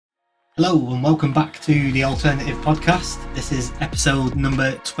Hello and welcome back to the Alternative Podcast. This is episode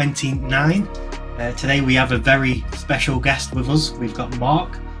number 29. Today we have a very special guest with us. We've got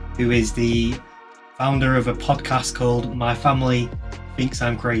Mark, who is the founder of a podcast called My Family Thinks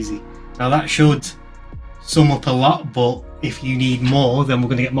I'm Crazy. Now that should sum up a lot, but if you need more, then we're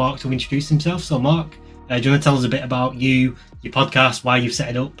going to get Mark to introduce himself. So Mark, do you want to tell us a bit about you, your podcast, why you've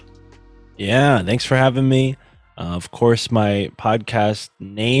set it up? Yeah, thanks for having me. Of course, my podcast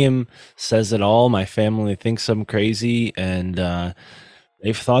name says it all. My family thinks I'm crazy, and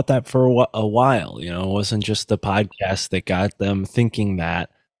they've thought that for a while. You know, it wasn't just the podcast that got them thinking that,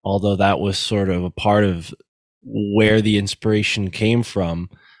 although that was sort of a part of where the inspiration came from.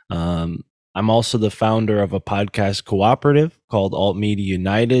 I'm also the founder of a podcast cooperative called Alt Media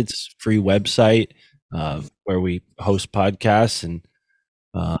United. It's a free website where we host podcasts and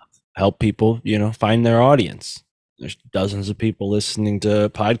uh, help people, find their audience. There's dozens of people listening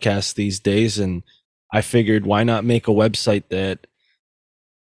to podcasts these days, and I figured why not make a website that,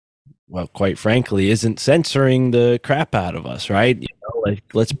 well, quite frankly, isn't censoring the crap out of us, right? Like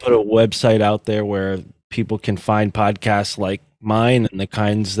let's put a website out there where people can find podcasts like mine and the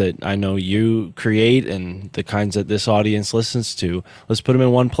kinds that I know you create and the kinds that this audience listens to. Let's put them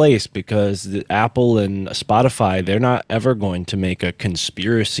in one place because Apple and Spotify, they're not ever going to make a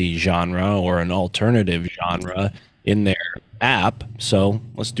conspiracy genre or an alternative genre in their app. So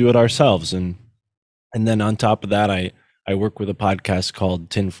let's do it ourselves. And then on top of that, I work with a podcast called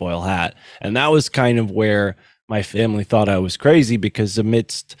Tinfoil Hat. And that was kind of where my family thought I was crazy because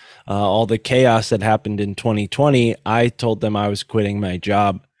amidst all the chaos that happened in 2020, I told them I was quitting my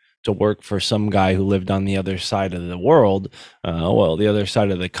job to work for some guy who lived on the other side of the world, the other side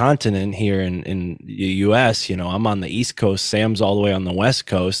of the continent here in the US. You know, I'm on the East Coast, Sam's all the way on the West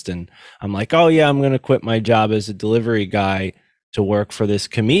Coast. And I'm like, oh, yeah, I'm going to quit my job as a delivery guy to work for this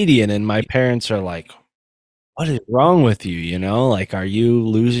comedian. And my parents are like, what is wrong with you? You know, like, are you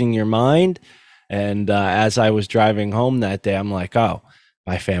losing your mind? And as I was driving home that day, I'm like, oh,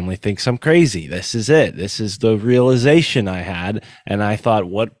 my family thinks I'm crazy. This is it. This is the realization I had. And I thought,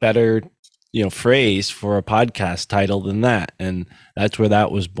 what better, phrase for a podcast title than that? And that's where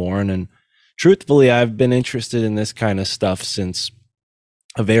that was born. And truthfully, I've been interested in this kind of stuff since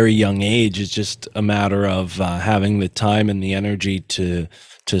a very young age. It's just a matter of having the time and the energy to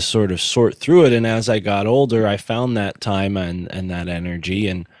sort of sort through it. And as I got older, I found that time and that energy.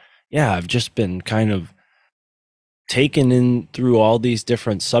 And yeah, I've just been kind of taken in through all these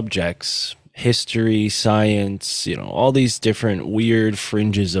different subjects, history, science, all these different weird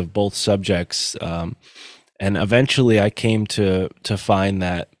fringes of both subjects. And eventually I came to find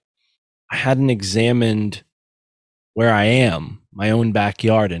that I hadn't examined where I am, my own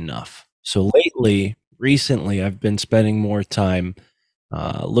backyard, enough. So recently, I've been spending more time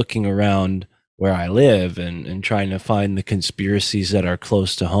looking around where I live and trying to find the conspiracies that are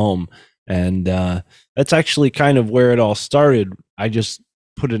close to home. And that's actually kind of where it all started. I just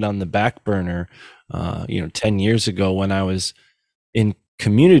put it on the back burner, 10 years ago when I was in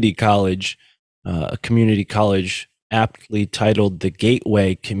community college, a community college aptly titled the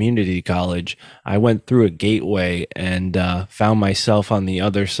Gateway Community College. I went through a gateway and found myself on the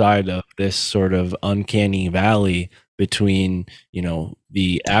other side of this sort of uncanny valley between,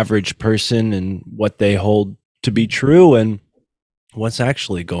 the average person and what they hold to be true and what's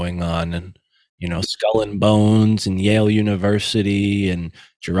actually going on. And, Skull and Bones and Yale University and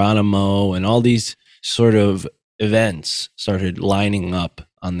Geronimo and all these sort of events started lining up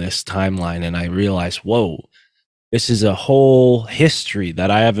on this timeline. And I realized, whoa, this is a whole history that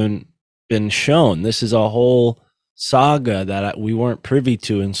I haven't been shown. This is a whole saga that we weren't privy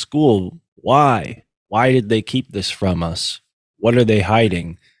to in school. Why? Why did they keep this from us? What are they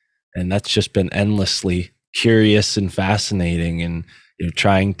hiding? And that's just been endlessly curious and fascinating, and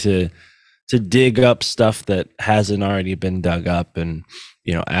trying to dig up stuff that hasn't already been dug up, and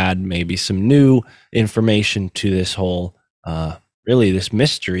add maybe some new information to this whole really this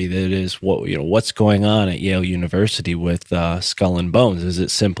mystery that is what's going on at Yale University with Skull and Bones. Is it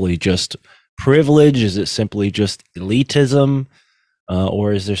simply just privilege? Is it simply just elitism?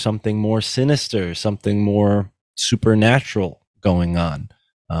 Or is there something more sinister, something more supernatural going on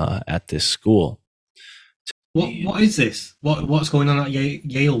at this school? What is this? What's going on at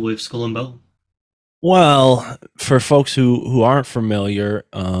Yale with Skull and Bone? Well, for folks who aren't familiar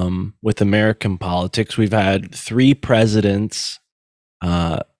with American politics, we've had three presidents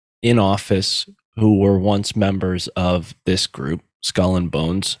in office who were once members of this group, Skull and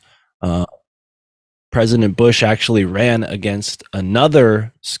Bones. President Bush actually ran against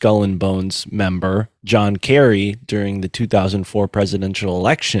another Skull and Bones member, John Kerry, during the 2004 presidential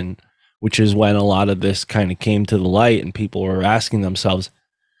election. which is when a lot of this kind of came to the light and people were asking themselves,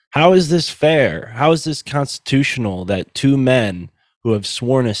 how is this fair? How is this constitutional that two men who have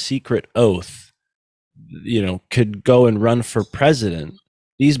sworn a secret oath, could go and run for president?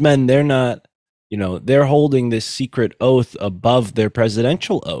 These men, they're not, they're holding this secret oath above their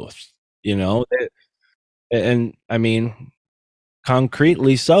presidential oath, you know, and I mean,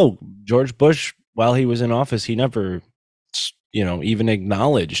 concretely so. George Bush, while he was in office, he never, even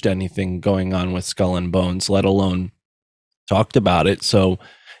acknowledged anything going on with Skull and Bones, let alone talked about it. So,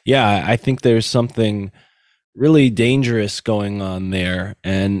 yeah, I think there's something really dangerous going on there.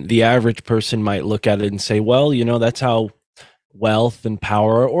 And the average person might look at it and say, well, that's how wealth and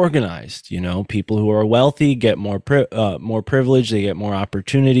power are organized. People who are wealthy get more privilege, they get more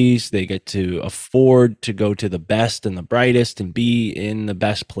opportunities, they get to afford to go to the best and the brightest and be in the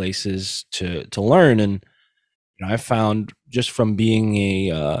best places to learn. And I found just from being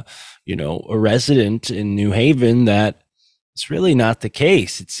a resident in New Haven that it's really not the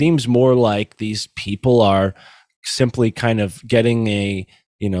case. It seems more like these people are simply kind of getting a,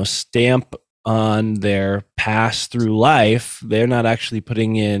 stamp on their pass through life. They're not actually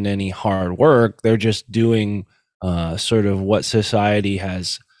putting in any hard work. They're just doing sort of what society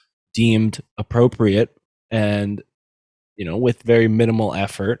has deemed appropriate, and with very minimal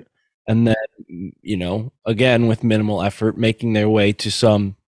effort. And then, again, with minimal effort, making their way to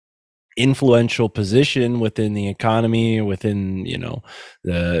some influential position within the economy, within,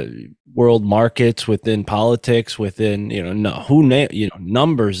 the world markets, within politics, within,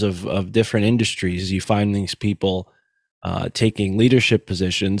 numbers of different industries. You find these people taking leadership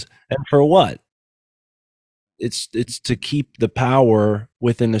positions. And for what? It's to keep the power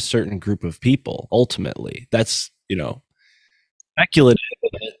within a certain group of people. Ultimately, that's, speculative.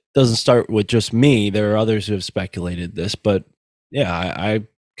 It doesn't start with just me. There are others who have speculated this, but yeah, I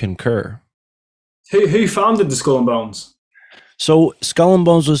concur. Who founded the Skull and Bones? So Skull and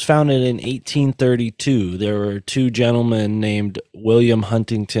Bones was founded in 1832. There were two gentlemen named William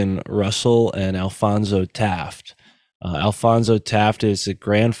Huntington Russell and Alphonso Taft. Alphonso Taft is the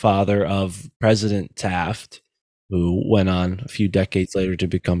grandfather of President Taft, who went on a few decades later to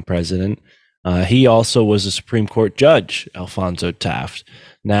become president. He also was a Supreme Court judge, Alphonso Taft.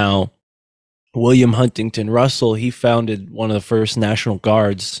 Now, William Huntington Russell, he founded one of the first National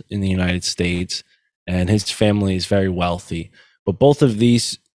Guards in the United States, and his family is very wealthy. But both of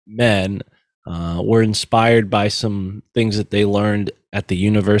these men were inspired by some things that they learned at the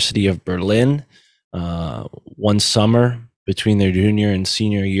University of Berlin one summer between their junior and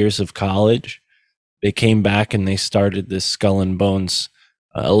senior years of college. They came back and they started this Skull and Bones,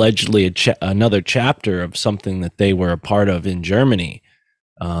 allegedly another chapter of something that they were a part of in Germany.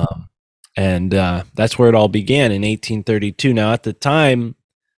 And that's where it all began in 1832. Now, at the time,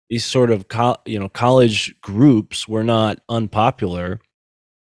 these sort of college groups were not unpopular.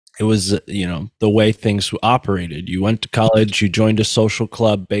 It was the way things operated. You went to college, you joined a social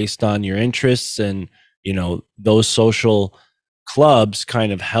club based on your interests, and those social clubs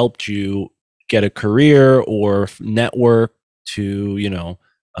kind of helped you get a career or network to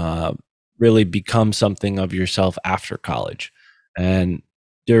really become something of yourself after college. And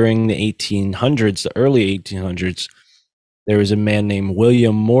during the 1800s, the early 1800s, there was a man named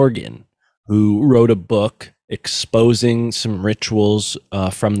William Morgan who wrote a book exposing some rituals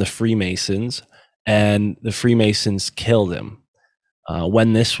from the Freemasons, and the Freemasons killed him.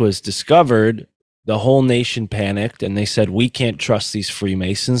 When this was discovered, the whole nation panicked, and they said, we can't trust these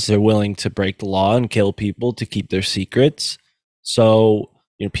Freemasons. They're willing to break the law and kill people to keep their secrets. So,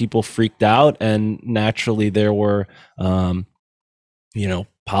 people freaked out, and naturally there were,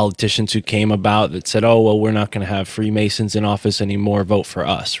 politicians who came about that said, oh, well, we're not going to have Freemasons in office anymore. Vote for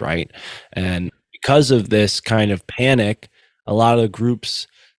us, right? And because of this kind of panic, a lot of the groups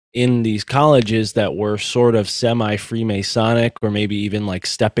in these colleges that were sort of semi-Freemasonic, or maybe even like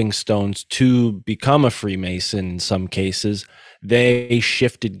stepping stones to become a Freemason in some cases, they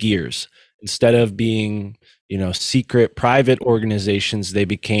shifted gears. Instead of being, secret private organizations, they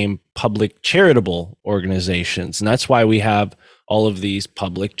became public charitable organizations. And that's why we have all of these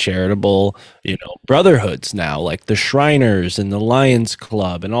public charitable, brotherhoods now, like the Shriners and the Lions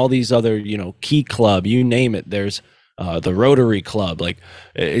Club and all these other, Key Club, you name it. There's the Rotary Club. Like,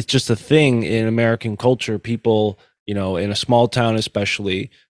 it's just a thing in American culture. People, in a small town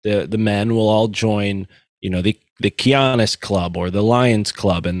especially, the men will all join, the Kiwanis Club or the Lions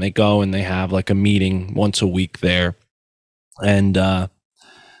Club, and they go and they have like a meeting once a week there. And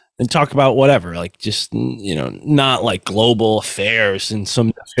and talk about whatever, like just, not like global affairs and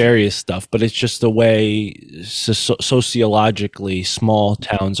some nefarious stuff, but it's just the way sociologically small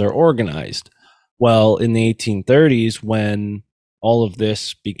towns are organized. Well, in the 1830s, when all of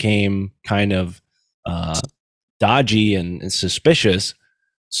this became kind of dodgy and suspicious,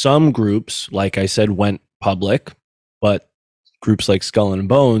 some groups, like I said, went public, but groups like Skull and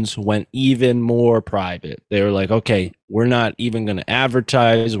Bones went even more private. They were like, okay, we're not even going to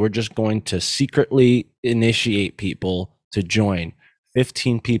advertise. We're just going to secretly initiate people to join.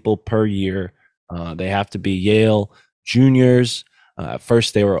 15 people per year. They have to be Yale juniors. At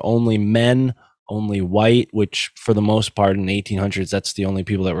first, they were only men, only white, which for the most part in the 1800s, that's the only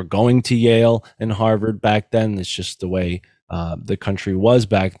people that were going to Yale and Harvard back then. It's just the way the country was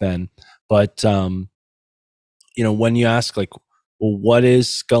back then. But, when you ask, like, well, what is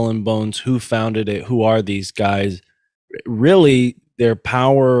Skull and Bones? Who founded it? Who are these guys? Really, their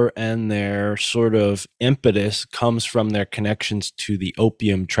power and their sort of impetus comes from their connections to the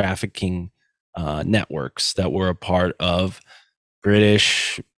opium trafficking networks that were a part of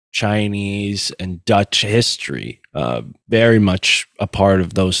British, Chinese, and Dutch history. Very much a part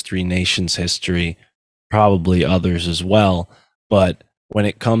of those three nations' history, probably others as well. But when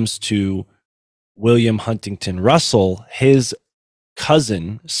it comes to William Huntington Russell, his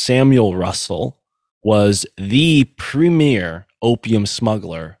cousin, Samuel Russell, was the premier opium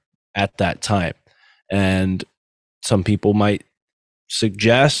smuggler at that time. And some people might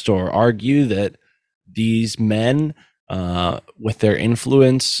suggest or argue that these men, with their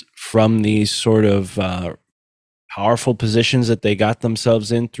influence from these sort of powerful positions that they got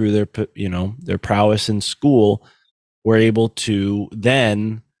themselves in through their prowess in school, were able to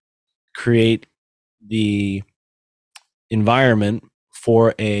then create the environment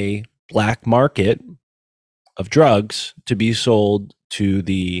for a black market of drugs to be sold to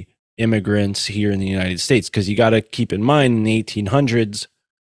the immigrants here in the United States. Because you got to keep in mind, in the 1800s,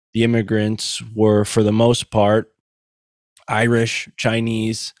 the immigrants were, for the most part, Irish,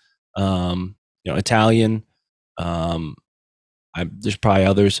 Chinese, Italian. There's probably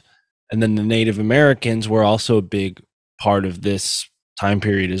others. And then the Native Americans were also a big part of this time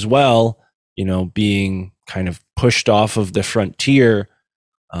period as well, being kind of pushed off of the frontier,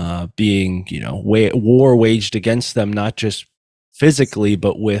 being, war waged against them, not just physically,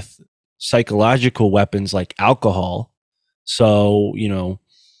 but with psychological weapons like alcohol. So,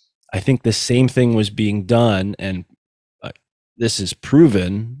 I think the same thing was being done, and this is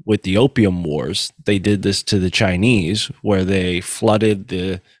proven with the Opium Wars. They did this to the Chinese, where they flooded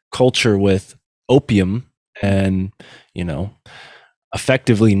the culture with opium and,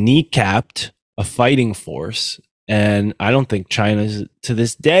 effectively kneecapped a fighting force. And I don't think China to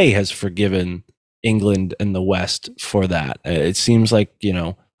this day has forgiven England and the West for that. It seems like,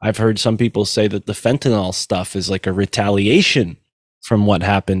 I've heard some people say that the fentanyl stuff is like a retaliation from what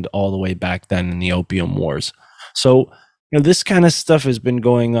happened all the way back then in the Opium Wars. So, this kind of stuff has been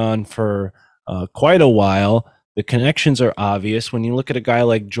going on for quite a while. The connections are obvious. When you look at a guy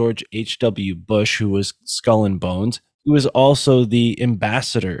like George H.W. Bush, who was Skull and Bones, he was also the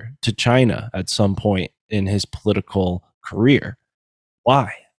ambassador to China at some point in his political career.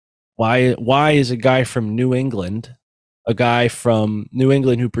 Why? Why is a guy from New England,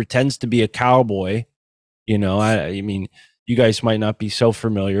 who pretends to be a cowboy? I mean, you guys might not be so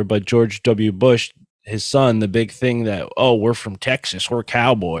familiar, but George W. Bush, his son, the big thing that, we're from Texas, we're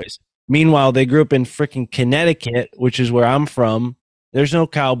cowboys. Meanwhile, they grew up in freaking Connecticut, which is where I'm from. There's no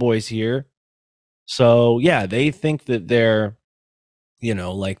cowboys here. So yeah, they think that they're,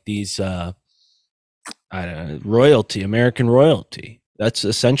 like these, royalty, American royalty. That's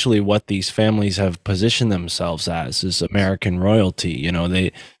essentially what these families have positioned themselves as, is American royalty.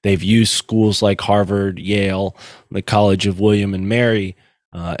 They've used schools like Harvard, Yale, the College of William and Mary,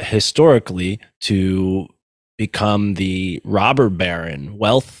 historically, to become the robber baron,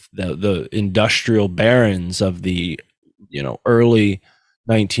 the industrial barons of the, early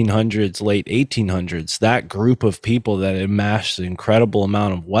 1900s, late 1800s. That group of people that amassed an incredible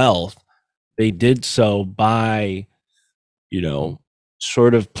amount of wealth, they did so by,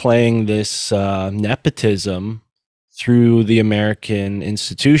 sort of playing this nepotism through the American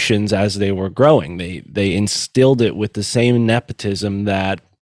institutions as they were growing. They instilled it with the same nepotism that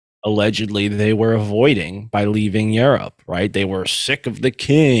allegedly they were avoiding by leaving Europe, right? They were sick of the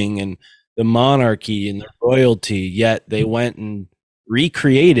king and the monarchy and the royalty, yet they went and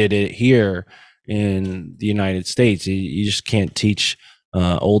recreated it here in the United States. You just can't teach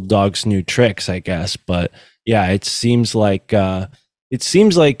old dogs new tricks, I guess. But yeah, it seems like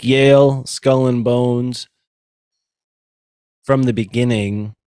Yale, Skull and Bones, from the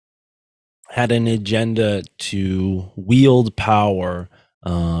beginning, had an agenda to wield power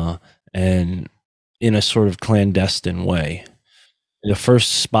and in a sort of clandestine way. The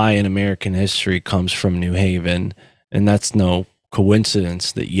first spy in American history comes from New Haven, and that's no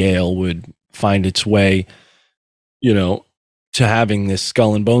coincidence that Yale would find its way, to having this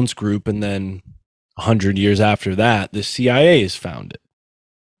Skull and Bones group, and then 100 years after that, the CIA is founded.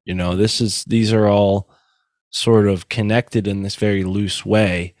 These are all sort of connected in this very loose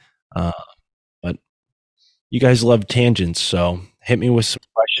way. But you guys love tangents, so hit me with some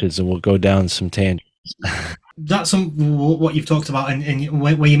questions, and we'll go down some tangents. That's what you've talked about, and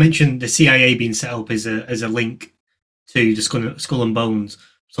where you mentioned the CIA being set up as a link to the Skull and Bones,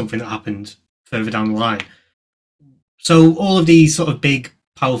 something that happened further down the line. So all of these sort of big,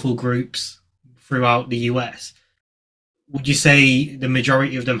 powerful groups throughout the US, would you say the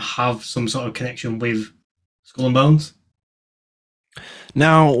majority of them have some sort of connection with Skull and Bones?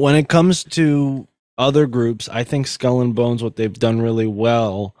 Now, when it comes to other groups, I think Skull and Bones, what they've done really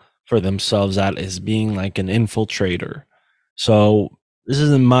well for themselves at is being like an infiltrator. So this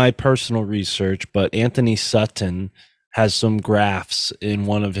isn't my personal research, but Anthony Sutton has some graphs in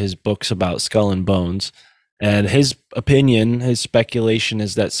one of his books about Skull and Bones. And his opinion, his speculation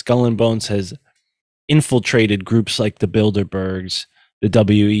is that Skull and Bones has infiltrated groups like the Bilderbergs, the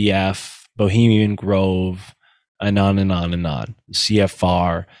WEF, Bohemian Grove, and on and on and on.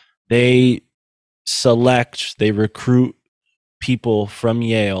 CFR. They recruit people from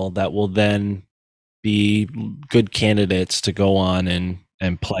Yale that will then be good candidates to go on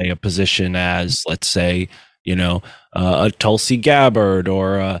and play a position as, let's say, a Tulsi Gabbard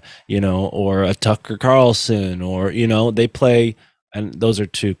or or a Tucker Carlson, or they play, and those are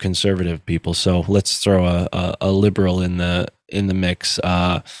two conservative people. So let's throw a liberal in the mix.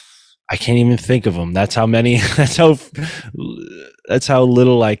 I can't even think of them. That's how many. That's how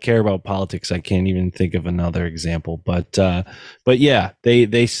little I care about politics. I can't even think of another example. But yeah,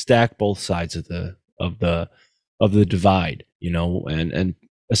 they stack both sides of the divide, and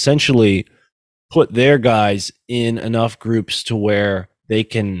essentially put their guys in enough groups to where they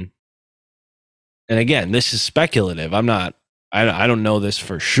can. And again, this is speculative. I don't know this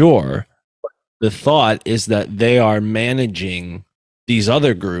for sure. The thought is that they are managing these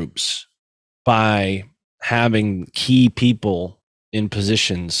other groups by having key people in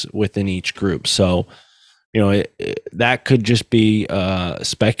positions within each group. So, that could just be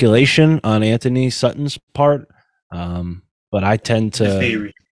speculation on Anthony Sutton's part. But I tend to.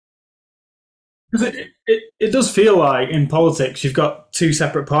 Theory. It does feel like in politics you've got two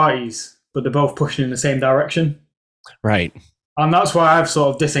separate parties, but they're both pushing in the same direction. Right. And that's why I've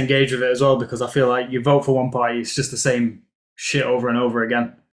sort of disengaged with it as well, because I feel like you vote for one party, it's just the same shit over and over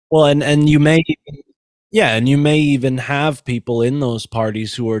again. Well, and you may even have people in those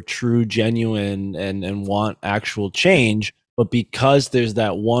parties who are true, genuine, and want actual change, but because there's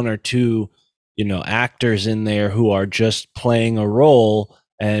that one or two, actors in there who are just playing a role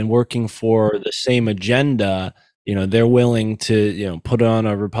and working for the same agenda, they're willing to, put on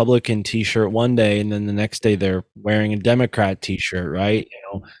a Republican t-shirt one day, and then the next day they're wearing a Democrat t-shirt, right?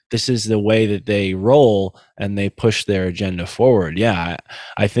 This is the way that they roll, and they push their agenda forward. Yeah,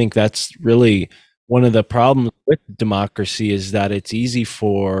 I think that's really one of the problems with democracy, is that it's easy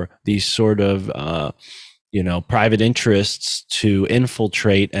for these sort of, private interests to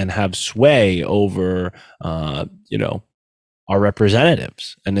infiltrate and have sway over, our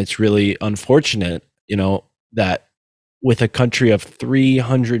representatives. And it's really unfortunate, that with a country of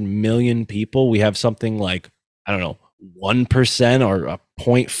 300 million people, we have something like, I don't know, 1% or a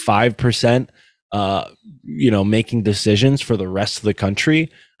 0.5%, making decisions for the rest of the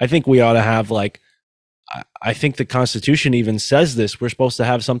country. I think we ought to have I think the Constitution even says this. We're supposed to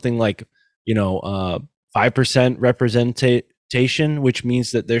have something like, 5% representation, which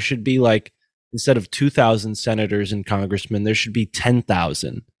means that there should be instead of 2,000 senators and congressmen, there should be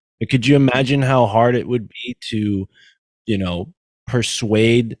 10,000. Could you imagine how hard it would be to,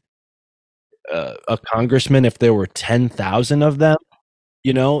 persuade a congressman if there were 10,000 of them?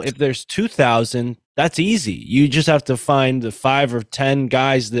 If there's 2,000, that's easy. You just have to find the 5 or 10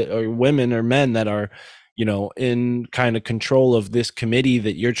 guys that are women or men that are, in kind of control of this committee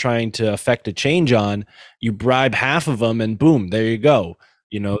that you're trying to affect a change on. You bribe half of them, and boom, there you go.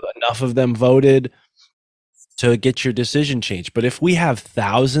 Enough of them voted to get your decision changed. But if we have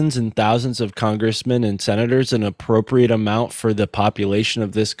thousands and thousands of congressmen and senators, an appropriate amount for the population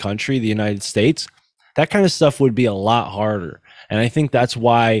of this country, the United States, that kind of stuff would be a lot harder. And I think that's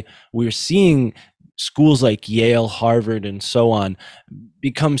why we're seeing schools like Yale, Harvard, and so on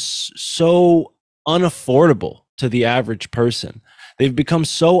become so unaffordable to the average person. they've become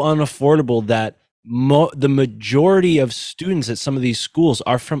so unaffordable that the majority of students at some of these schools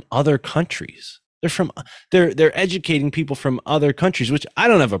are from other countries. They're educating people from other countries, which I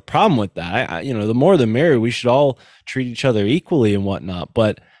don't have a problem with that. The more the merrier. We should all treat each other equally and whatnot.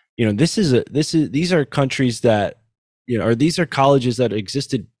 But these are countries that, or these are colleges that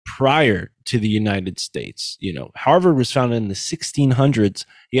existed prior to the United States. Harvard was founded in the 1600s.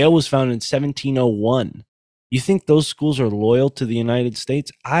 Yale was founded in 1701. You think those schools are loyal to the United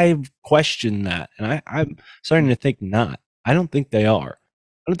States? I've questioned that, and I'm starting to think not. I don't think they are.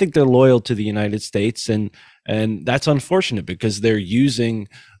 I don't think they're loyal to the United States, and that's unfortunate because they're using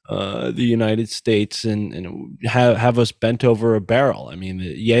the United States and have us bent over a barrel. I mean,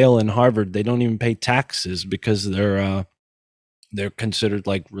 Yale and Harvard, they don't even pay taxes because they're considered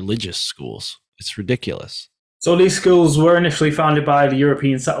like religious schools. It's ridiculous. So these schools were initially founded by the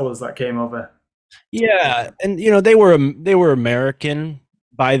European settlers that came over. Yeah, and they were American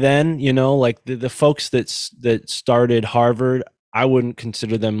by then. Like the folks that started Harvard, I wouldn't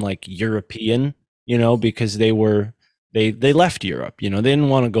consider them like European, because they left Europe. They didn't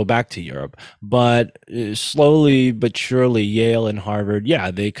want to go back to Europe. But slowly but surely, Yale and Harvard,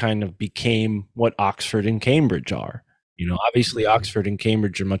 yeah, they kind of became what Oxford and Cambridge are. Obviously, Oxford and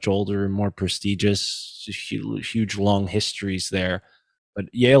Cambridge are much older and more prestigious, huge long histories there. But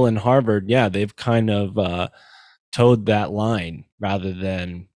Yale and Harvard, yeah, they've kind of towed that line rather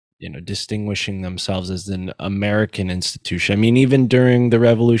than distinguishing themselves as an American institution. I mean, even during the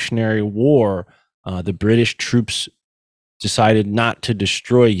Revolutionary War, the British troops decided not to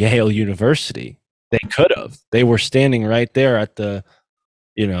destroy Yale University. They could have. They were standing right there at the,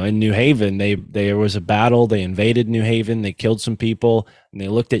 in New Haven. There was a battle. They invaded New Haven. They killed some people, and they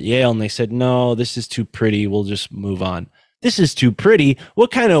looked at Yale and they said, "No, this is too pretty. We'll just move on." This is too pretty. What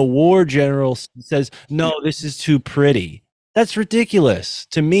kind of war general says, "No, this is too pretty"? That's ridiculous.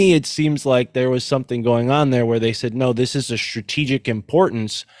 To me, it seems like there was something going on there where they said, "No, this is a strategic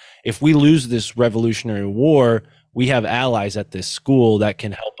importance. If we lose this Revolutionary War, we have allies at this school that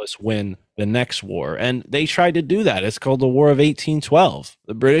can help us win the next war." And they tried to do that. It's called the War of 1812.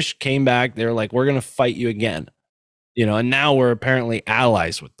 The British came back. They're like, "We're going to fight you again." And now we're apparently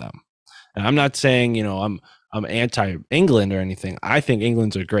allies with them. And I'm not saying, I'm anti-England or anything. I think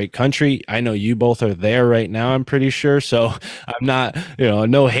England's a great country. I know you both are there right now, I'm pretty sure. So I'm not,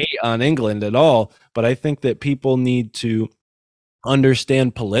 no hate on England at all. But I think that people need to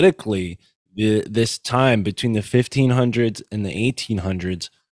understand politically this time between the 1500s and the 1800s.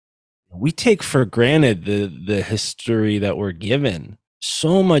 We take for granted the history that we're given.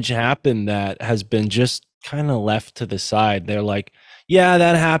 So much happened that has been just kind of left to the side. They're like, yeah,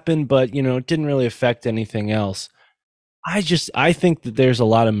 that happened, but it didn't really affect anything else. I think that there's a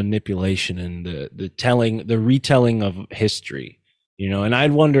lot of manipulation in the retelling of history, and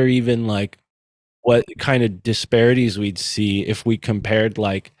I'd wonder even like what kind of disparities we'd see if we compared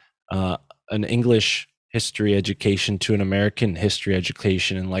like an English history education to an American history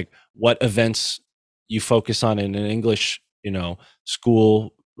education, and like what events you focus on in an English,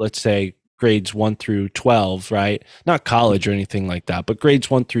 school, let's say grades 1 through 12, right? Not college or anything like that, but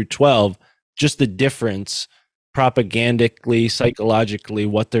grades 1 through 12, just the difference propagandically, psychologically,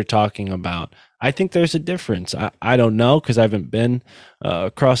 what they're talking about. I think there's a difference. I don't know because I haven't been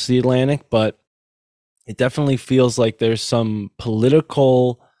across the Atlantic, but it definitely feels like there's some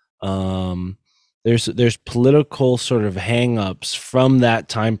political there's political sort of hang-ups from that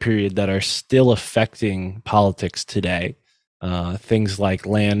time period that are still affecting politics today. Things like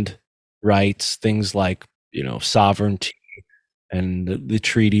land rights, things like sovereignty, and the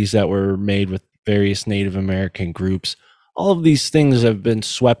treaties that were made with various Native American groups. All of these things have been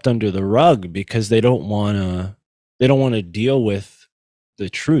swept under the rug because they don't want to deal with the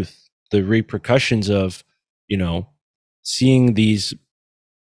truth, the repercussions of seeing these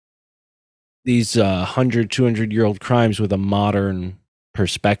 100, 200-year-old crimes with a modern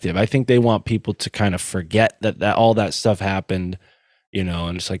perspective. I think they want people to kind of forget that all that stuff happened,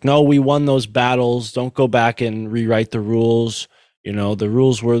 and it's like, no, we won those battles. Don't go back and rewrite the rules. The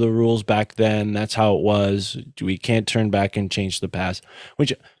rules were the rules back then. That's how it was. We can't turn back and change the past,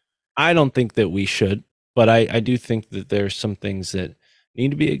 which I don't think that we should, but I do think that there's some things that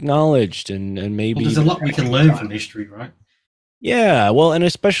need to be acknowledged and maybe there's a lot we can learn from history, right? Yeah, well, and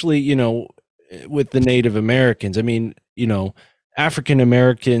especially, with the Native Americans. I mean, African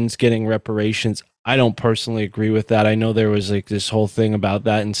Americans getting reparations. I don't personally agree with that. I know there was like this whole thing about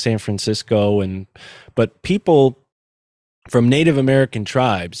that in San Francisco, but people from Native American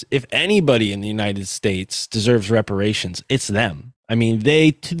tribes, if anybody in the United States deserves reparations, it's them. I mean,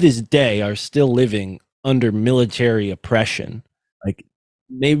 they to this day are still living under military oppression. Like,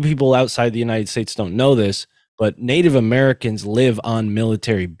 maybe people outside the United States don't know this, but Native Americans live on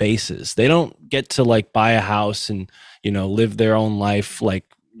military bases. They don't get to like buy a house and, live their own life like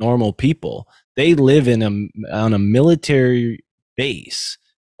normal people. They live on a military base,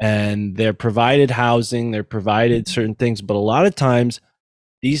 and they're provided housing, they're provided certain things, but a lot of times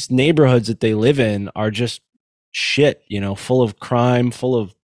these neighborhoods that they live in are just shit, full of crime, full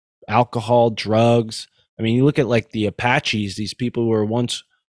of alcohol, drugs. I mean, you look at like the Apaches, these people who were once,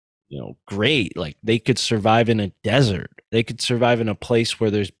 great. Like, they could survive in a desert. They could survive in a place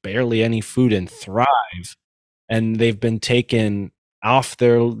where there's barely any food and thrive. And they've been taken off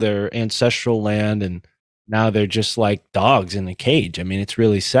their ancestral land, and now they're just like dogs in a cage. I mean, it's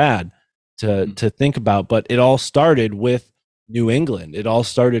really sad to think about, but it all started with New England. It all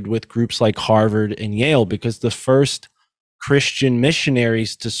started with groups like Harvard and Yale, because the first Christian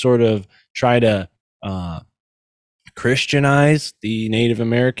missionaries to sort of try to Christianize the Native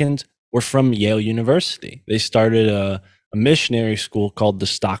Americans were from Yale University. They started a missionary school called the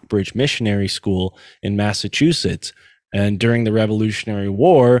Stockbridge Missionary School in Massachusetts. And during the Revolutionary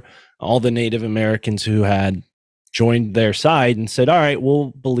War, all the Native Americans who had joined their side and said, all right,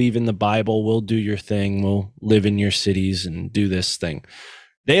 we'll believe in the Bible, we'll do your thing, we'll live in your cities and do this thing.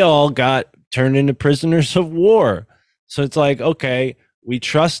 They all got turned into prisoners of war. So it's like, okay, we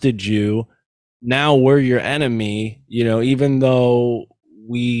trusted you. Now we're your enemy, even though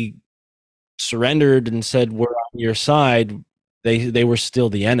we surrendered and said we're on your side, they were still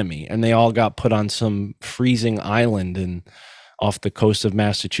the enemy, and they all got put on some freezing island and off the coast of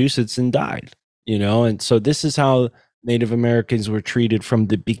Massachusetts and died, and so this is how Native Americans were treated from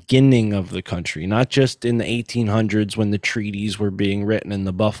the beginning of the country, not just in the 1800s when the treaties were being written and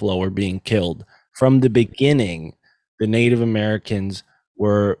the buffalo were being killed. From the beginning, the Native Americans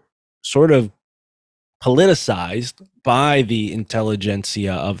were sort of politicized by the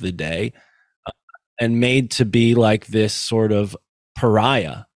intelligentsia of the day, and made to be like this sort of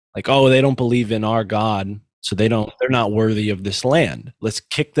pariah. Like, oh, they don't believe in our God, so they're not worthy of this land. Let's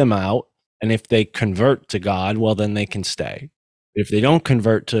kick them out. And if they convert to God, well, then they can stay. If they don't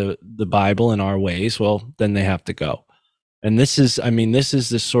convert to the Bible and our ways, well, then they have to go. And this is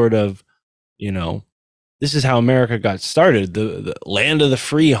this sort of, this is how America got started. The land of the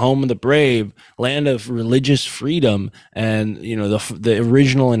free, home of the brave, land of religious freedom. And, the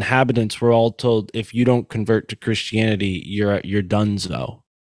original inhabitants were all told, if you don't convert to Christianity, you're donezo.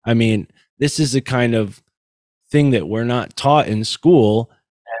 I mean, this is the kind of thing that we're not taught in school.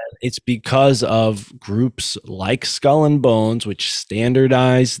 It's because of groups like Skull and Bones, which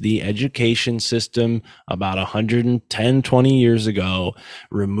standardized the education system about 110, 20 years ago,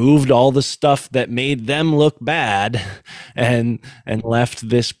 removed all the stuff that made them look bad, and left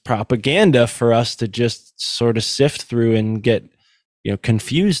this propaganda for us to just sort of sift through and get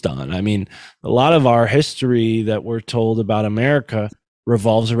confused on. I mean, a lot of our history that we're told about America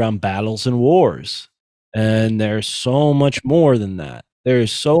revolves around battles and wars. And there's so much more than that. There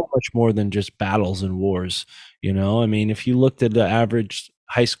is so much more than just battles and wars. I mean, if you looked at the average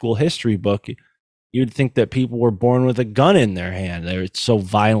high school history book, you'd think that people were born with a gun in their hand. It's so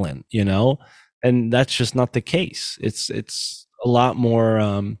violent, and that's just not the case. It's a lot more.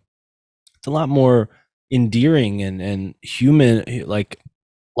 It's a lot more endearing and human, like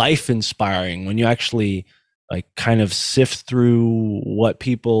life inspiring, when you actually like kind of sift through what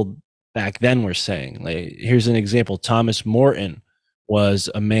people back then were saying. Like, here's an example. Thomas Morton was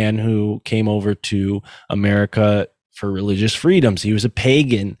a man who came over to America for religious freedoms. He was a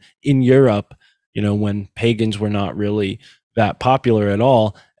pagan in Europe, when pagans were not really that popular at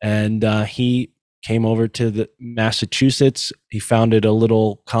all. And he came over to the Massachusetts. He founded a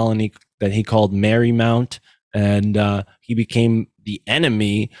little colony that he called Marymount, and he became the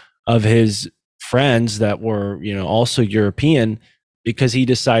enemy of his friends that were, also European, because he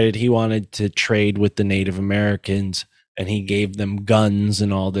decided he wanted to trade with the Native Americans, and he gave them guns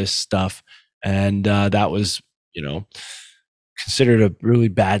and all this stuff. And that was, considered a really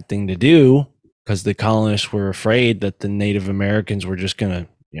bad thing to do, because the colonists were afraid that the Native Americans were just going to,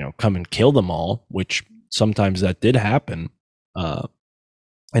 come and kill them all, which sometimes that did happen.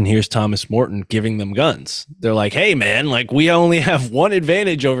 And here's Thomas Morton giving them guns. They're like, hey, man, like, we only have one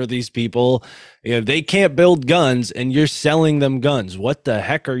advantage over these people. They can't build guns, and you're selling them guns. What the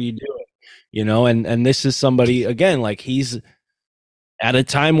heck are you doing? And this is somebody, again, like, he's at a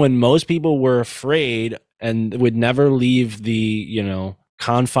time when most people were afraid and would never leave the,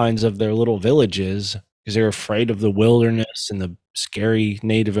 confines of their little villages because they were afraid of the wilderness and the scary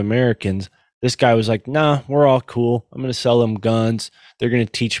Native Americans. This guy was like, nah, we're all cool. I'm going to sell them guns. They're going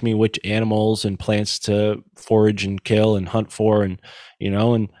to teach me which animals and plants to forage and kill and hunt for. And,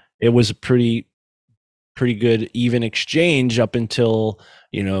 and it was a pretty good even exchange up until,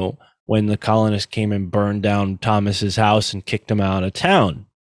 when the colonists came and burned down Thomas's house and kicked him out of town.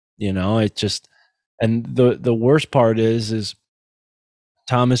 It just, and the worst part is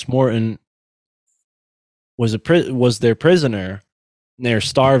Thomas Morton was their prisoner, and they're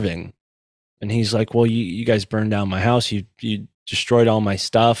starving. And he's like, well, you guys burned down my house. You destroyed all my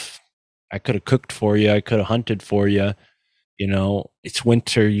stuff. I could have cooked for you. I could have hunted for you. It's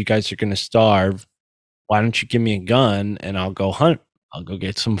winter. You guys are going to starve. Why don't you give me a gun and I'll go hunt? I'll go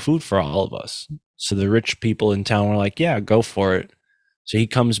get some food for all of us. So the rich people in town were like, yeah, go for it. So he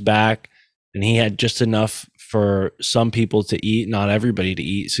comes back and he had just enough for some people to eat, not everybody to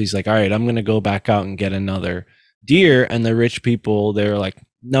eat. So he's like, all right, I'm going to go back out and get another deer. And the rich people, they're like,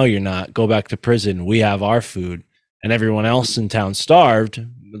 no, you're not. Go back to prison. We have our food. And everyone else in town starved.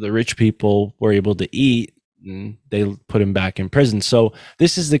 The rich people were able to eat, and they put him back in prison. So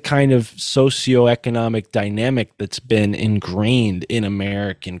this is the kind of socioeconomic dynamic that's been ingrained in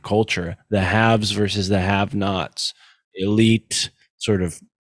American culture: the haves versus the have-nots. Elite, sort of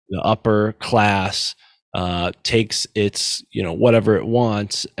the upper class, takes its, whatever it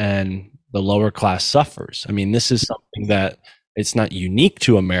wants, and the lower class suffers. I mean, this is something that it's not unique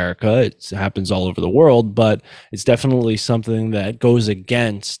to America. It happens all over the world, but it's definitely something that goes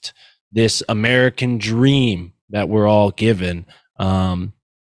against this American dream that we're all given. And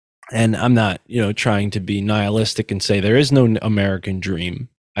I'm not, trying to be nihilistic and say there is no American dream.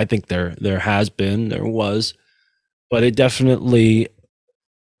 I think there has been, there was, but it definitely,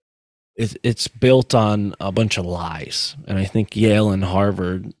 it's built on a bunch of lies. And I think Yale and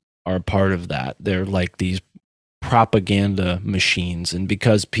Harvard are part of that. They're like these propaganda machines. And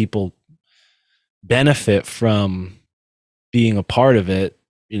because people benefit from being a part of it,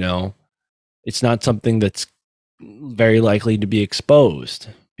 it's not something that's very likely to be exposed,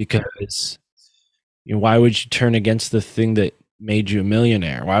 because why would you turn against the thing that made you a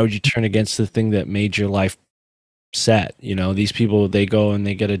millionaire? Why would you turn against the thing that made your life set? These people, they go and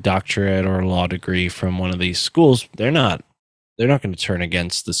they get a doctorate or a law degree from one of these schools. They're not going to turn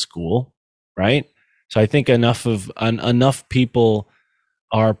against the school, right? So I think enough people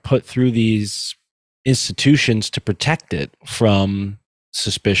are put through these institutions to protect it from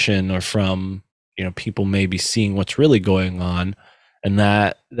suspicion, or from people maybe seeing what's really going on. And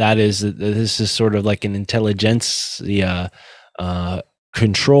this is sort of like an intelligentsia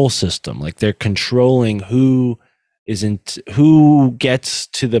control system. Like they're controlling who gets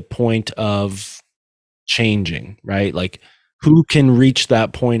to the point of changing, right? Like who can reach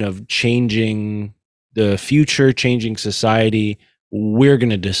that point of changing the future, changing society. We're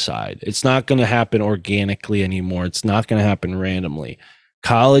going to decide. It's not going to happen organically anymore. It's not going to happen randomly.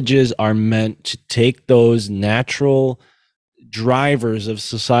 Colleges are meant to take those natural drivers of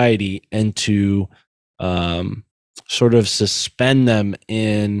society and to sort of suspend them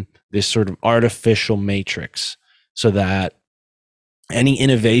in this sort of artificial matrix, so that any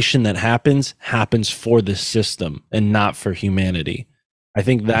innovation that happens for the system and not for humanity. I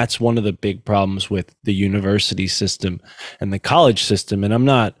think that's one of the big problems with the university system and the college system. And I'm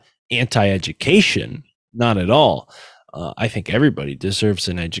not anti-education, not at all. I think everybody deserves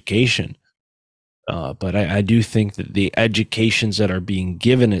an education. But I do think that the educations that are being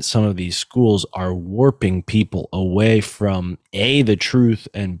given at some of these schools are warping people away from A, the truth,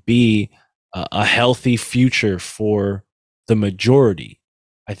 and B, a healthy future for the majority.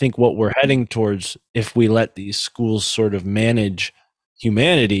 I think what we're heading towards, if we let these schools sort of manage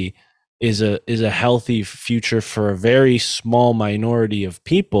humanity, is a healthy future for a very small minority of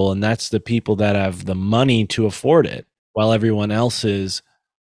people, and that's the people that have the money to afford it, while everyone else is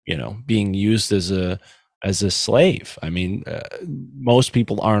being used as a slave. I mean, most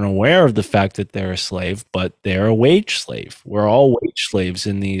people aren't aware of the fact that they're a slave, but they're a wage slave. We're all wage slaves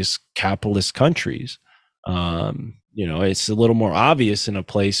in these capitalist countries. It's a little more obvious in a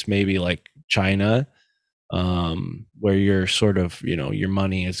place maybe like China, where you're sort of, your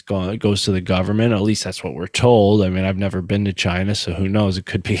money goes to the government. At least that's what we're told. I mean, I've never been to China, so who knows? It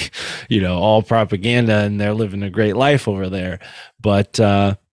could be, all propaganda and they're living a great life over there. But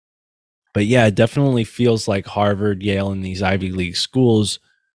yeah, it definitely feels like Harvard, Yale, and these Ivy League schools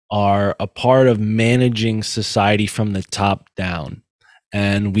are a part of managing society from the top down.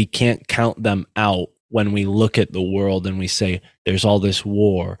 And we can't count them out when we look at the world and we say, there's all this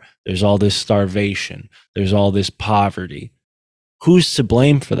war, there's all this starvation, there's all this poverty. Who's to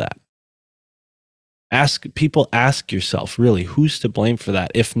blame for that? Ask yourself, really, who's to blame for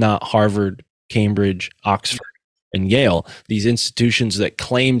that, if not Harvard, Cambridge, Oxford, and Yale, these institutions that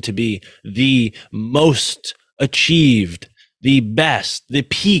claim to be the most achieved, the best, the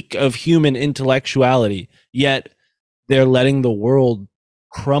peak of human intellectuality, yet they're letting the world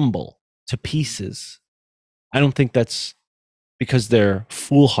crumble to pieces. I don't think that's because they're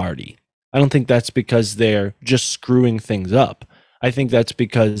foolhardy. I don't think that's because they're just screwing things up. I think that's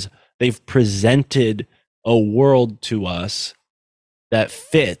because they've presented a world to us that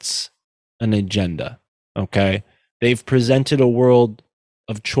fits an agenda. Okay. They've presented a world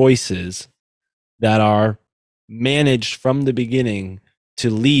of choices that are managed from the beginning to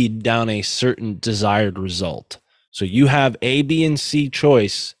lead down a certain desired result. So you have A, B, and C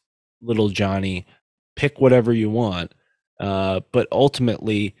choice, little Johnny. Pick whatever you want. But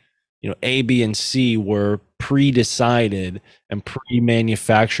ultimately, A, B, and C were pre-decided and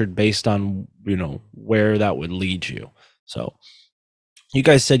pre-manufactured based on, where that would lead you. So you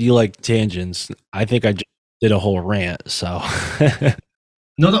guys said you like tangents. I think I just did a whole rant. So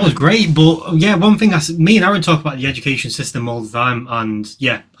No, that was great. But yeah, one thing me and Aaron talk about the education system all the time, and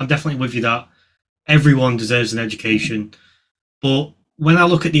yeah, I'm definitely with you that everyone deserves an education. But when I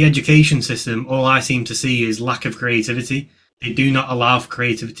look at the education system, all I seem to see is lack of creativity. They do not allow for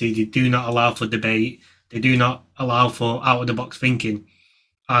creativity. They do not allow for debate. They do not allow for out of the box thinking.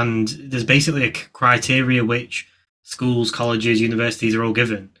 And there's basically a criteria which schools, colleges, universities are all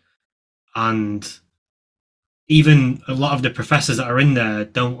given. And even a lot of the professors that are in there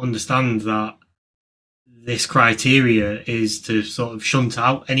don't understand that this criteria is to sort of shunt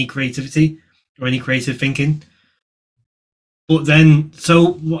out any creativity or any creative thinking. But then,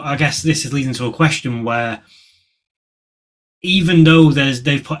 so I guess this is leading to a question where even though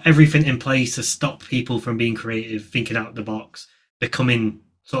they've put everything in place to stop people from being creative, thinking out of the box, becoming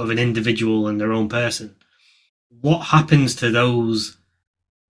sort of an individual and their own person, what happens to those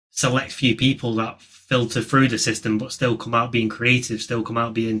select few people that filter through the system but still come out being creative, still come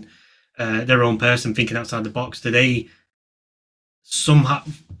out being their own person, thinking outside the box? Do they somehow,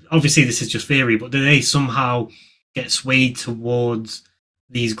 obviously this is just theory, but do they somehow get swayed towards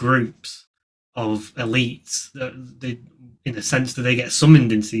these groups of elites? They, in a sense, do they get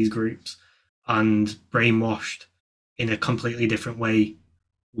summoned into these groups and brainwashed in a completely different way,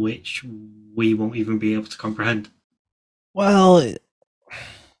 which we won't even be able to comprehend? well,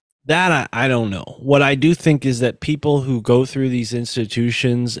 that I don't know. What I do think is that people who go through these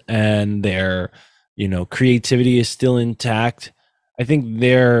institutions and their, creativity is still intact, I think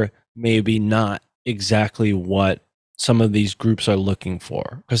they're maybe not exactly what some of these groups are looking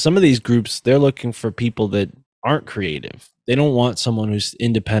for. Because some of these groups, they're looking for people that aren't creative. They don't want someone who's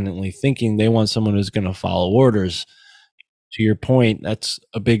independently thinking. They want someone who's going to follow orders. To your point, that's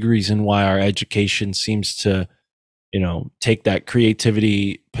a big reason why our education seems to take that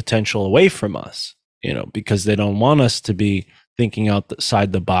creativity potential away from us, because they don't want us to be thinking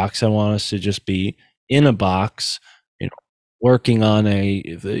outside the box. They want us to just be in a box, working on a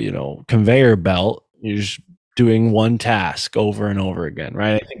conveyor belt. You're just doing one task over and over again,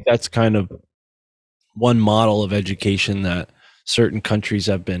 right? I think that's kind of one model of education that certain countries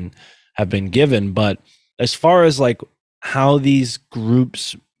have been given. But as far as like how these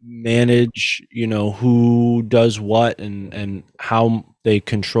groups manage, who does what and how they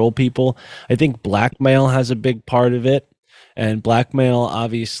control people, I think blackmail has a big part of it. And blackmail,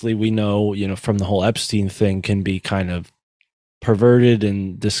 obviously, we know, from the whole Epstein thing, can be kind of perverted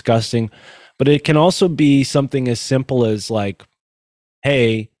and disgusting, but it can also be something as simple as like,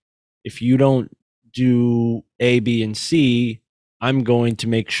 hey, if you don't do A, B, and C, I'm going to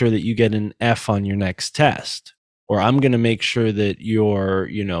make sure that you get an F on your next test, or I'm going to make sure that your,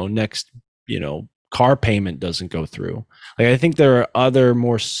 next, car payment doesn't go through. Like, I think there are other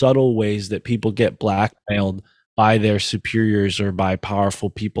more subtle ways that people get blackmailed by their superiors or by powerful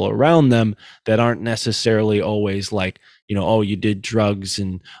people around them that aren't necessarily always like, oh, you did drugs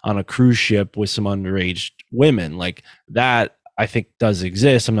and on a cruise ship with some underage women. Like that, I think does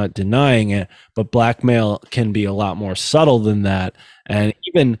exist. I'm not denying it, but blackmail can be a lot more subtle than that, and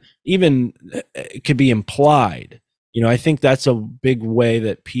even it could be implied. I think that's a big way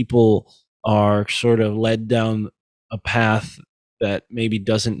that people are sort of led down a path that maybe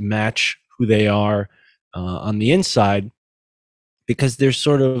doesn't match who they are on the inside, because they're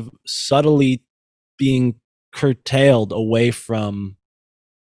sort of subtly being curtailed away from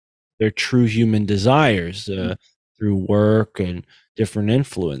their true human desires through work and different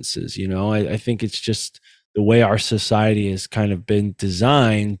influences. I think it's just the way our society has kind of been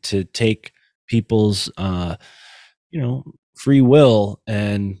designed to take people's free will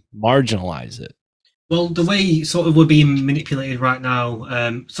and marginalize it. Well, the way sort of we're being manipulated right now,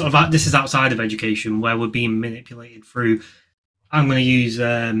 this is outside of education, where we're being manipulated through. I'm going to use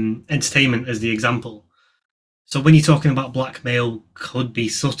entertainment as the example. So when you're talking about blackmail, could be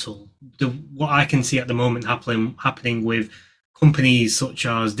subtle. What I can see at the moment happening with companies such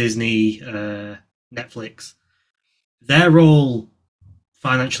as Disney, Netflix, they're all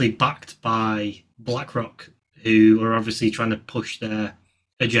financially backed by BlackRock, who are obviously trying to push their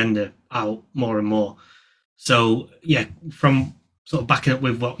agenda out more and more. So yeah, from sort of backing up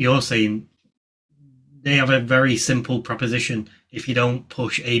with what you're saying, they have a very simple proposition. If you don't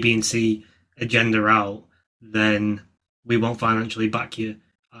push A, B, and C agenda out, then we won't financially back you,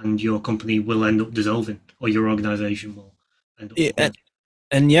 and your company will end up dissolving, or your organization will end up Yeah, dissolving.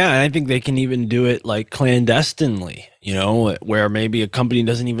 and yeah, I think they can even do it like clandestinely, where maybe a company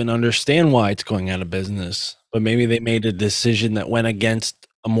doesn't even understand why it's going out of business, but maybe they made a decision that went against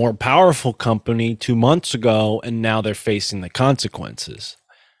a more powerful company 2 months ago, and now they're facing the consequences.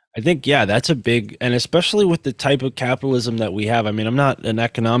 I think, yeah, that's a big, and especially with the type of capitalism that we have. I mean, I'm not an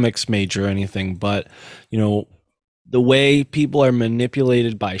economics major or anything, but, you know, the way people are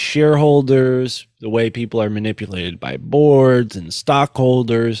manipulated by shareholders, the way people are manipulated by boards and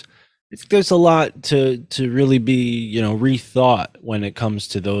stockholders, I think there's a lot to really be, rethought when it comes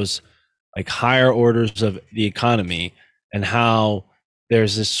to those like higher orders of the economy, and how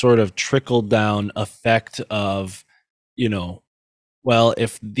there's this sort of trickle down effect of, you know, well,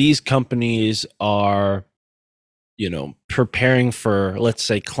 if these companies are, preparing for, let's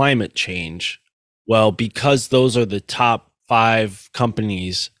say, climate change, well, because those are the top 5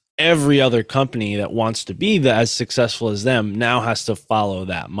 companies, every other company that wants to be as successful as them now has to follow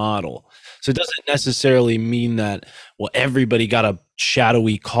that model. So it doesn't necessarily mean that, well, everybody got a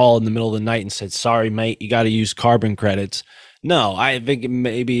shadowy call in the middle of the night and said, sorry, mate, you got to use carbon credits. No, I think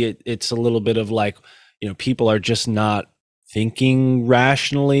maybe it's a little bit of like, people are just not thinking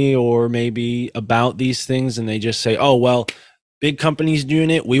rationally or maybe about these things, and they just say, oh, well, big companies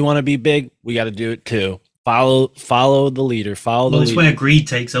doing it, we want to be big, we got to do it too. Follow the leader, follow Well, the it's leader. where greed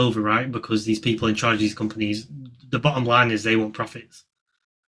takes over, right? Because these people in charge of these companies, the bottom line is they want profits,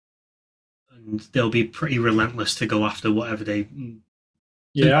 and they'll be pretty relentless to go after whatever they.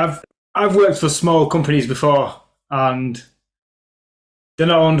 Yeah, I've worked for small companies before, and they're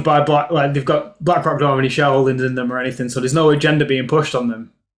not owned by like they've got BlackRock don't have any shareholdings in them or anything, so there's no agenda being pushed on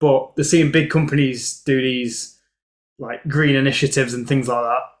them. But they're seeing big companies do these like green initiatives and things like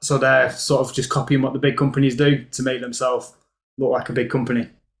that, so they're sort of just copying what the big companies do to make themselves look like a big company.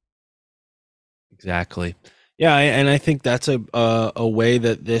 Exactly. Yeah, and I think that's a way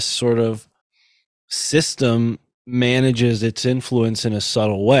that this sort of system manages its influence in a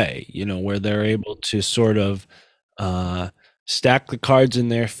subtle way, where they're able to sort of uh, stack the cards in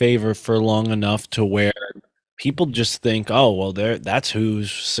their favor for long enough to where people just think, oh, well, that's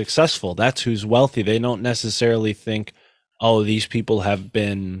who's successful, that's who's wealthy. They don't necessarily think, oh, these people have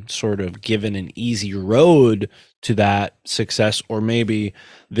been sort of given an easy road to that success, or maybe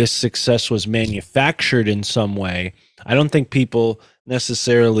this success was manufactured in some way. I don't think people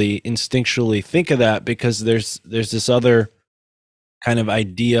necessarily instinctually think of that, because there's this other kind of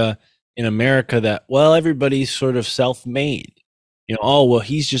idea in America that, well, everybody's sort of self-made. Oh, well,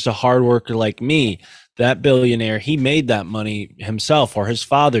 he's just a hard worker like me. That billionaire, he made that money himself, or his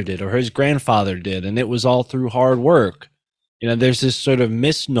father did, or his grandfather did, and it was all through hard work. There's this sort of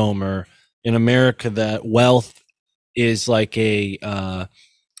misnomer in America that wealth is like a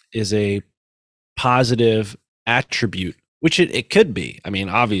positive attribute, which it could be. I mean,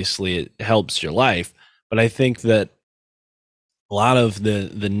 obviously it helps your life, but I think that a lot of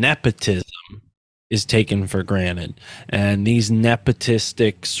the nepotism is taken for granted, and these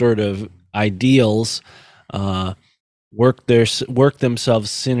nepotistic sort of ideals uh, work themselves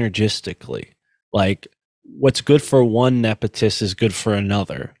synergistically. Like, what's good for one nepotist is good for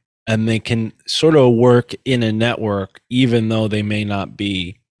another, and they can sort of work in a network even though they may not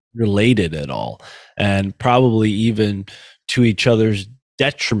be related at all, and probably even to each other's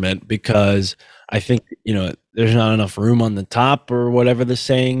detriment, because I think, there's not enough room on the top, or whatever the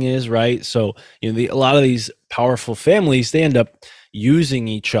saying is, right? So, a lot of these powerful families, they end up using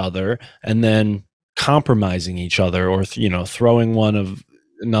each other and then compromising each other, or throwing one of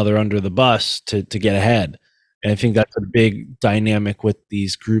another under the bus to get ahead. And I think that's a big dynamic with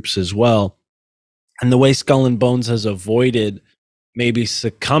these groups as well. And the way Skull and Bones has avoided maybe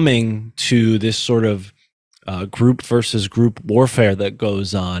succumbing to this sort of group versus group warfare that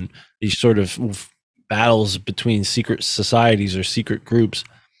goes on, these sort of battles between secret societies or secret groups,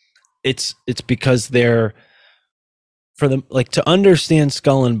 it's because they're for them, like, to understand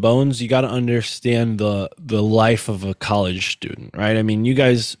Skull and Bones, you got to understand the life of a college student, right? I mean, you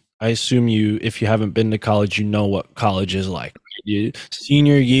guys, I assume you, if you haven't been to college, you know what college is like.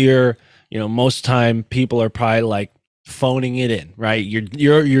 Senior year, most time people are probably like phoning it in, right?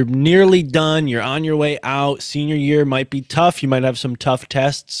 You're nearly done. You're on your way out. Senior year might be tough. You might have some tough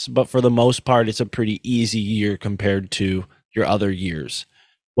tests, but for the most part, it's a pretty easy year compared to your other years.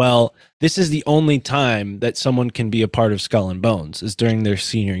 Well, this is the only time that someone can be a part of Skull and Bones is during their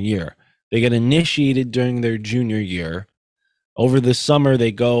senior year. They get initiated during their junior year. Over the summer,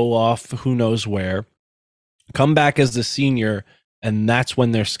 they go off who knows where, come back as a senior, and that's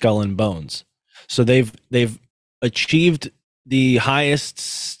when they're Skull and Bones. So they've achieved the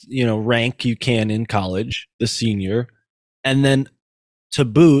highest rank you can in college, the senior, and then to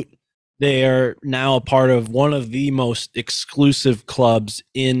boot, they are now a part of one of the most exclusive clubs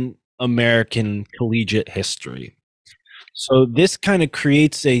in American collegiate history. So this kind of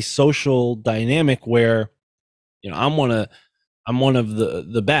creates a social dynamic where I'm one of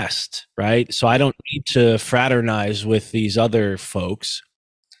the best, right? So I don't need to fraternize with these other folks.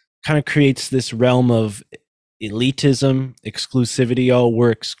 Kind of creates this realm of elitism, exclusivity. Oh, we're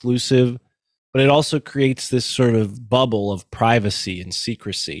exclusive. But it also creates this sort of bubble of privacy and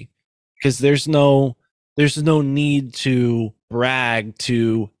secrecy because there's no need to brag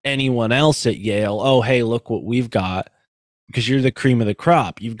to anyone else at Yale. Oh, hey, look what we've got, because you're the cream of the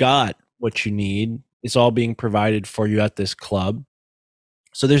crop. You've got what you need. It's all being provided for you at this club.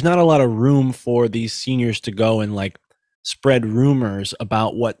 So there's not a lot of room for these seniors to go and like spread rumors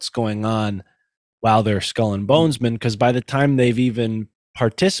about what's going on while they're Skull and Bonesmen, because by the time they've even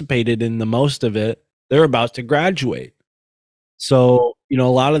participated in the most of it, they're about to graduate. So, a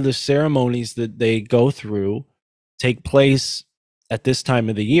lot of the ceremonies that they go through take place at this time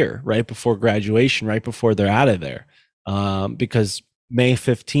of the year, right before graduation, right before they're out of there. Because May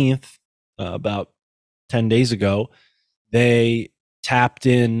 15th, about 10 days ago, they tapped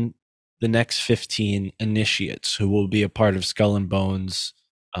in the next 15 initiates who will be a part of Skull and Bones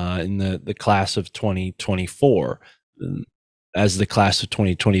in the class of 2024. As the class of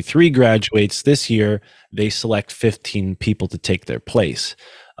 2023 graduates this year, they select 15 people to take their place.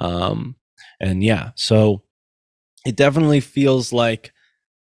 And yeah, so it definitely feels like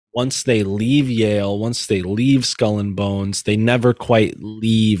once they leave Yale, once they leave Skull and Bones, they never quite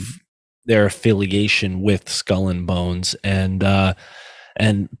leave their affiliation with Skull and Bones. And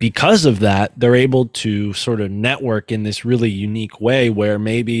because of that, they're able to sort of network in this really unique way where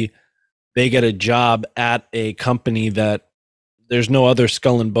maybe they get a job at a company that there's no other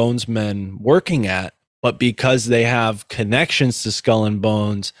Skull and Bones men working at, but because they have connections to Skull and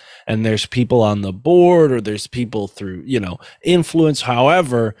Bones and there's people on the board or there's people through, influence,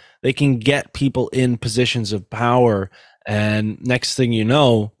 however, they can get people in positions of power. And next thing you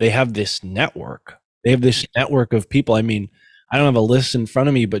know, they have this network. They have this network of people. I mean, I don't have a list in front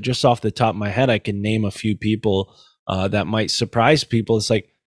of me, but just off the top of my head, I can name a few people that might surprise people. It's like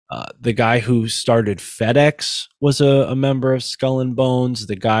the guy who started FedEx was a member of Skull and Bones.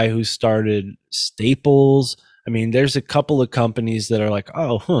 The guy who started Staples. I mean, there's a couple of companies that are like,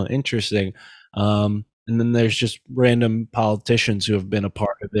 oh, interesting. And then there's just random politicians who have been a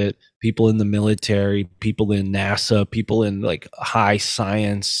part of it, people in the military, people in NASA, people in like high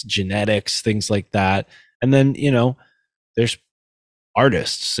science, genetics, things like that. And then, there's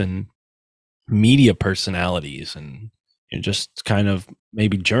artists and media personalities and just kind of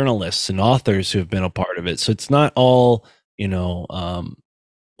maybe journalists and authors who have been a part of it. So it's not all,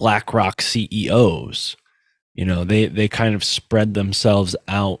 BlackRock CEOs. They kind of spread themselves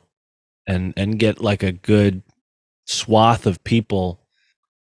out and get like a good swath of people.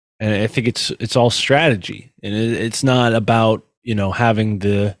 And I think it's all strategy, and it's not about having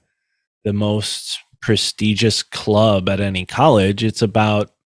the most prestigious club at any college. It's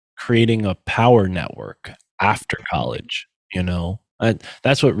about creating a power network after college.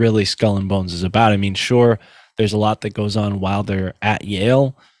 That's what really Skull and Bones is about. I mean, sure, there's a lot that goes on while they're at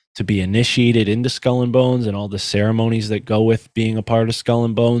Yale to be initiated into Skull and Bones and all the ceremonies that go with being a part of Skull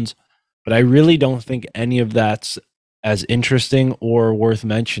and Bones. But I really don't think any of that's as interesting or worth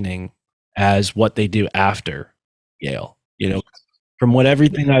mentioning as what they do after Yale. From what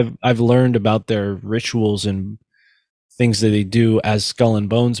everything I've learned about their rituals and things that they do as Skull and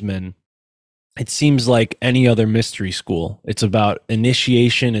Bonesmen, it seems like any other mystery school. It's about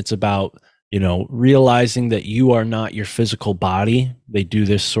initiation. It's about, realizing that you are not your physical body. They do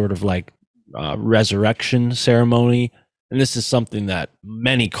this sort of like resurrection ceremony. And this is something that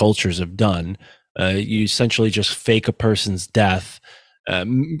many cultures have done. You essentially just fake a person's death,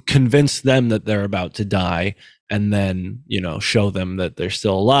 convince them that they're about to die, and then, show them that they're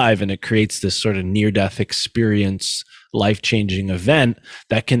still alive. And it creates this sort of near-death experience, life-changing event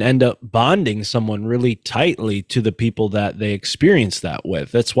that can end up bonding someone really tightly to the people that they experience that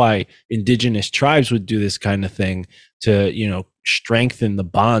with. That's why indigenous tribes would do this kind of thing to, strengthen the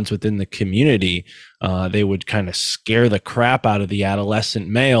bonds within the community. They would kind of scare the crap out of the adolescent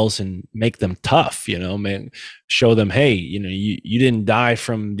males and make them tough, show them, hey, you didn't die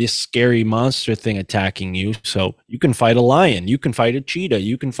from this scary monster thing attacking you. So you can fight a lion, you can fight a cheetah,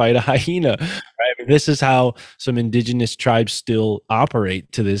 you can fight a hyena. Right? This is how some indigenous tribes still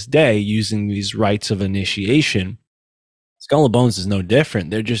operate to this day, using these rites of initiation. Skull and Bones is no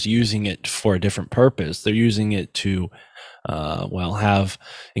different. They're just using it for a different purpose. They're using it to, have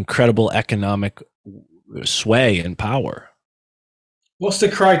incredible economic sway and power. What's the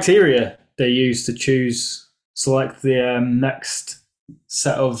criteria they use to select the next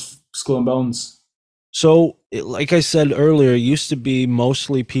set of Skull and Bones? So, like I said earlier, it used to be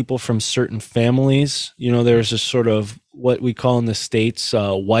mostly people from certain families. There's a sort of what we call in the States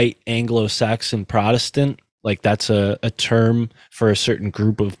white Anglo-Saxon Protestant. Like that's a term for a certain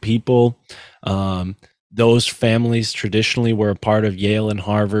group of people. Those families traditionally were a part of Yale and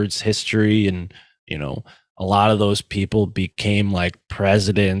Harvard's history. And, a lot of those people became like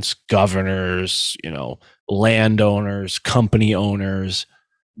presidents, governors, landowners, company owners.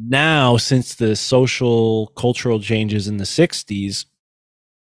 Now, since the social cultural changes in the 60s,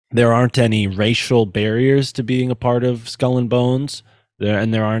 there aren't any racial barriers to being a part of Skull and Bones,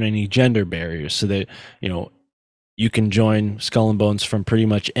 and there aren't any gender barriers. So that, you can join Skull and Bones from pretty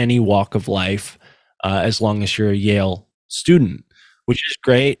much any walk of life, as long as you're a Yale student, which is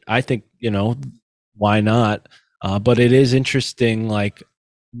great. I think, why not? But it is interesting. Like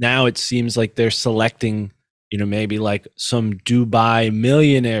now it seems like they're selecting, maybe like some Dubai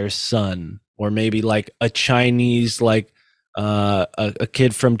millionaire's son, or maybe like a Chinese, like a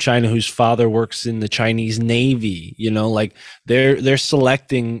kid from China whose father works in the Chinese Navy. Like they're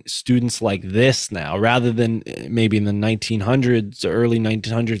selecting students like this now, rather than maybe in the 1900s, early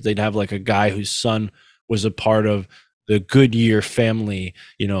 1900s, they'd have like a guy whose son was a part of the Goodyear family,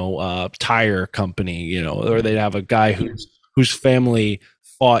 tire company, or they'd have a guy whose family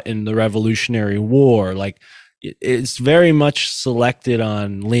fought in the Revolutionary War. Like it's very much selected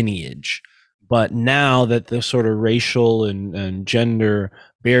on lineage. But now that the sort of racial and gender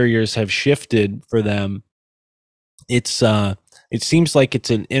barriers have shifted for them, it seems like it's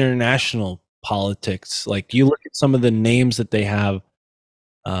an international politics. Like you look at some of the names that they have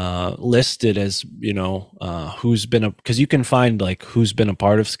listed as, who's been because you can find like who's been a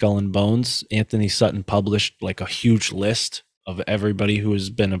part of Skull and Bones. Anthony Sutton published like a huge list of everybody who has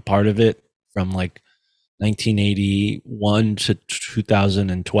been a part of it from like 1981 to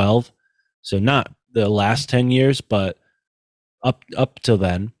 2012. So not the last 10 years, but up till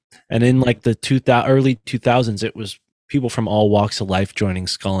then. And in like the early 2000s, it was people from all walks of life joining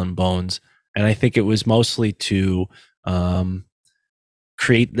Skull and Bones. And I think it was mostly to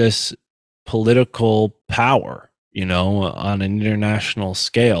create this political power, on an international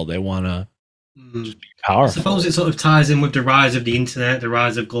scale. They want to be powerful. I suppose it sort of ties in with the rise of the internet, the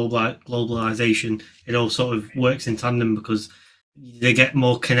rise of globalization. It all sort of works in tandem because they get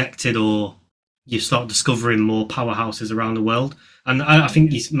more connected, or you start discovering more powerhouses around the world. And I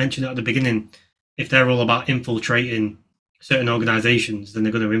think you mentioned it at the beginning, if they're all about infiltrating certain organizations, then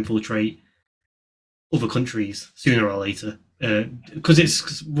they're going to infiltrate other countries sooner or later. Because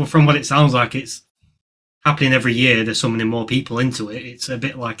it's, from what it sounds like, it's happening every year. They're summoning more people into it. It's a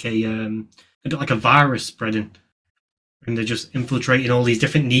bit like a virus spreading, and they're just infiltrating all these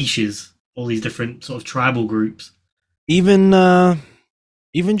different niches, all these different sort of tribal groups. Even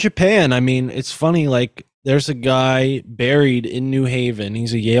Japan. I mean, it's funny. Like, there's a guy buried in New Haven.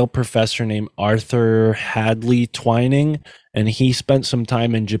 He's a Yale professor named Arthur Hadley Twining, and he spent some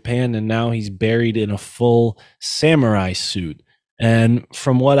time in Japan, and now he's buried in a full samurai suit. And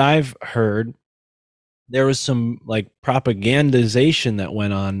from what I've heard, there was some like propagandization that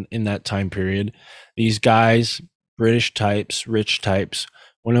went on in that time period. These guys, British types, rich types,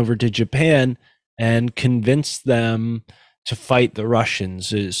 went over to Japan and convinced them to fight the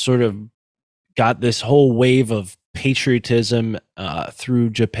Russians. It sort of got this whole wave of patriotism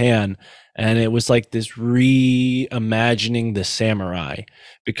through Japan. And it was like this reimagining the samurai,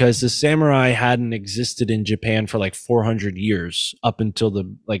 because the samurai hadn't existed in Japan for like 400 years, up until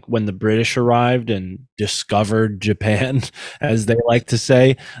when the British arrived and discovered Japan, as they like to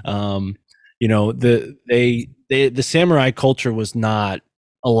say. The samurai culture was not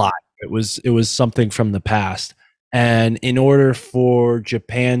alive. It was something from the past. And in order for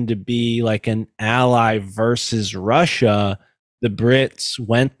Japan to be like an ally versus Russia, the Brits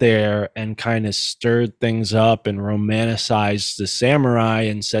went there and kind of stirred things up and romanticized the samurai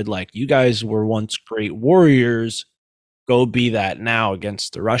and said, like, you guys were once great warriors, go be that now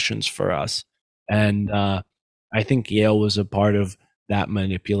against the Russians for us. And I think Yale was a part of that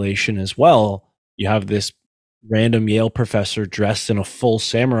manipulation as well. You have this random Yale professor dressed in a full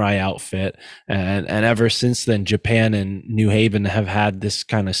samurai outfit, and ever since then, Japan and New Haven have had this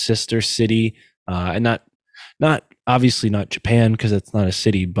kind of sister city, and not obviously not Japan because it's not a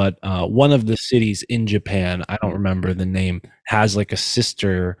city, but one of the cities in Japan, I don't remember the name, has like a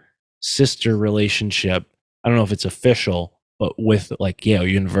sister relationship. I don't know if it's official, but with like Yale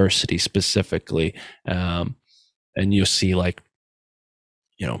University specifically. And you'll see like,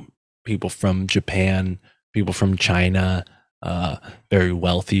 people from Japan, people from China, very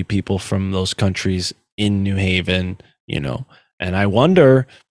wealthy people from those countries in New Haven, and I wonder,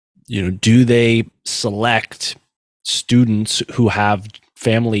 do they select students who have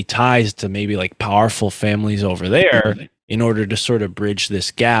family ties to maybe like powerful families over there in order to sort of bridge this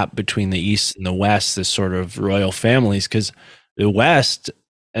gap between the East and the West, this sort of royal families? Because the West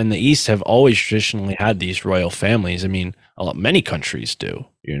and the East have always traditionally had these royal families. I mean, many countries do,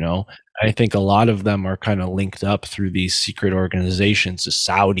 I think a lot of them are kind of linked up through these secret organizations, the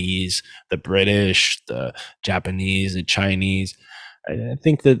Saudis, the British, the Japanese, the Chinese. I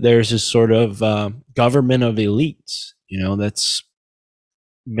think that there's this sort of government of elites, that's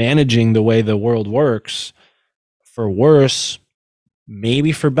managing the way the world works, for worse,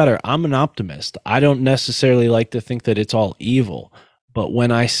 maybe for better. I'm an optimist. I don't necessarily like to think that it's all evil, but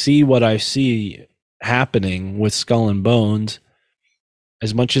when I see what I see happening with Skull and Bones,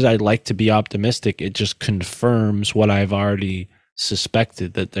 as much as I'd like to be optimistic, it just confirms what I've already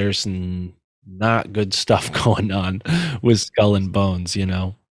suspected, that there's not good stuff going on with Skull and Bones,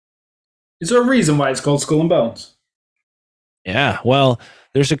 Is there a reason why it's called Skull and Bones? Yeah, well,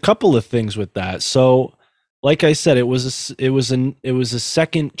 there's a couple of things with that. So, like I said, it was a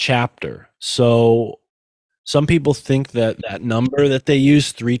second chapter. So some people think that number that they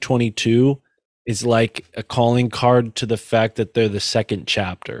use, 322, is like a calling card to the fact that they're the second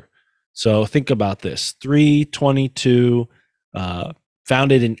chapter. So think about this: 322,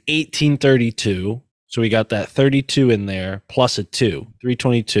 founded in 1832. So we got that 32 in there plus a 2,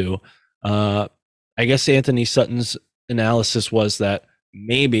 322. I guess Anthony Sutton's analysis was that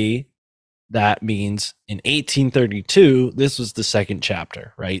maybe that means in 1832, this was the second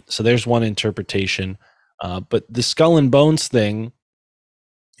chapter, right? So there's one interpretation. But the Skull and Bones thing,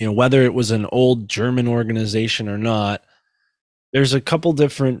 whether it was an old German organization or not, there's a couple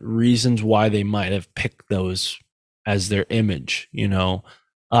different reasons why they might have picked those as their image.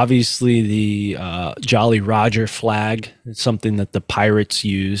 Obviously the Jolly Roger flag is something that the pirates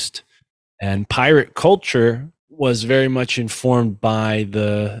used, and pirate culture was very much informed by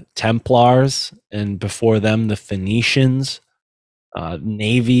the Templars, and before them, the Phoenicians,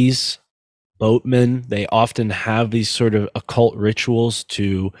 navies, boatmen. They often have these sort of occult rituals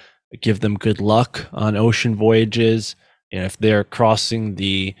to give them good luck on ocean voyages. And if they're crossing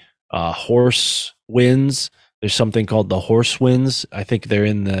the horse winds, there's something called the horse winds. I think they're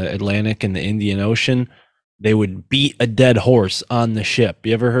in the Atlantic and the Indian Ocean. They would beat a dead horse on the ship.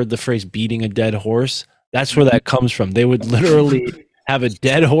 You ever heard the phrase beating a dead horse? That's where that comes from. They would literally have a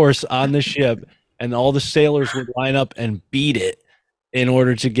dead horse on the ship, and all the sailors would line up and beat it in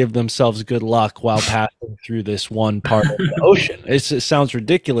order to give themselves good luck while passing through this one part of the ocean. It sounds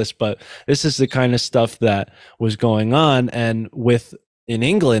ridiculous, but this is the kind of stuff that was going on. And in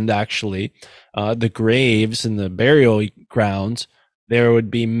England, actually, the graves and the burial grounds, there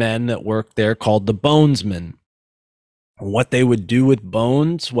would be men that worked there called the bonesmen. What they would do with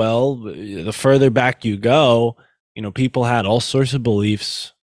bones, well, the further back you go, people had all sorts of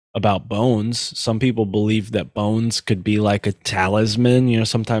beliefs about bones. Some people believed that bones could be like a talisman.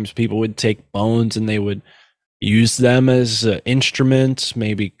 Sometimes people would take bones and they would use them as instruments,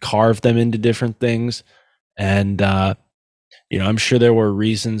 maybe carve them into different things. And, I'm sure there were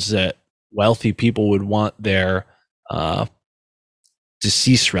reasons that wealthy people would want their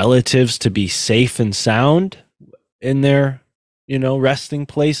deceased relatives to be safe and sound in their, resting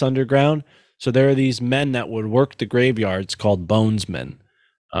place underground. So there are these men that would work the graveyards called bonesmen.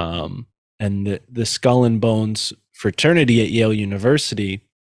 And the Skull and Bones fraternity at Yale University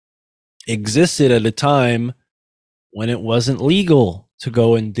existed at a time when it wasn't legal to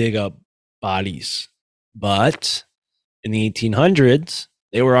go and dig up bodies. But in the 1800s,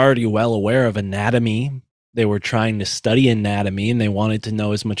 they were already well aware of anatomy. They were trying to study anatomy, and they wanted to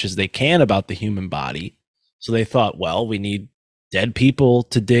know as much as they can about the human body. So they thought, well, we need dead people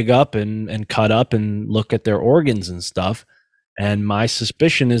to dig up and cut up and look at their organs and stuff. And my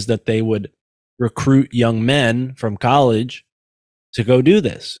suspicion is that they would recruit young men from college to go do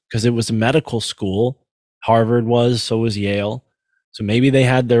this because it was a medical school. Harvard was, so was Yale. So maybe they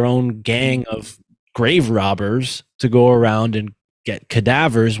had their own gang of grave robbers to go around and get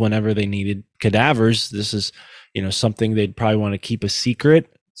cadavers whenever they needed cadavers. This is, something they'd probably want to keep a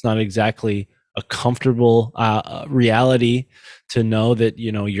secret. It's not exactly a comfortable reality to know that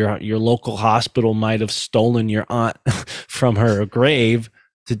your local hospital might have stolen your aunt from her grave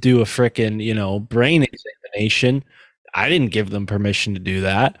to do a frickin' brain examination. I didn't give them permission to do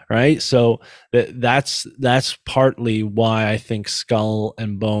that, right? So that's partly why I think Skull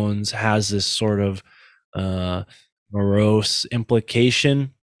and Bones has this sort of morose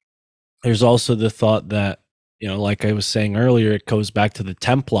implication. There's also the thought that, like I was saying earlier, it goes back to the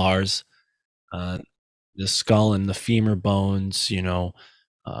Templars. The skull and the femur bones,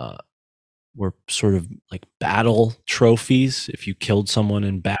 were sort of like battle trophies. If you killed someone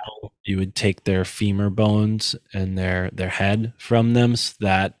in battle, you would take their femur bones and their head from them, so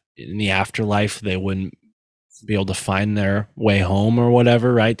that in the afterlife they wouldn't be able to find their way home or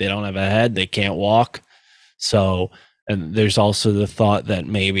whatever, right? They don't have a head, they can't walk. So, and there's also the thought that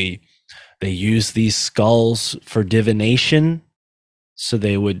maybe they use these skulls for divination, so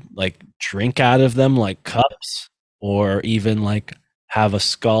they would like drink out of them like cups, or even like have a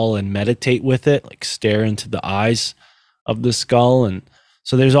skull and meditate with it, like stare into the eyes of the skull. And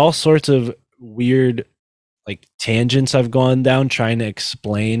so there's all sorts of weird like tangents I've gone down trying to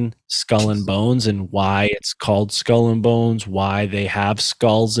explain Skull and Bones and why it's called Skull and Bones, why they have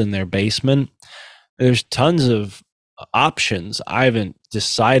skulls in their basement. There's tons of options. I haven't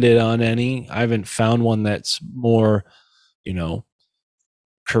decided on any. I haven't found one that's more,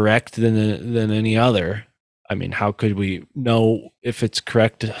 correct than any other. I mean, how could we know if it's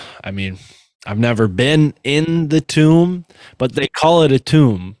correct? I mean, I've never been in the tomb, but they call it a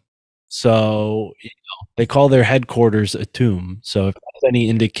tomb. So, they call their headquarters a tomb. So if that's any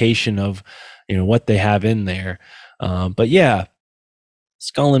indication of, what they have in there. But yeah,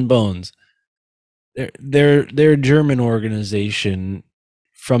 Skull and Bones. They're a German organization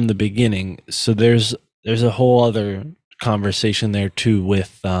from the beginning. So there's a whole other conversation there too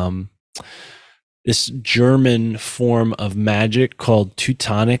with this German form of magic called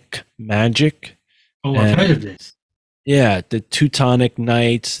Teutonic magic. Oh, I've heard of this. Yeah, the Teutonic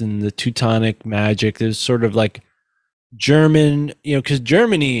Knights and the Teutonic magic. There's sort of like German, because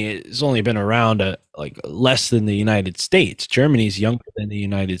Germany has only been around like less than the United States. Germany's younger than the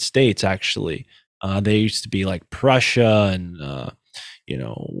United States, actually. They used to be like Prussia and,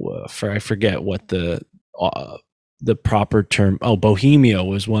 I forget what the proper term. Oh, Bohemia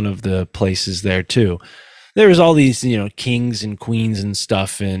was one of the places there too. There was all these, kings and queens and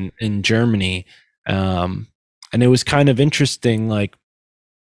stuff in Germany. And it was kind of interesting, like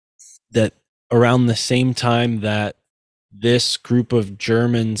that around the same time that this group of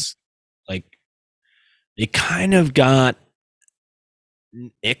Germans, like they kind of got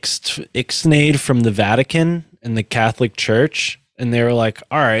ixnayed from the Vatican and the Catholic Church. And they were like,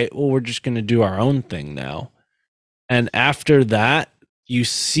 all right, well, we're just going to do our own thing now. And after that, you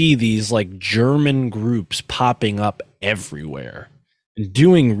see these like German groups popping up everywhere and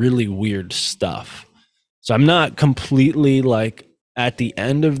doing really weird stuff. So I'm not completely like at the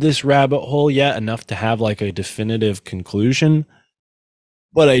end of this rabbit hole yet, enough to have like a definitive conclusion.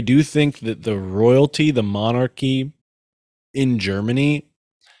 But I do think that the royalty, the monarchy in Germany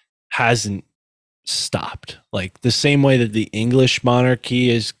hasn't stopped. Like the same way that the English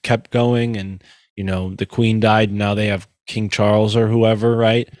monarchy has kept going, and the Queen died, and now they have King Charles or whoever,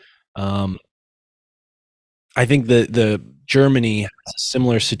 right? I think the Germany has a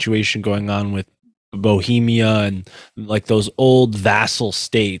similar situation going on with Bohemia and like those old vassal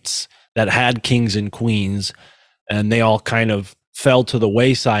states that had kings and queens, and they all kind of fell to the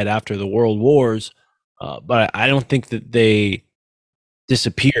wayside after the world wars. But I don't think that they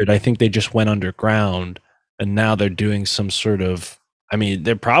disappeared. I think they just went underground, and now they're doing some sort of, I mean,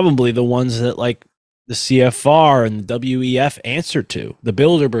 they're probably the ones that like the CFR and the WEF answer to, the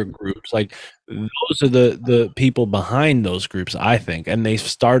Bilderberg groups. Like those are the people behind those groups, I think. And they've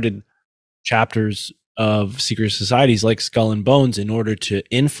started chapters of secret societies like Skull and Bones in order to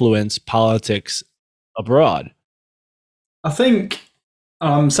influence politics abroad. I think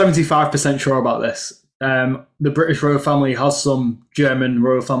I'm 75% sure about this. The British royal family has some German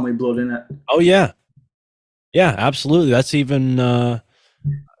royal family blood in it. Oh yeah, yeah, absolutely. That's even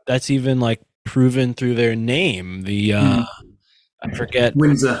like proven through their name. The I forget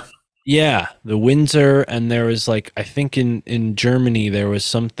Windsor. Yeah, the Windsor, and there was like I think in Germany there was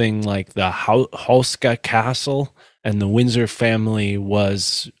something like the Hauska Castle, and the Windsor family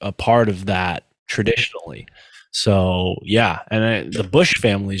was a part of that traditionally. So yeah, and the Bush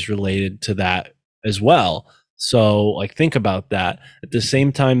family is related to that as well. So like think about that. At the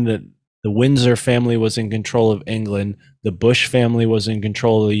same time that the Windsor family was in control of England, the Bush family was in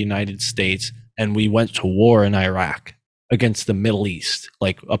control of the United States, and we went to war in Iraq against the Middle East,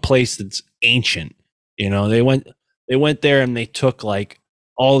 like a place that's ancient. You know, they went there and they took like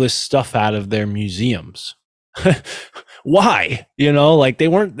all this stuff out of their museums. Why? You know, like they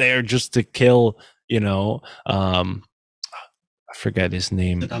weren't there just to kill, you know, I forget his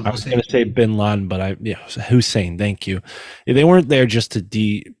name. Saddam I was going Hussein. to say Bin Laden, but Hussein. Thank you. They weren't there just to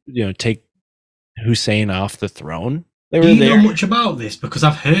take Hussein off the throne. They Do were you know there. much about this? Because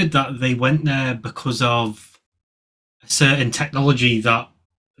I've heard that they went there because of a certain technology that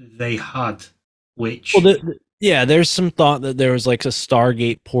they had, Well, which yeah, there's some thought that there was like a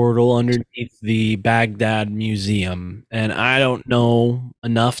Stargate portal underneath the Baghdad Museum, and I don't know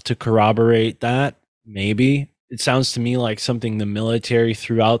enough to corroborate that. Maybe it sounds to me like something the military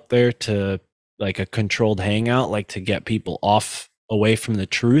threw out there to like a controlled hangout, like to get people off away from the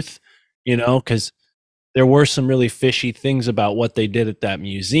truth, because there were some really fishy things about what they did at that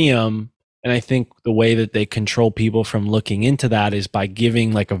museum. And I think the way that they control people from looking into that is by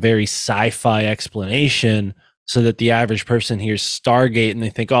giving like a very sci-fi explanation so that the average person hears Stargate and they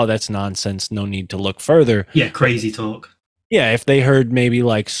think, oh, that's nonsense. No need to look further. yeah, crazy talk. Yeah, if they heard maybe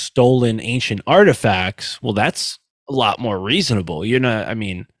like stolen ancient artifacts, well, that's a lot more reasonable. You're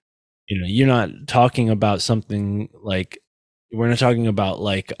not talking about something like we're not talking about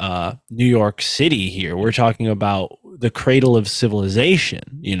like New York City here. We're talking about the cradle of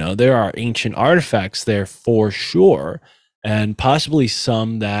civilization. There are ancient artifacts there for sure, and possibly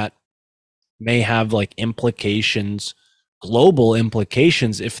some that may have like implications, global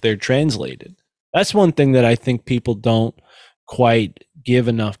implications if they're translated. That's one thing that I think people don't quite give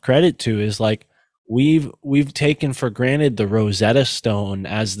enough credit to is like we've taken for granted the Rosetta Stone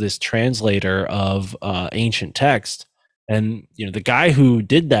as this translator of ancient text. And the guy who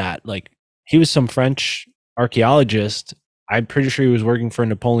did that, like he was some French archaeologist. I'm pretty sure he was working for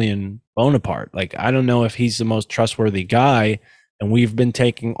Napoleon Bonaparte. Like I don't know if he's the most trustworthy guy, and we've been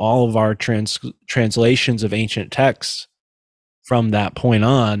taking all of our translations of ancient texts from that point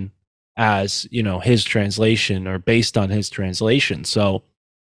on as his translation or based on his translation. So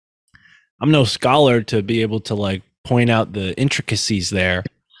I'm no scholar to be able to like point out the intricacies there,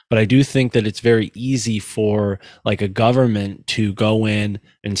 but I do think that it's very easy for like a government to go in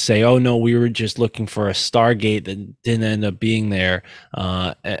and say, "Oh no, we were just looking for a Stargate that didn't end up being there,"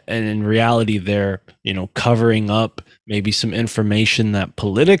 and in reality, they're covering up maybe some information that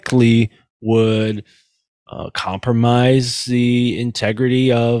politically would compromise the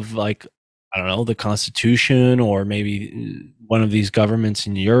integrity of like I don't know the Constitution or maybe one of these governments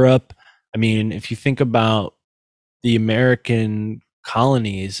in Europe. I mean, if you think about the American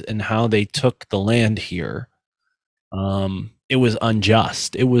colonies and how they took the land here, it was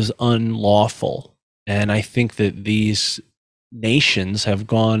unjust. It was unlawful. And I think that these nations have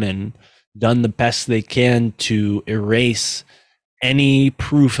gone and done the best they can to erase any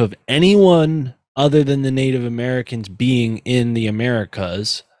proof of anyone other than the Native Americans being in the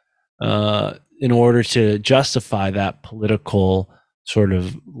Americas in order to justify that political sort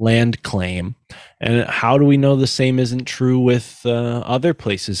of land claim. And how do we know the same isn't true with other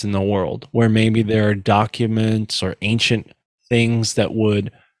places in the world where maybe there are documents or ancient things that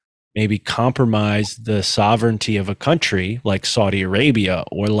would maybe compromise the sovereignty of a country like Saudi Arabia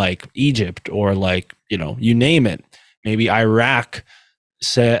or like Egypt or like, you name it. Maybe Iraq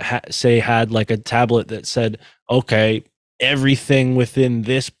say had like a tablet that said, okay, everything within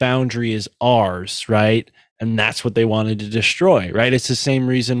this boundary is ours, right? And that's what they wanted to destroy, right? It's the same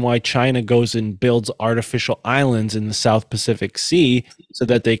reason why China goes and builds artificial islands in the South Pacific Sea so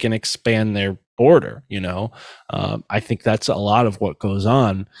that they can expand their border. I think that's a lot of what goes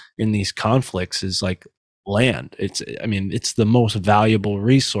on in these conflicts is like land. It's the most valuable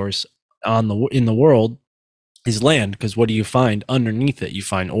resource in the world is land, because what do you find underneath it? You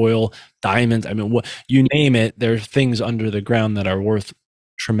find oil, diamonds. I mean, what you name it, there are things under the ground that are worth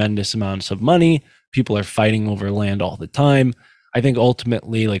tremendous amounts of money. People are fighting over land all the time. I think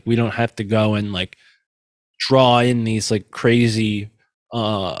ultimately, like, we don't have to go and like draw in these like crazy,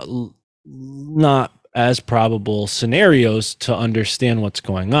 not as probable scenarios to understand what's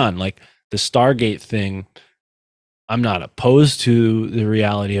going on. Like the Stargate thing, I'm not opposed to the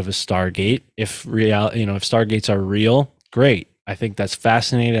reality of a Stargate. If if Stargates are real, great. I think that's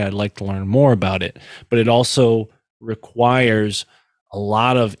fascinating. I'd like to learn more about it, but it also requires a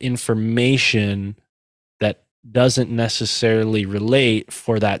lot of information that doesn't necessarily relate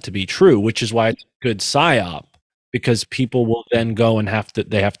for that to be true, which is why it's a good psyop, because people will then go and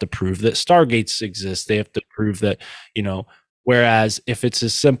they have to prove that stargates exist. They have to prove that, whereas if it's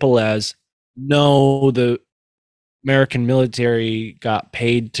as simple as, no, the American military got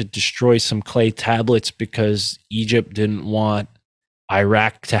paid to destroy some clay tablets because Egypt didn't want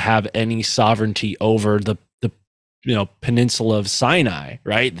Iraq to have any sovereignty over the peninsula of Sinai,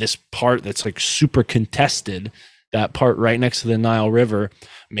 right? This part that's like super contested, that part right next to the Nile River.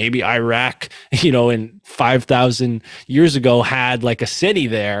 Maybe Iraq, in 5,000 years ago had like a city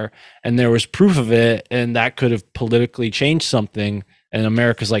there, and there was proof of it, and that could have politically changed something. And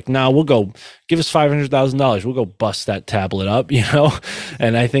America's like, no, we'll go, give us $500,000. We'll go bust that tablet up,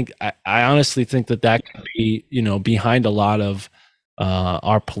 And I think, I honestly think that could be, behind a lot of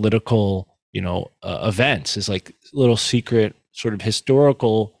our political, events, is like little secret sort of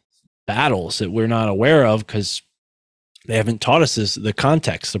historical battles that we're not aware of because they haven't taught us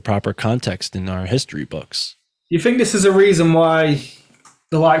the proper context in our history books. You think this is a reason why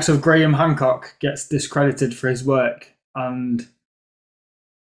the likes of Graham Hancock gets discredited for his work, and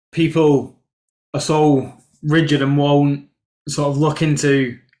people are so rigid and won't sort of look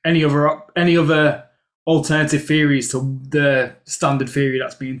into any other alternative theories to the standard theory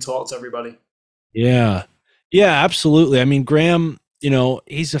that's being taught to everybody? Yeah, absolutely. I mean, Graham,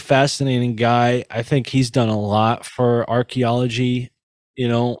 he's a fascinating guy. I think he's done a lot for archaeology.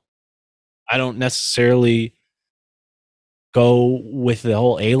 I don't necessarily go with the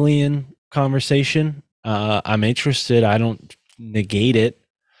whole alien conversation. I'm interested. I don't negate it,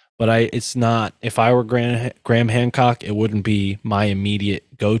 but it's not, if I were Graham Hancock, it wouldn't be my immediate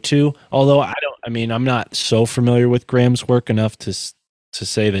go-to. Although I'm not so familiar with Graham's work enough to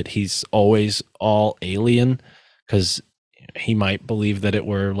say that he's always all alien, because he might believe that it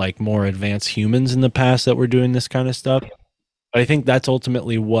were like more advanced humans in the past that were doing this kind of stuff. But I think that's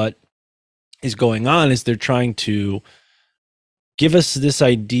ultimately what is going on, is they're trying to give us this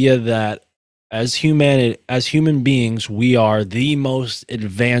idea that as human beings, we are the most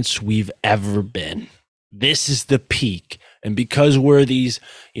advanced we've ever been. This is the peak. And because we're these,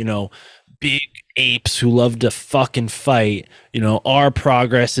 big apes who love to fucking fight, our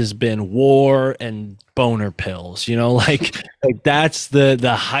progress has been war and boner pills, like that's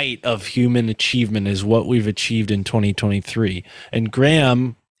the height of human achievement, is what we've achieved in 2023. And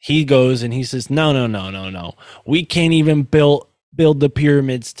Graham, he goes and he says, no. We can't even build the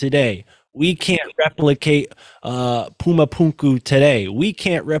pyramids today. We can't replicate Pumapunku today. We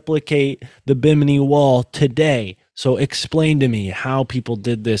can't replicate the Bimini Wall today. So explain to me how people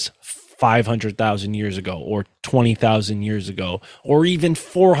did this 500,000 years ago, or 20,000 years ago, or even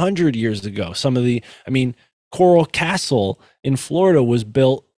 400 years ago. Coral Castle in Florida was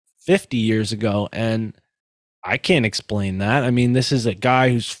built 50 years ago, and I can't explain that. This is a guy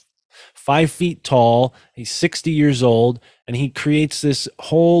who's 5 feet tall. He's 60 years old, and he creates this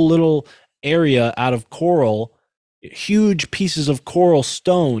whole little area out of coral, huge pieces of coral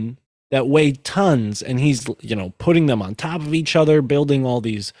stone that weigh tons, and he's putting them on top of each other, building all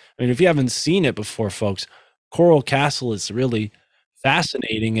these. If you haven't seen it before, folks, Coral Castle is really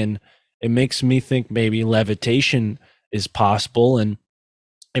fascinating, and it makes me think maybe levitation is possible. And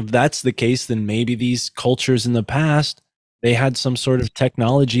if that's the case, then maybe these cultures in the past, they had some sort of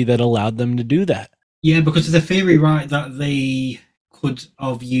technology that allowed them to do that. Yeah, because there's a theory, right, that they could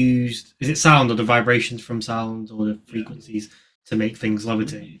have used, is it sound or the vibrations from sound or the frequencies to make things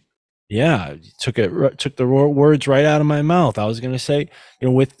levitate? Yeah, took the words right out of my mouth. I was going to say,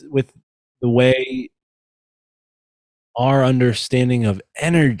 with the way our understanding of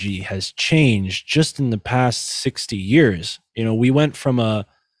energy has changed just in the past 60 years. We went from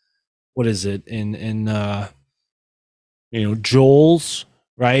what is it in joules,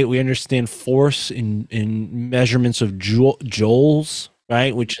 right? We understand force in measurements of joules,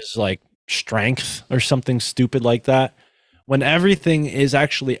 right? Which is like strength or something stupid like that, when everything is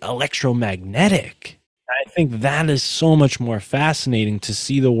actually electromagnetic. I think that is so much more fascinating to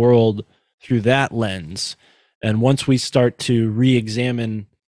see the world through that lens. And once we start to re-examine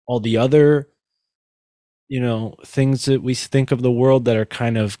all the other, things that we think of the world that are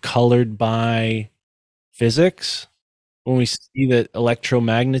kind of colored by physics, when we see that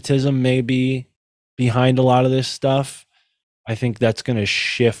electromagnetism may be behind a lot of this stuff, I think that's going to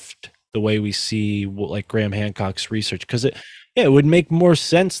shift the way we see like Graham Hancock's research, because it would make more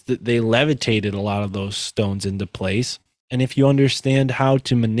sense that they levitated a lot of those stones into place. And if you understand how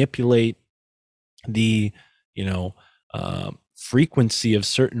to manipulate the frequency of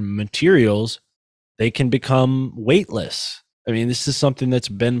certain materials, they can become weightless. I mean, this is something that's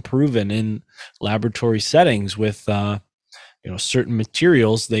been proven in laboratory settings with certain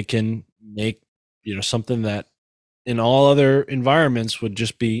materials. They can make something that in all other environments would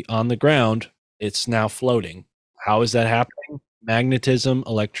just be on the ground. It's now floating. How is that happening? Magnetism,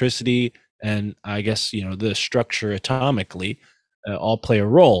 electricity, and I guess the structure atomically all play a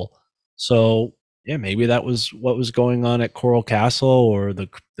role. So yeah, maybe that was what was going on at Coral Castle or the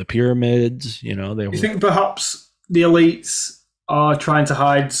pyramids. They Do were. you think perhaps the elites are trying to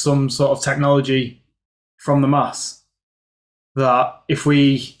hide some sort of technology from the mass? That if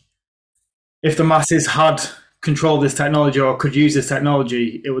the masses had control of this technology or could use this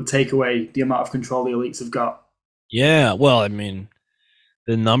technology, it would take away the amount of control the elites have got. Yeah, well, I mean,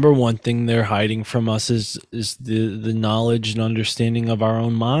 the number one thing they're hiding from us is the knowledge and understanding of our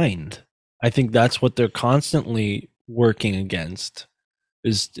own mind. I think that's what they're constantly working against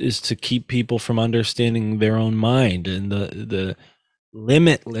is to keep people from understanding their own mind and the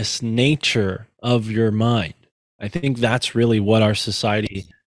limitless nature of your mind. I think that's really what our society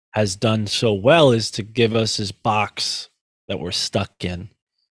has done so well, is to give us this box that we're stuck in.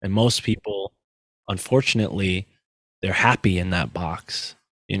 And most people, unfortunately, they're happy in that box.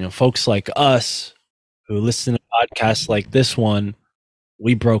 Folks like us who listen to podcasts like this one,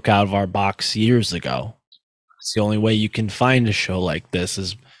 we broke out of our box years ago. It's the only way you can find a show like this,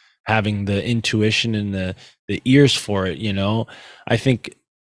 is having the intuition and the ears for it. I think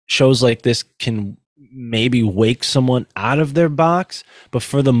shows like this can maybe wake someone out of their box, but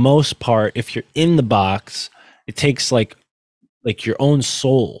for the most part, if you're in the box, it takes like your own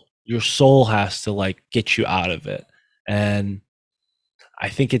soul. Your soul has to like get you out of it. And I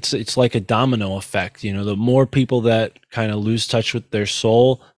think it's like a domino effect. The more people that kind of lose touch with their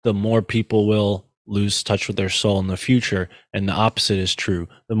soul, the more people will lose touch with their soul in the future. And the opposite is true.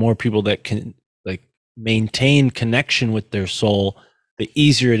 The more people that can like maintain connection with their soul, the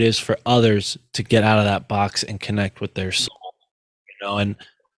easier it is for others to get out of that box and connect with their soul. And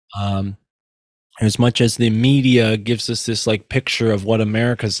as much as the media gives us this like picture of what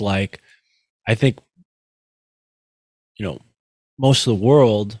America's like, I think most of the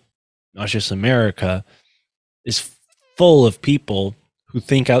world, not just America, is full of people who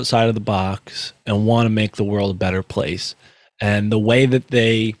think outside of the box and want to make the world a better place. And the way that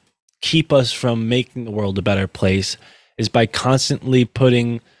they keep us from making the world a better place is by constantly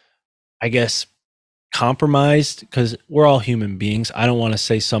putting, I guess, compromised, because we're all human beings. I don't want to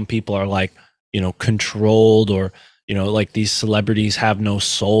say some people are like, controlled, or, like these celebrities have no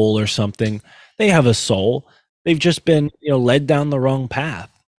soul or something. They have a soul. They've just been, led down the wrong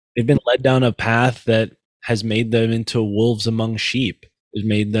path. They've been led down a path that has made them into wolves among sheep. Has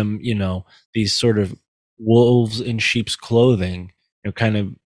made them, these sort of wolves in sheep's clothing, kind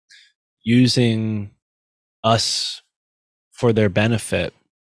of using us for their benefit.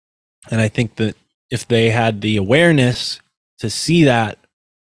 And I think that if they had the awareness to see that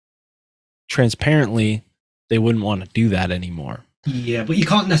transparently, they wouldn't want to do that anymore. Yeah, but you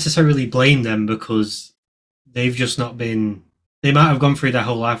can't necessarily blame them, because they've just not been. They might have gone through their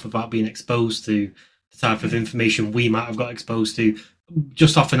whole life without being exposed to the type of information we might have got exposed to,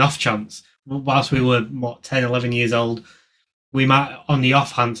 just off an off chance. Whilst we were 10, 11 years old, we might, on the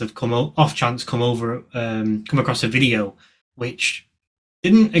off chance, have come across a video which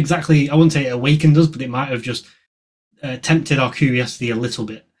didn't exactly, I wouldn't say it awakened us, but it might have just tempted our curiosity a little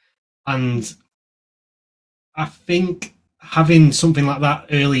bit. And I think having something like that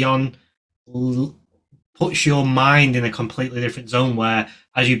early on puts your mind in a completely different zone, where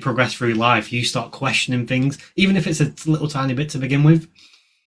as you progress through life, you start questioning things, even if it's a little tiny bit to begin with.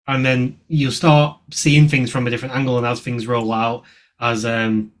 And then you'll start seeing things from a different angle. And as things roll out, as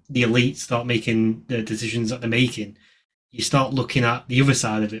the elites start making the decisions that they're making, you start looking at the other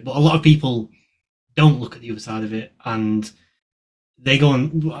side of it. But a lot of people don't look at the other side of it, and they go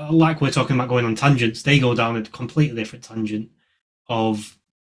on, like we're talking about going on tangents, they go down a completely different tangent of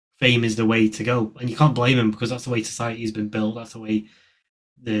fame is the way to go. And you can't blame them, because that's the way society's been built. That's the way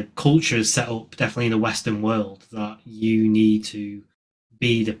the culture is set up, definitely in the Western world, that you need to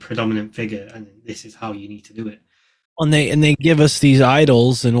be the predominant figure, and this is how you need to do it. And they give us these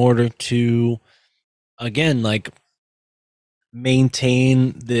idols in order to, again, like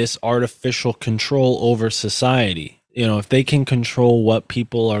maintain this artificial control over society. If they can control what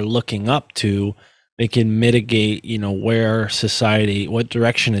people are looking up to, they can mitigate, where society, what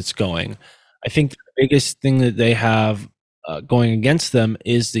direction it's going. I think the biggest thing that they have going against them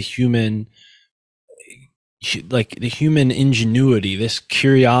is the human ingenuity, this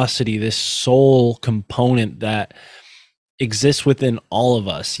curiosity, this soul component that exists within all of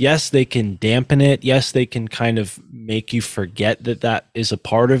us. Yes, they can dampen it. Yes, they can kind of make you forget that that is a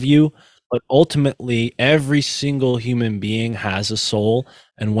part of you. But ultimately, every single human being has a soul.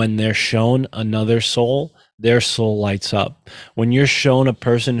 And when they're shown another soul, their soul lights up. When you're shown a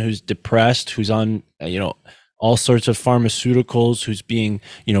person who's depressed, who's on, all sorts of pharmaceuticals, who's being,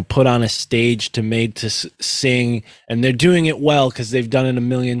 put on a stage to made to sing, and they're doing it well because they've done it a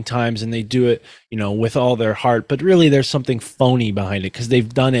million times and they do it, with all their heart, but really there's something phony behind it because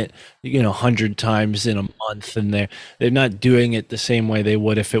they've done it, 100 times in a month, and they're not doing it the same way they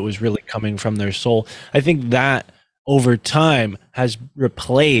would if it was really coming from their soul. I think that over time has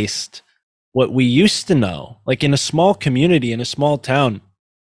replaced what we used to know. Like in a small community, in a small town,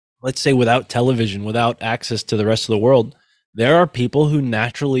 let's say without television, without access to the rest of the world, there are people who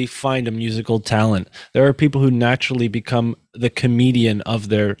naturally find a musical talent. There are people who naturally become the comedian of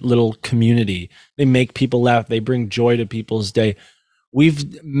their little community. They make people laugh. They bring joy to people's day.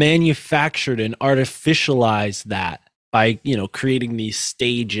 We've manufactured and artificialized that by, creating these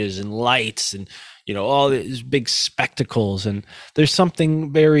stages and lights and, all these big spectacles. And there's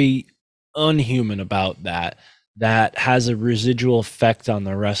something very unhuman about that has a residual effect on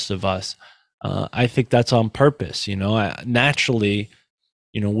the rest of us. I think that's on purpose. Naturally,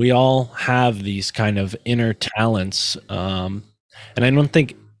 we all have these kind of inner talents. And I don't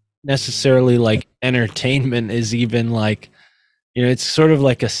think necessarily like entertainment is even like, it's sort of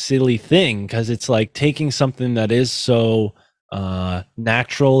like a silly thing because it's like taking something that is so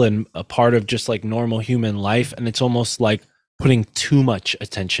natural and a part of just like normal human life, and it's almost like putting too much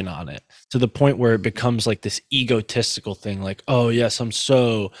attention on it to the point where it becomes like this egotistical thing, like, oh yes, I'm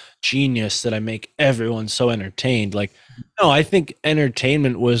so genius that I make everyone so entertained. Like, no, I think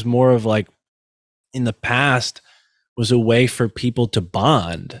entertainment was more of like, in the past, was a way for people to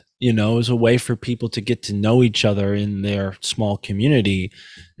bond. It was a way for people to get to know each other in their small community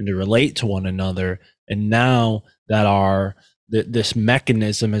and to relate to one another. And now that this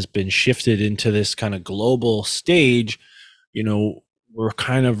mechanism has been shifted into this kind of global stage, we're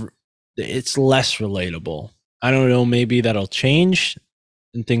kind of, it's less relatable. I don't know, maybe that'll change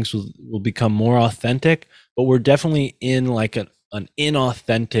and things will become more authentic, but we're definitely in like an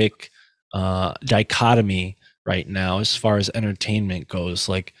inauthentic dichotomy right now as far as entertainment goes.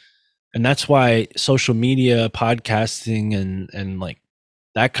 Like, and that's why social media, podcasting, and like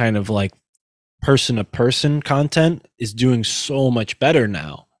that kind of like person to person content is doing so much better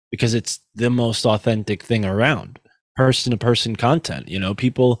now because it's the most authentic thing around. Person to person content,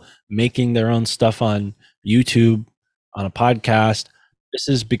 people making their own stuff on YouTube, on a podcast. This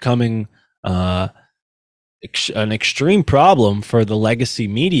is becoming an extreme problem for the legacy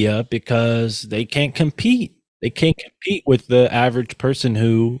media because they can't compete. They can't compete with the average person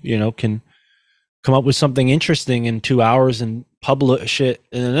who, can come up with something interesting in 2 hours and publish it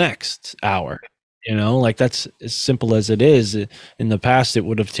in the next hour. Like that's as simple as it is. In the past, it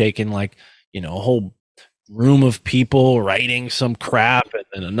would have taken like, a whole room of people writing some crap, and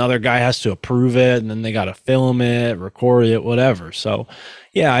then another guy has to approve it, and then they got to film it, record it, whatever. So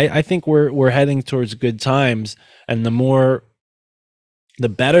yeah, I think we're heading towards good times, and the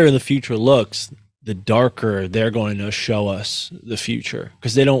better the future looks, the darker they're going to show us the future,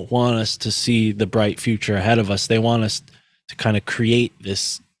 because they don't want us to see the bright future ahead of us. They want us to kind of create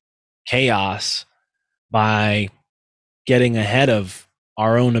this chaos by getting ahead of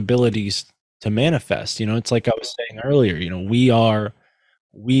our own abilities to manifest. It's like I was saying earlier,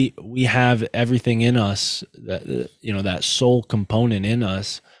 we have everything in us that, that soul component in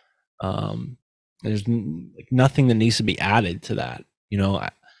us. There's like nothing that needs to be added to that. I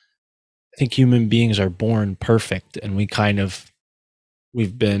think human beings are born perfect, and we've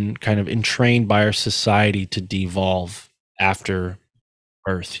been kind of entrained by our society to devolve after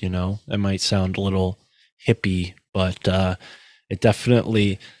birth. That might sound a little hippie, but it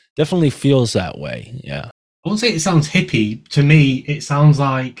definitely feels that way. Yeah. I won't say it sounds hippie. To me, it sounds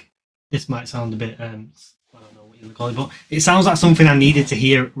like, this might sound a bit, I don't know what you would call it, but it sounds like something I needed to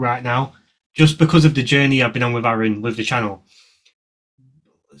hear right now, just because of the journey I've been on with Aaron, with the channel.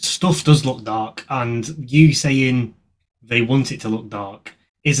 Stuff does look dark, and you saying they want it to look dark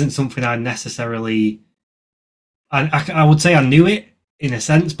isn't something I necessarily, I would say I knew it in a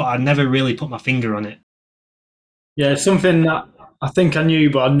sense, but I never really put my finger on it. Yeah, it's something that I think I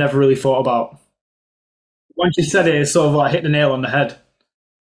knew, but I never really thought about. Once you said it, it sort of like hit the nail on the head.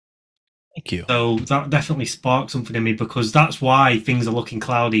 Thank you. So that definitely sparked something in me, because that's why things are looking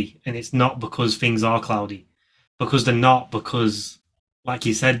cloudy, and it's not because things are cloudy, because they're not, because like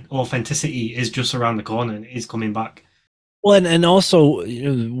you said, authenticity is just around the corner and it is coming back. Well, and also,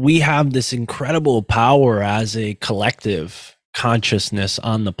 we have this incredible power as a collective consciousness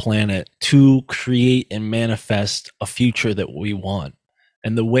on the planet to create and manifest a future that we want.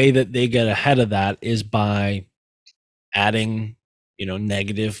 And the way that they get ahead of that is by adding,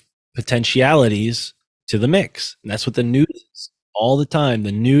 negative potentialities to the mix. And that's what the news is all the time.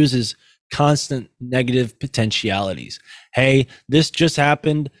 The news is constant negative potentialities. Hey, this just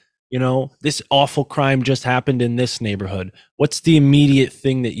happened. This awful crime just happened in this neighborhood. What's the immediate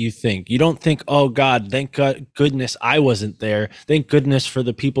thing that you think? You don't think, oh God, thank goodness I wasn't there. Thank goodness for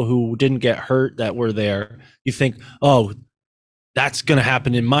the people who didn't get hurt that were there. You think, oh, that's going to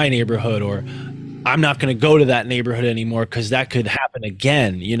happen in my neighborhood, or I'm not going to go to that neighborhood anymore because that could happen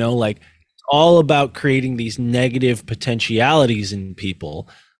again. Like it's all about creating these negative potentialities in people.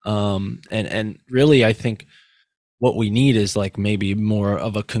 And really, I think what we need is like maybe more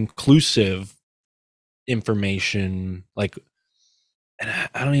of a conclusive information. Like, and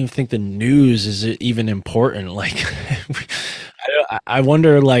I don't even think the news is even important. Like, I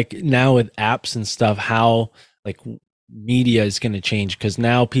wonder, like now with apps and stuff, how like media is going to change, because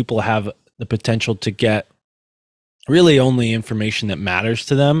now people have the potential to get really only information that matters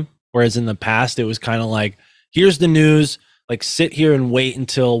to them. Whereas in the past, it was kind of like, here's the news, like sit here and wait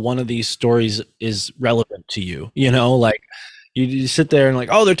until one of these stories is relevant to you, like you sit there and like,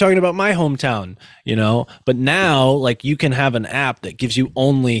 oh, they're talking about my hometown, but now like you can have an app that gives you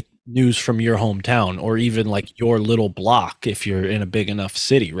only news from your hometown, or even like your little block if you're in a big enough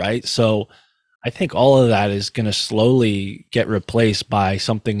city, right? So I think all of that is going to slowly get replaced by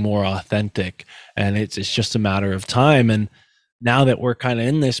something more authentic, and it's just a matter of time. And now that we're kind of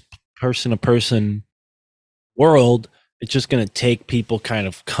in this person to person world, it's just going to take people kind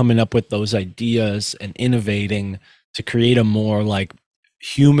of coming up with those ideas and innovating to create a more like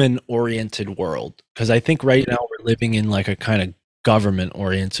human oriented world. Because I think right now we're living in like a kind of government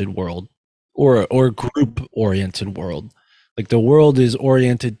oriented world, or group oriented world. Like the world is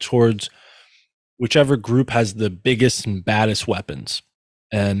oriented towards whichever group has the biggest and baddest weapons.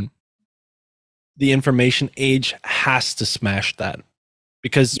 And the information age has to smash that,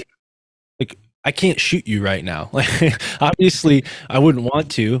 because like I can't shoot you right now. Like obviously I wouldn't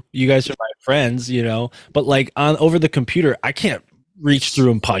want to. You guys are my friends, but like on over the computer, I can't reach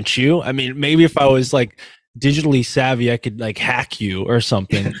through and punch you. I mean, maybe if I was like digitally savvy, I could like hack you or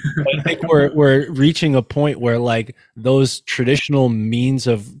something. But I think we're reaching a point where like those traditional means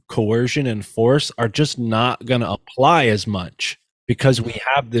of coercion and force are just not going to apply as much, because we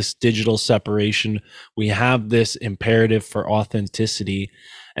have this digital separation, we have this imperative for authenticity,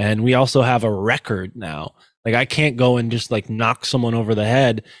 and we also have a record now. Like I can't go and just like knock someone over the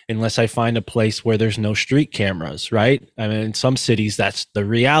head unless I find a place where there's no street cameras, right? I mean, in some cities that's the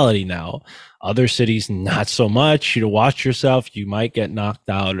reality now. Other cities, not so much. You to watch yourself, you might get knocked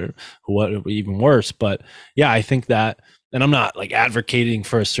out, or what, even worse. But yeah, I think that, and I'm not like advocating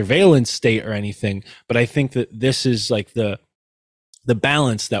for a surveillance state or anything, but I think that this is like the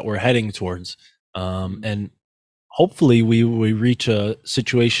balance that we're heading towards. And hopefully we reach a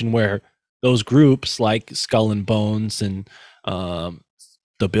situation where those groups like Skull and Bones and the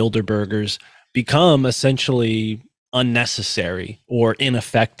Bilderbergers become essentially unnecessary or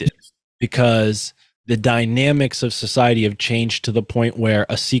ineffective, because the dynamics of society have changed to the point where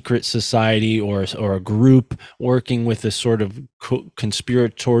a secret society or a group working with a sort of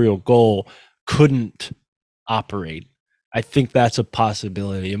conspiratorial goal couldn't operate. I think that's a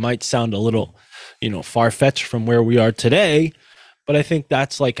possibility. It might sound a little, far-fetched from where we are today, but I think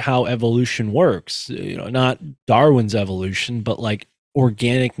that's like how evolution works. Not Darwin's evolution, but like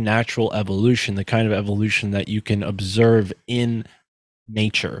organic, natural evolution, the kind of evolution that you can observe in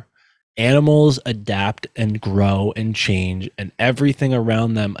nature. Animals adapt and grow and change, and everything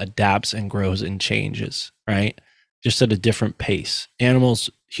around them adapts and grows and changes, right? Just at a different pace.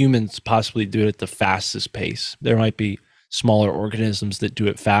 Humans possibly do it at the fastest pace. There might be smaller organisms that do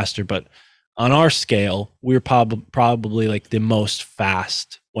it faster, but on our scale, we're probably like the most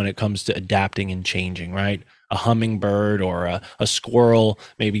fast when it comes to adapting and changing, right? A hummingbird or a squirrel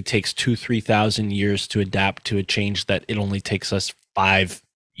maybe takes 2,000-3,000 years to adapt to a change that it only takes us 5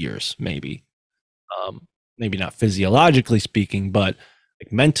 years, maybe. Maybe not physiologically speaking, but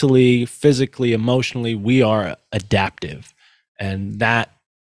like mentally, physically, emotionally, we are adaptive, and that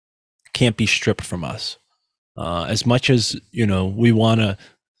can't be stripped from us. As much as we want to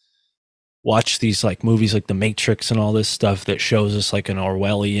watch these like movies like The Matrix and all this stuff that shows us like an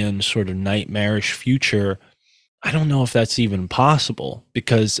Orwellian sort of nightmarish future, I don't know if that's even possible,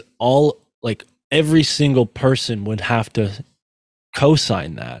 because every single person would have to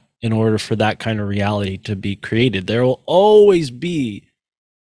co-sign that. in order for that kind of reality to be created. There will always be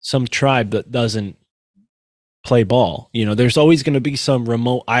some tribe that doesn't play ball. There's always going to be some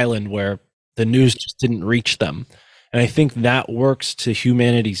remote island where the news just didn't reach them. And I think that works to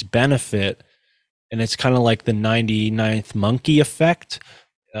humanity's benefit. And it's kind of like the 99th monkey effect.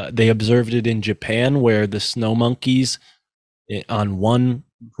 They observed it in Japan, where the snow monkeys on one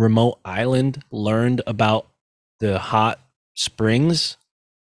remote island learned about the hot springs.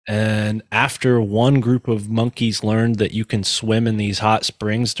 And after one group of monkeys learned that you can swim in these hot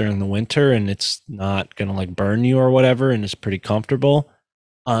springs during the winter and it's not going to like burn you or whatever, and it's pretty comfortable,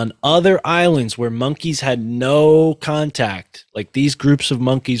 on other islands where monkeys had no contact, like these groups of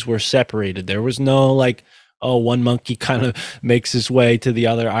monkeys were separated. There was no like, oh, one monkey kind of makes his way to the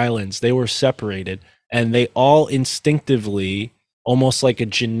other islands. They were separated, and they all instinctively, almost like a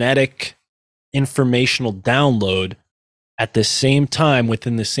genetic informational download, at the same time,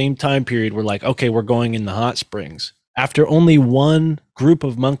 within the same time period, we're like, okay, we're going in the hot springs. After only one group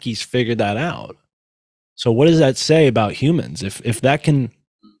of monkeys figured that out. So what does that say about humans? If that can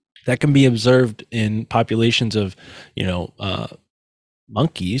be observed in populations of,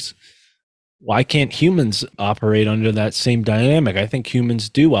 monkeys, why can't humans operate under that same dynamic? I think humans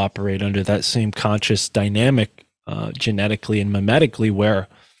do operate under that same conscious dynamic, genetically and mimetically, where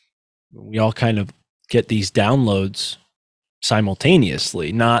we all kind of get these downloads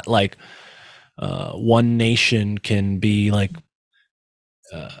simultaneously, not like one nation can be like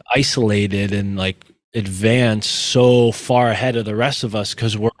isolated and like advance so far ahead of the rest of us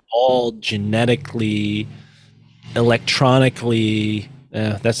because we're all genetically, electronically,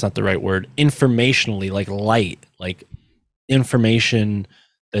 that's not the right word, informationally, like light, like information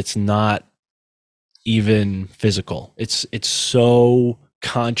that's not even physical. It's so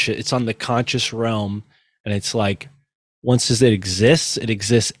conscious, it's on the conscious realm, and it's like once it exists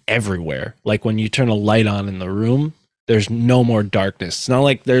everywhere. Like when you turn a light on in the room, there's no more darkness. It's not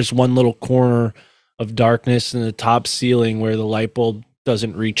like there's one little corner of darkness in the top ceiling where the light bulb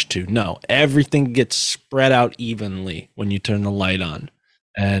doesn't reach to. No, everything gets spread out evenly when you turn the light on.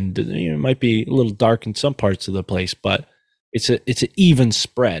 And it might be a little dark in some parts of the place, but it's an even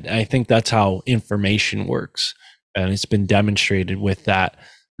spread. And I think that's how information works. And it's been demonstrated with that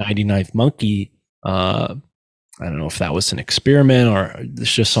 99th monkey. I don't know if that was an experiment or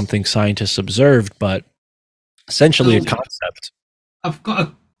it's just something scientists observed, but essentially a concept. I've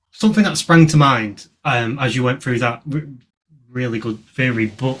got something that sprang to mind as you went through that really good theory.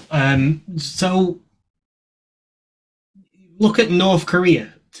 But so look at North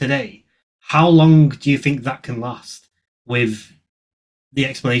Korea today. How long do you think that can last with the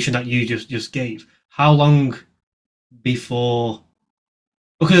explanation that you just gave? How long before?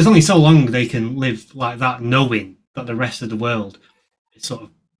 Because there's only so long they can live like that, knowing that the rest of the world is sort of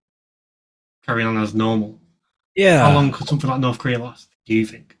carrying on as normal. Yeah. How long could something like North Korea last, do you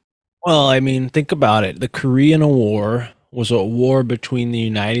think? Well, I mean, think about it. The Korean War was a war between the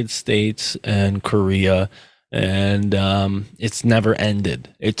United States and Korea, and it's never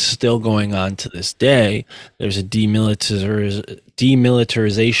ended. It's still going on to this day. There's a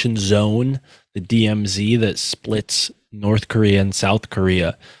demilitarization zone, the DMZ, that splits North Korea and South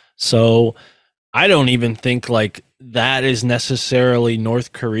Korea. So I don't even think like that is necessarily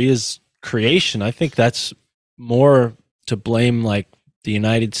North Korea's creation. I think that's more to blame like the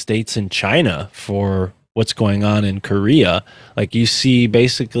United States and China for what's going on in Korea. Like you see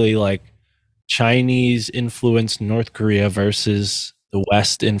basically like Chinese influenced North Korea versus the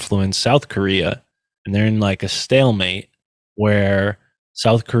West influenced South Korea. And they're in like a stalemate where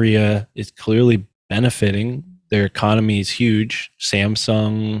South Korea is clearly benefiting. Their economy is huge.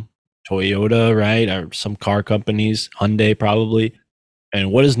 Samsung, Toyota, right? Or some car companies, Hyundai probably.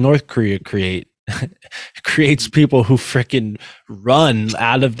 And what does North Korea create? It creates people who freaking run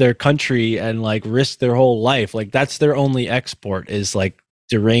out of their country and like risk their whole life. Like that's their only export is like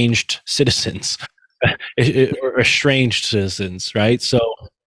deranged citizens or estranged citizens, right? So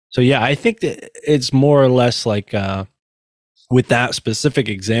yeah, I think that it's more or less like with that specific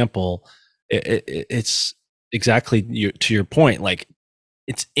example, it's exactly to your point. Like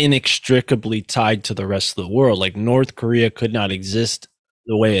it's inextricably tied to the rest of the world. Like North Korea could not exist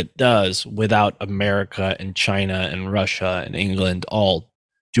the way it does without America and China and Russia and England all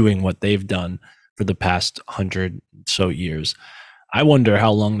doing what they've done for the past 100 so years. I wonder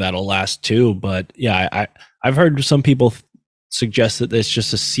how long that'll last too. But yeah, I've heard some people suggest that it's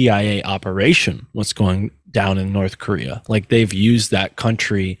just a CIA operation, what's going down in North Korea. Like they've used that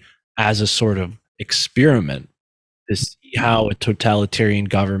country as a sort of experiment to see how a totalitarian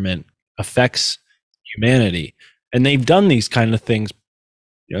government affects humanity. And they've done these kind of things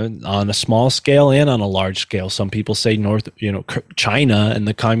on a small scale and on a large scale. Some people say China and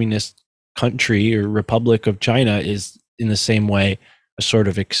the communist country or Republic of China is in the same way a sort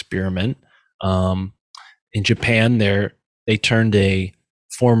of experiment. In Japan, they turned a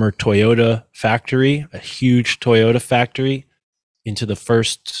former Toyota factory, a huge Toyota factory, into the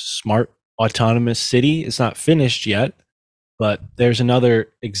first smart autonomous city. It's not finished yet, but there's another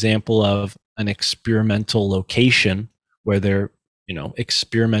example of an experimental location where they're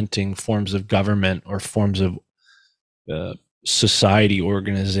experimenting forms of government or forms of society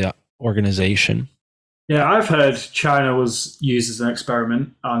organization. Yeah, I've heard China was used as an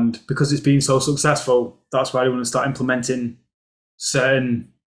experiment, and because it's been so successful, that's why they want to start implementing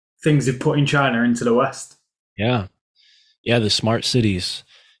certain things they've put in China into the West. Yeah, the smart cities.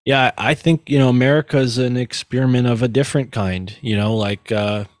 Yeah, I think America is an experiment of a different kind. Like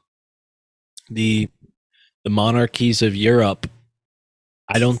the monarchies of Europe,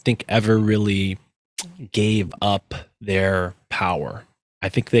 I don't think ever really gave up their power. I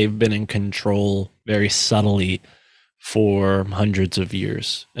think they've been in control very subtly for hundreds of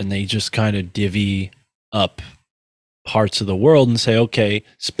years, and they just kind of divvy up parts of the world and say, okay,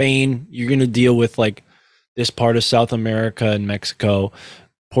 Spain, you're going to deal with like this part of South America and Mexico.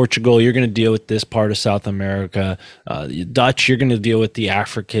 Portugal, you're going to deal with this part of South America. Dutch, you're going to deal with the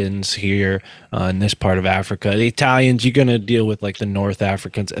Africans here in this part of Africa. The Italians, you're going to deal with like the North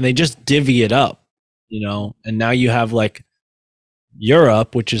Africans, and they just divvy it up, and now you have like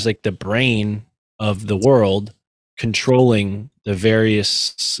Europe, which is like the brain of the world, controlling the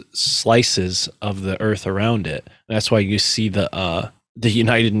various slices of the earth around it. That's why you see the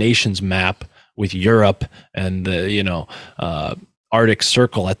United Nations map with Europe and the Arctic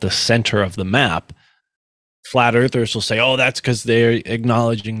Circle at the center of the map. Flat earthers will say, oh, that's because they're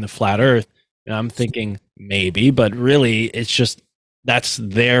acknowledging the flat earth. And I'm thinking maybe, but really it's just that's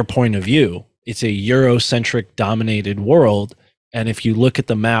their point of view. It's a Eurocentric dominated world. And if you look at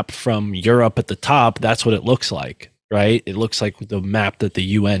the map from Europe at the top, that's what it looks like, right? It looks like the map that the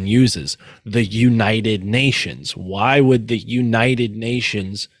UN uses, the United Nations. Why would the United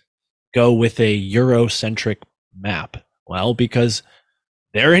Nations go with a Eurocentric map? Well, because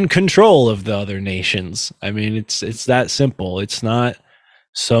they're in control of the other nations. I mean, it's that simple. It's not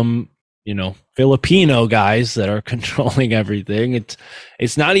some, Filipino guys that are controlling everything.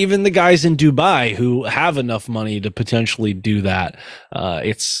 It's not even the guys in Dubai who have enough money to potentially do that.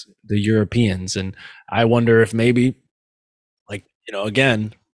 It's the Europeans. And I wonder if maybe, like,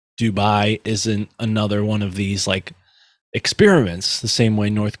 again, Dubai isn't another one of these like experiments the same way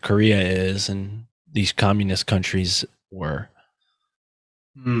North Korea is and these communist countries were.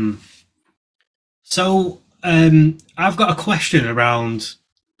 So I've got a question around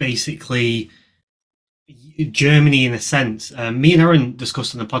basically Germany in a sense. Me and Aaron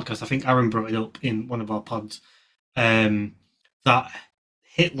discussed on the podcast, I think Aaron brought it up in one of our pods, that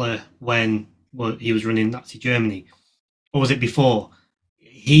Hitler, when he was running Nazi Germany, or was it before,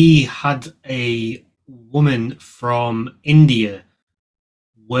 he had a woman from India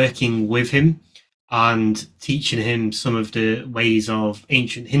working with him and teaching him some of the ways of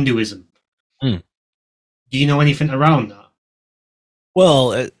ancient Hinduism. Do you know anything around that?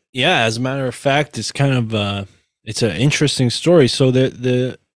 Well, yeah, as a matter of fact, it's kind of it's an interesting story. So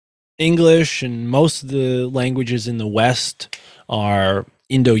the English and most of the languages in the West are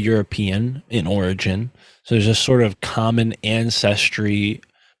Indo-European in origin. So there's a sort of common ancestry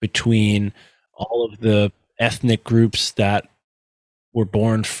between all of the ethnic groups that were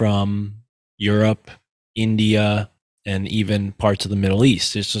born from Europe, India, and even parts of the Middle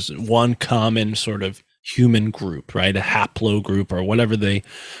East. It's just one common sort of human group, right? A haplogroup or whatever they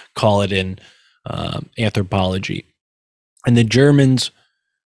call it in anthropology. And the Germans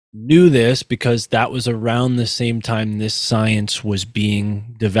knew this because that was around the same time this science was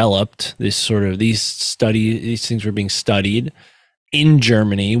being developed. These things were being studied in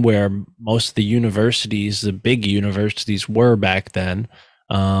Germany, where most of the universities, the big universities, were back then.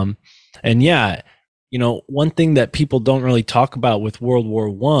 And yeah, one thing that people don't really talk about with World War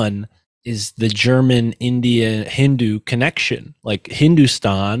I is the German-India Hindu connection. Like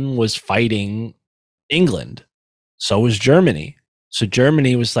Hindustan was fighting England. So was Germany. So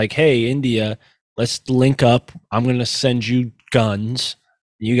Germany was like, hey, India, let's link up. I'm going to send you guns.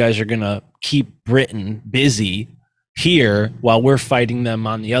 You guys are going to keep Britain busy here while we're fighting them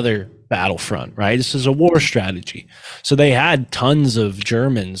on the other battlefront, right? This is a war strategy. So they had tons of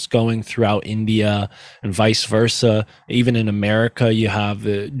Germans going throughout India and vice versa. Even in America, you have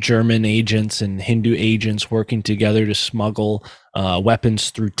the German agents and Hindu agents working together to smuggle weapons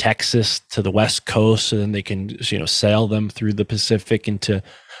through Texas to the West Coast, so then they can sail them through the Pacific into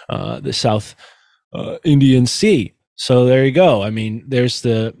the South Indian Sea. So there you go. I mean, there's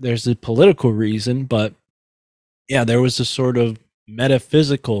the political reason, but yeah, there was a sort of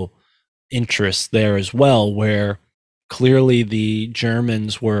metaphysical interest there as well, where clearly the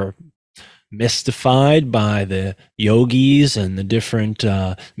Germans were mystified by the yogis and the different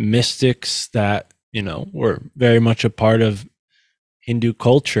mystics that were very much a part of Hindu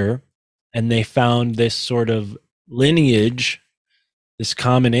culture, and they found this sort of lineage, this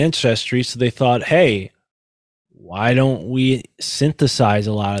common ancestry. So they thought, hey, why don't we synthesize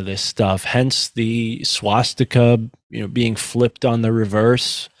a lot of this stuff? Hence the swastika, being flipped on the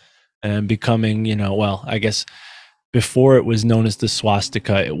reverse and becoming, well, I guess before it was known as the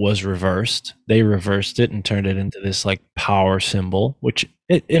swastika, it was reversed. They reversed it and turned it into this like power symbol, which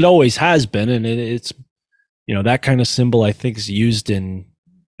it always has been. And it's, that kind of symbol, I think, is used in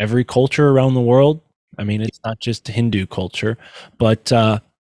every culture around the world. I mean, it's not just Hindu culture, but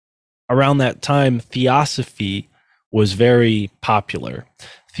around that time, theosophy was very popular.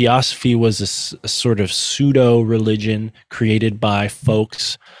 Theosophy was a sort of pseudo religion created by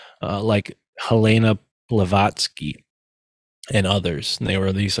folks like Helena Blavatsky and others. And they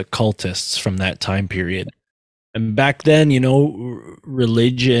were these occultists from that time period. And back then,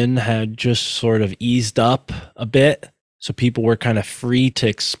 religion had just sort of eased up a bit. So people were kind of free to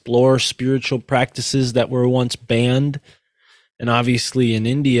explore spiritual practices that were once banned. And obviously in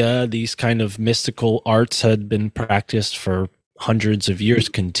India, these kind of mystical arts had been practiced for hundreds of years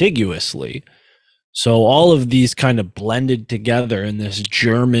contiguously. So all of these kind of blended together in this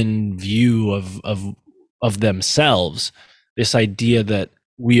German view of themselves, this idea that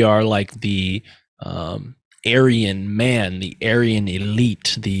we are like the Aryan man, the Aryan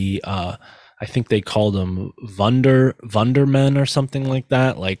elite, the I think they called them Wundermen or something like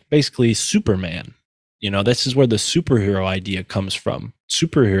that, like basically Superman. This is where the superhero idea comes from.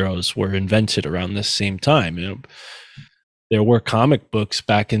 Superheroes were invented around this same time. There were comic books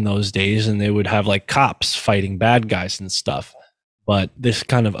back in those days, and they would have like cops fighting bad guys and stuff. But this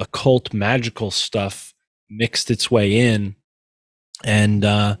kind of occult magical stuff mixed its way in. And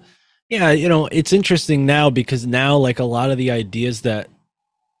it's interesting now, because now like a lot of the ideas that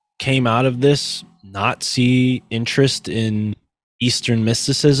came out of this Nazi interest in Eastern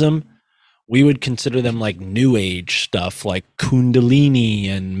mysticism, we would consider them like new age stuff, like Kundalini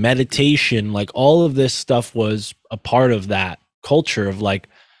and meditation. Like all of this stuff was a part of that culture of like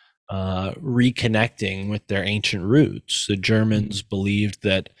reconnecting with their ancient roots. The Germans believed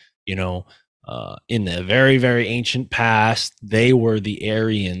that, in the very, very ancient past, they were the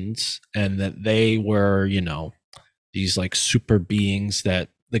Aryans, and that they were, these like super beings that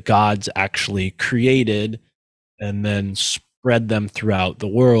the gods actually created and then spread them throughout the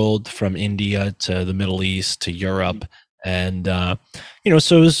world, from India to the Middle East to Europe. And, so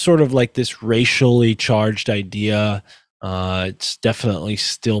it was sort of like this racially charged idea. It's definitely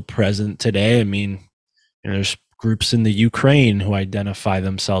still present today. I mean, there's groups in the Ukraine who identify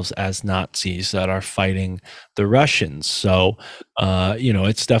themselves as Nazis that are fighting the Russians. So,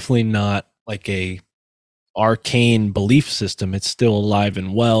 it's definitely not like a arcane belief system. It's still alive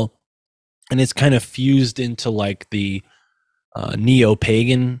and well. And it's kind of fused into like the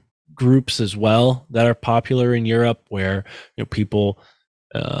neo-pagan groups as well that are popular in Europe, where people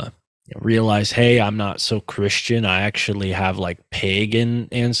realize, hey, I'm not so Christian, I actually have like pagan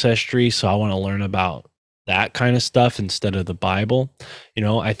ancestry, so I want to learn about that kind of stuff instead of the Bible.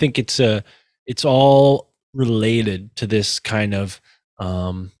 I think it's all related to this kind of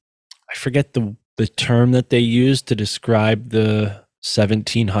I forget the term that they use to describe the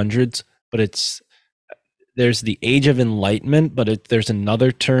 1700s, but there's the Age of Enlightenment, but there's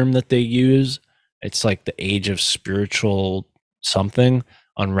another term that they use. It's like the age of spiritual something,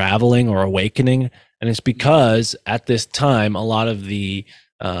 unraveling or awakening. And it's because at this time, a lot of the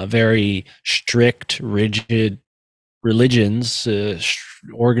very strict, rigid religions,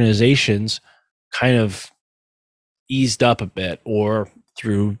 organizations kind of eased up a bit, or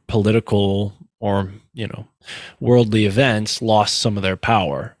through political or, worldly events, lost some of their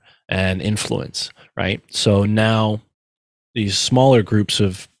power and influence, right? So now these smaller groups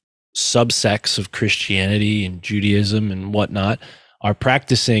of subsects of Christianity and Judaism and whatnot are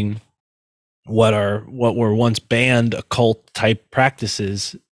practicing what were once banned occult type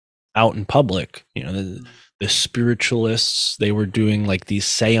practices out in public. The spiritualists, they were doing like these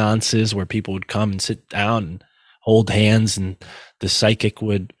seances where people would come and sit down and hold hands, and the psychic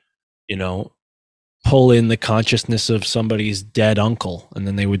would, pull in the consciousness of somebody's dead uncle, and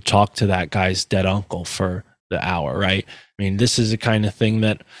then they would talk to that guy's dead uncle for the hour, right? I mean, this is the kind of thing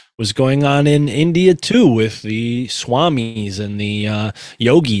that was going on in India too, with the swamis and the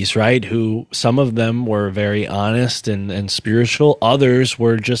yogis, right? Who, some of them were very honest and spiritual. Others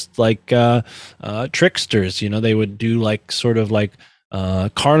were just like tricksters. You know, they would do like sort of like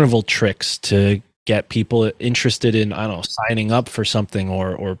carnival tricks to get people interested in, I don't know, signing up for something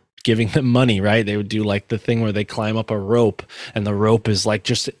or giving them money, right? They would do like the thing where they climb up a rope and the rope is like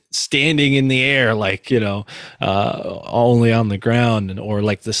just standing in the air, like, you know, only on the ground, or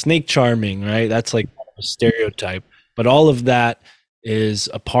like the snake charming, right? That's like a stereotype. But all of that is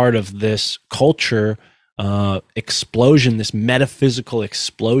a part of this culture explosion, this metaphysical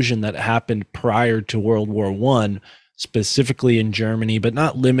explosion that happened prior to World War One, specifically in Germany, but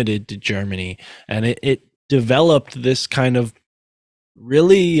not limited to Germany. And it developed this kind of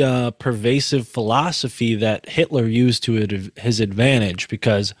really pervasive philosophy that Hitler used to his advantage,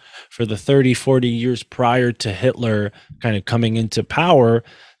 because for the 30, 40 years prior to Hitler kind of coming into power,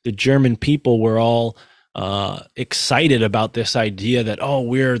 the German people were all excited about this idea that, oh,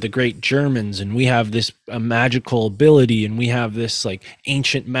 we're the great Germans and we have this magical ability and we have this like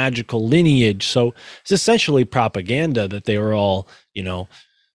ancient magical lineage. So it's essentially propaganda that they were all, you know,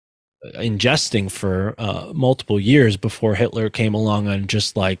 ingesting for multiple years before Hitler came along and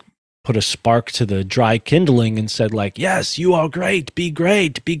just like put a spark to the dry kindling and said like, yes, you are great, be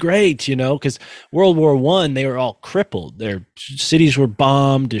great, be great, you know, because World War One, they were all crippled. Their cities were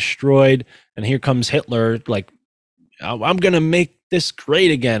bombed, destroyed, and here comes Hitler like, I'm going to make this great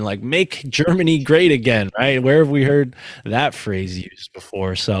again, like make Germany great again, right? Where have we heard that phrase used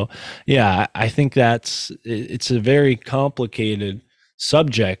before? So yeah, I think it's a very complicated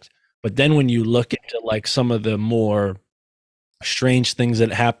subject. But then when you look into like some of the more strange things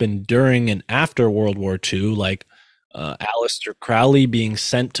that happened during and after World War II, like Aleister Crowley being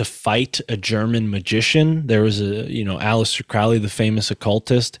sent to fight a German magician. There was Aleister Crowley, the famous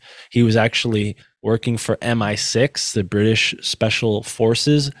occultist. He was actually working for MI6, the British Special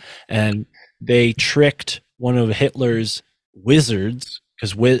Forces, and they tricked one of Hitler's wizards,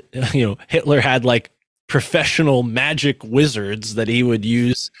 because Hitler had like professional magic wizards that he would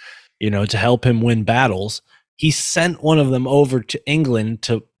use, to help him win battles. He sent one of them over to England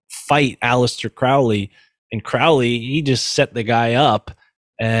to fight Aleister Crowley, and Crowley, he just set the guy up,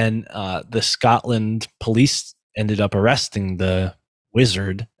 and the Scotland police ended up arresting the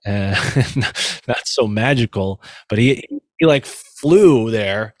wizard. Not so magical, but he like flew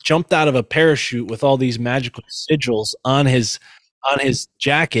there, jumped out of a parachute with all these magical sigils on his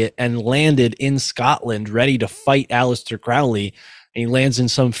jacket, and landed in Scotland ready to fight Aleister Crowley. And he lands in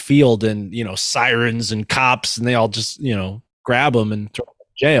some field, and sirens and cops, and they all just grab him and throw him in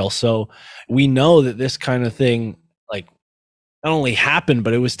jail. So we know that this kind of thing, like, not only happened,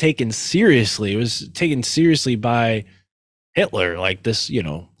 but it was taken seriously. It was taken seriously by Hitler. Like this,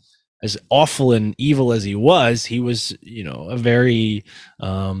 as awful and evil as he was a very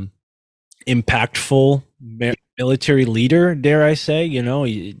impactful military leader, dare I say.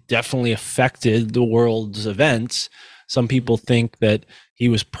 He definitely affected the world's events. Some people think that he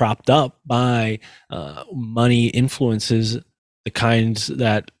was propped up by money influences, the kinds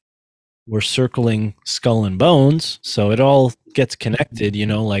that were circling Skull and Bones. So it all gets connected,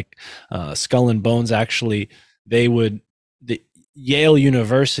 like Skull and Bones actually, the Yale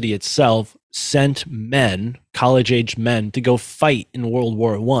University itself sent men, college-age men, to go fight in World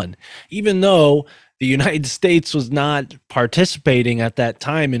War I, even though the United States was not participating at that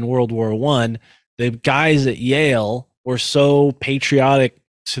time in World War I. The guys at Yale were so patriotic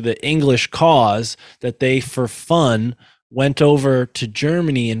to the English cause that they, for fun, went over to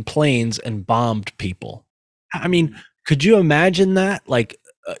Germany in planes and bombed people. I mean, could you imagine that? Like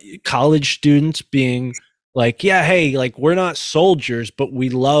college students being like, yeah, hey, like, we're not soldiers, but we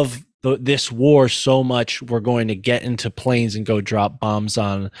love this war so much, we're going to get into planes and go drop bombs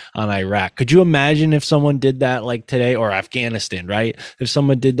on Iraq. Could you imagine if someone did that like today, or Afghanistan, right? If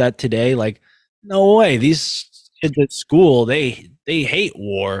someone did that today, like, no way. These kids at school, they hate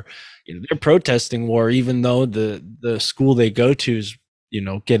war. They're protesting war, even though the school they go to is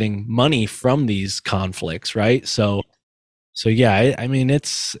getting money from these conflicts, right? So yeah, I mean,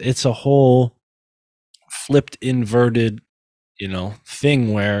 it's a whole flipped, inverted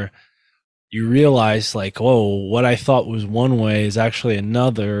thing where you realize, like, whoa, what I thought was one way is actually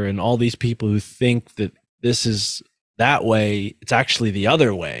another, and all these people who think that this is that way, it's actually the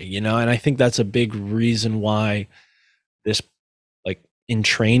other way. And I think that's a big reason why this like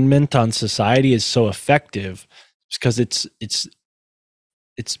entrainment on society is so effective, because it's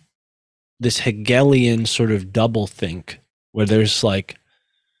this Hegelian sort of double think, where there's like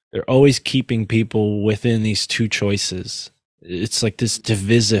they're always keeping people within these two choices. It's like this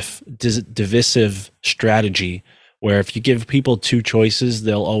divisive strategy where if you give people two choices,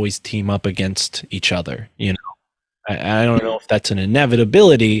 they'll always team up against each other. You know, I don't know if that's an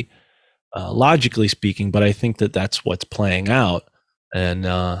inevitability, logically speaking, but I think that that's what's playing out, and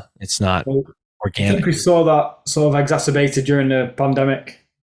it's not Well, I organic. think we saw that sort of exacerbated during the pandemic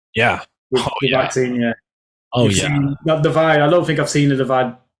Yeah. with the vaccine. Yeah. Oh, You've yeah. seen that divide. I don't think I've seen a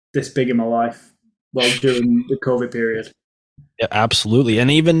divide this big in my life. Well, during the COVID period. Yeah, absolutely. And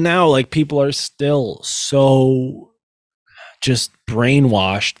even now, like, people are still so just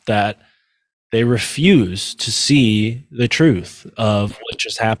brainwashed that they refuse to see the truth of what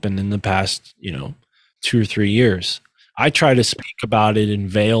just happened in the past, 2 or 3 years. I try to speak about it in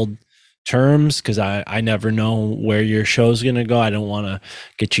veiled terms because I never know where your show's going to go. I don't want to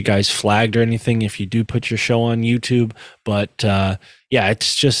get you guys flagged or anything if you do put your show on YouTube. But yeah,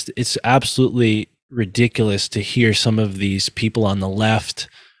 it's absolutely ridiculous to hear some of these people on the left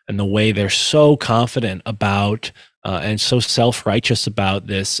and the way they're so confident about and so self-righteous about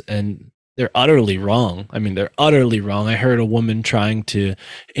this. And they're utterly wrong. I mean, they're utterly wrong. I heard a woman trying to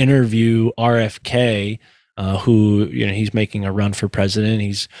interview RFK, who, he's making a run for president.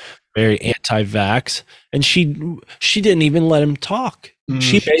 He's very anti-vax, and she didn't even let him talk.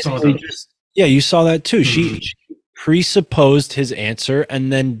 She basically you saw that too. She presupposed his answer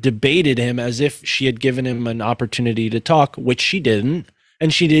and then debated him as if she had given him an opportunity to talk, which she didn't,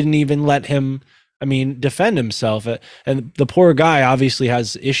 and she didn't even let him defend himself. And the poor guy obviously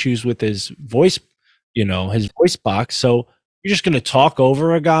has issues with his voice, his voice box. So you're just going to talk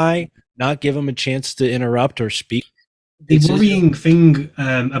over a guy, not give him a chance to interrupt or speak. The worrying thing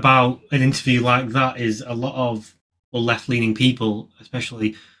about an interview like that is a lot of left-leaning people,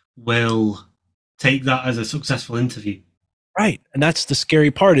 especially, will take that as a successful interview. Right. And that's the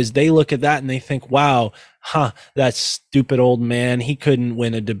scary part is they look at that and they think, wow, that stupid old man, he couldn't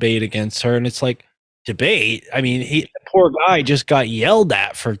win a debate against her. And it's like, debate? I mean, the poor guy just got yelled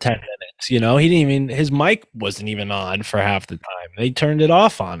at for 10 minutes. He didn't even, his mic wasn't even on for half the time. They turned it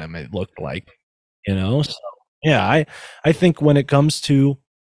off on him, it looked like, so yeah, I think when it comes to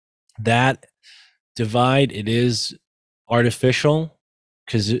that divide, it is artificial.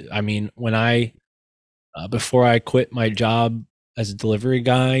 Because when I before I quit my job as a delivery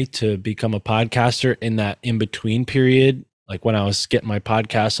guy to become a podcaster, in that in between period, like when I was getting my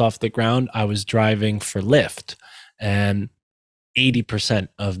podcast off the ground, I was driving for Lyft, and 80%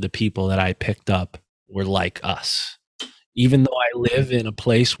 of the people that I picked up were like us. Even though I live in a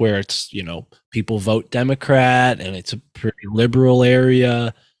place where it's, people vote Democrat and it's a pretty liberal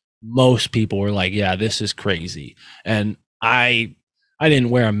area, most people were like, yeah, this is crazy. And I didn't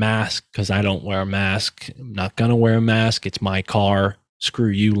wear a mask because I don't wear a mask. I'm not going to wear a mask. It's my car. Screw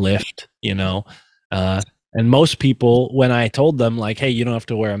you, Lyft, and most people, when I told them like, hey, you don't have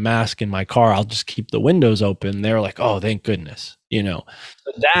to wear a mask in my car, I'll just keep the windows open, they're like, oh, thank goodness. So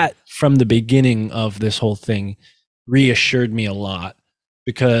that from the beginning of this whole thing reassured me a lot,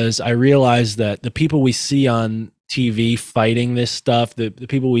 because I realized that the people we see on TV fighting this stuff, the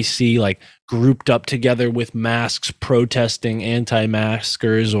people we see like grouped up together with masks protesting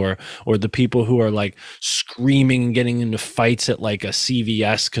anti-maskers, or the people who are like screaming and getting into fights at like a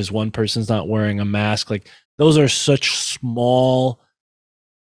CVS because one person's not wearing a mask, like those are such small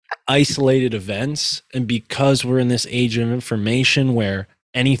isolated events. And because we're in this age of information where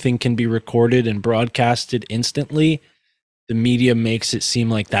anything can be recorded and broadcasted instantly, the media makes it seem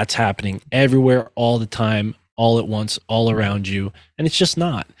like that's happening everywhere all the time, all at once, all around you. And it's just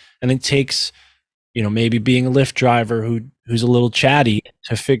not. And it takes, maybe being a Lyft driver who's a little chatty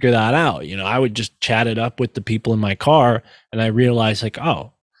to figure that out. I would just chat it up with the people in my car, and I realized like,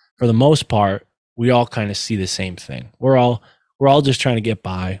 oh, for the most part, we all kind of see the same thing. We're all just trying to get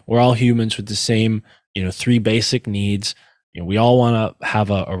by. We're all humans with the same, 3 basic needs. We all want to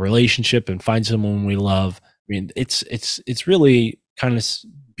have a relationship and find someone we love. It's really kind of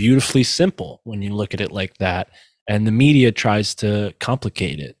beautifully simple when you look at it like that. And the media tries to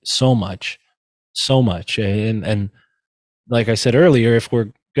complicate it so much. And like I said earlier, if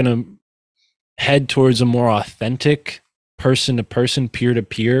we're going to head towards a more authentic person-to-person,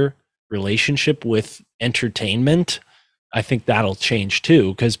 peer-to-peer relationship with entertainment, I think that'll change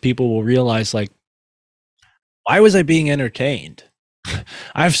too, because people will realize like, why was I being entertained?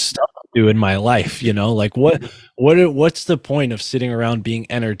 I have stuff to do in my life, like what's the point of sitting around being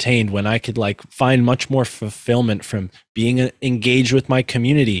entertained when I could like find much more fulfillment from being engaged with my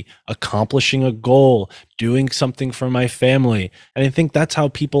community, accomplishing a goal, doing something for my family. And I think that's how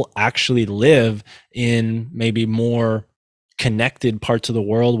people actually live in maybe more connected parts of the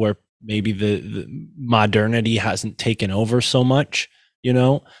world where maybe the modernity hasn't taken over so much, you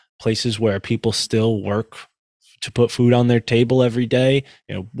know, places where people still work to put food on their table every day,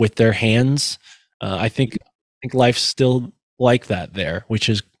 you know, with their hands. I think life's still like that there, which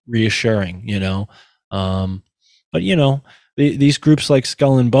is reassuring, you know. But you know, these groups like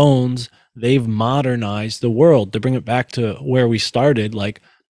Skull and Bones, they've modernized the world. To bring it back to where we started, like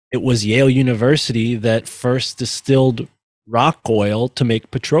it was Yale University that first distilled rock oil to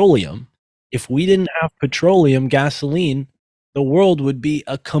make petroleum. If we didn't have petroleum, gasoline, the world would be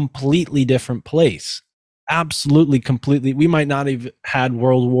a completely different place. Absolutely, completely. We might not have had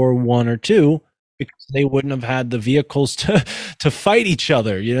World War One or two because they wouldn't have had the vehicles to fight each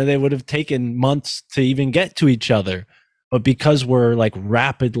other. You know, they would have taken months to even get to each other. But because we're like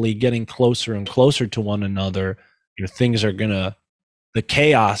rapidly getting closer and closer to one another, you know, things are gonna the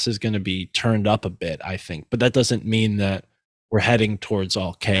chaos is gonna be turned up a bit, I think. But that doesn't mean that we're heading towards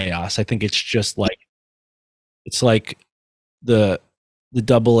all chaos. I think it's just like it's like the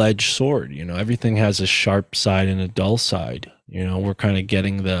double-edged sword, you know, everything has a sharp side and a dull side. You know, we're kind of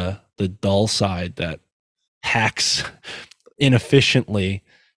getting the dull side that hacks inefficiently,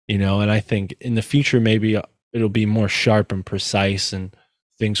 you know, and I think in the future maybe it'll be more sharp and precise and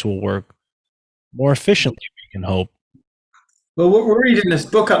things will work more efficiently, we can hope. Well, we're reading this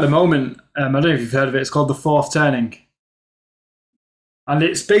book at the moment. I don't know if you've heard of it. It's called The Fourth Turning. And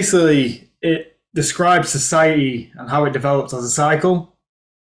it's basically, it describes society and how it develops as a cycle.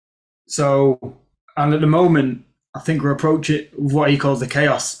 So, and at the moment, I think we're approaching what he calls the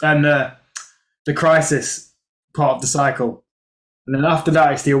chaos and the crisis part of the cycle. And then after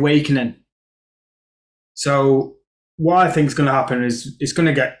that, it's the awakening. So what I think is going to happen is it's going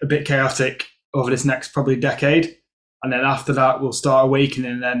to get a bit chaotic over this next probably decade. And then after that, we'll start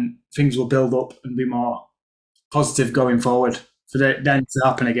awakening and then things will build up and be more positive going forward for then to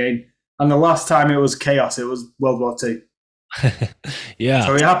happen again. And the last time it was chaos, it was World War II. Yeah.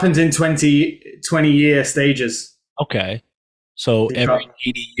 So it happens in 20-year stages. Okay. So every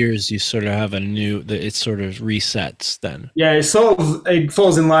 80 years, you sort of have a new, it sort of resets then. Yeah, it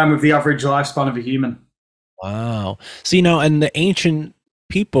falls in line with the average lifespan of a human. Wow. See, now, and the ancient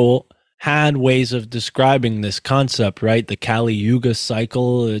people had ways of describing this concept, right? The Kali Yuga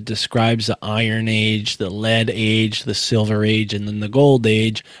cycle describes the Iron Age, the Lead Age, the Silver Age, and then the Gold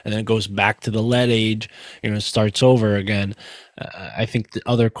Age, and then it goes back to the Lead Age, you know, starts over again. I think the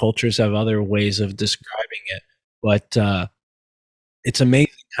other cultures have other ways of describing it, but it's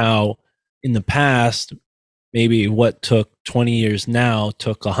amazing how in the past, maybe what took 20 years now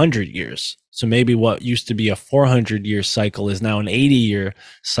took 100 years. So maybe what used to be a 400-year cycle is now an 80-year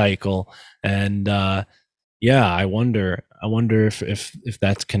cycle. And yeah, I wonder if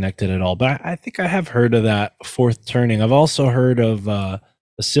that's connected at all. But I think I have heard of that fourth turning. I've also heard of a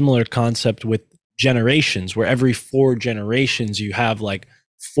similar concept with generations, where every 4 generations you have like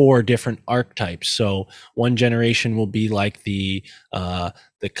 4 different archetypes. So one generation will be like the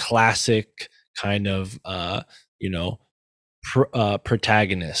classic kind of you know,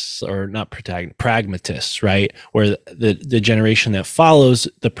 protagonists, or not protagonists, pragmatists, right? Where the generation that follows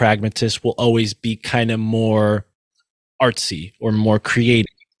the pragmatists will always be kind of more artsy or more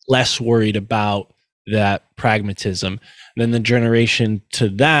creative, less worried about that pragmatism. And then the generation to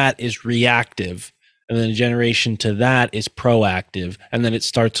that is reactive, and then the generation to that is proactive, and then it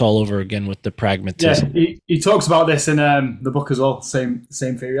starts all over again with the pragmatism. Yeah, he talks about this in the book as well. Same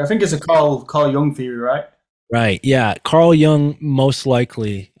theory. I think it's a Carl Jung theory, right? Right. Yeah. Carl Jung, most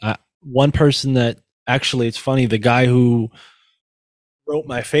likely. One person that actually, it's funny, the guy who wrote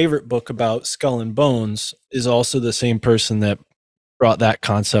my favorite book about Skull and Bones is also the same person that brought that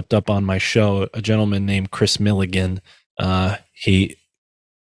concept up on my show, a gentleman named Chris Milligan. He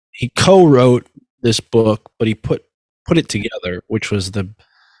co-wrote this book, but he put it together, which was the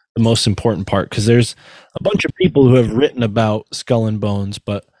most important part, because there's a bunch of people who have written about Skull and Bones,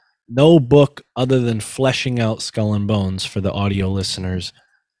 but no book other than fleshing out Skull and Bones for the audio listeners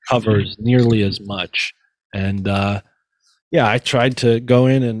covers nearly as much. And yeah, I tried to go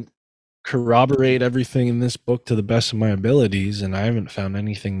in and corroborate everything in this book to the best of my abilities, and I haven't found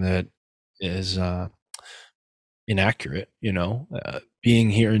anything that is inaccurate. You know, being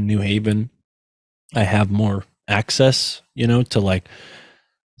here in New Haven, I have more access, you know, to like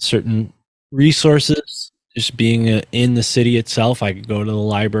certain resources. Just being in the city itself, I could go to the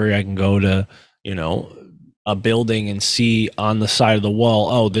library, I can go to, you know, a building and see on the side of the wall,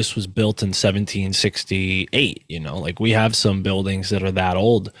 oh, this was built in 1768. You know, like we have some buildings that are that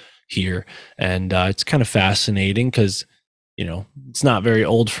old here, and it's kind of fascinating because, you know, it's not very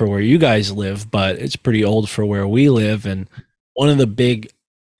old for where you guys live, but it's pretty old for where we live. And one of the big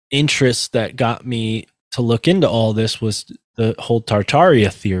interests that got me to look into all this was the whole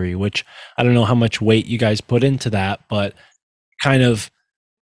Tartaria theory, which I don't know how much weight you guys put into that, but kind of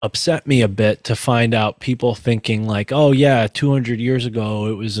upset me a bit to find out people thinking like, oh yeah, 200 years ago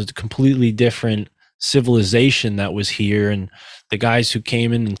it was a completely different civilization that was here, and the guys who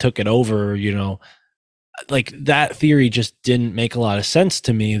came in and took it over, like that theory just didn't make a lot of sense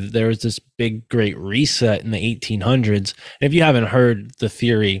to me. There was this big great reset in the 1800s. And if you haven't heard the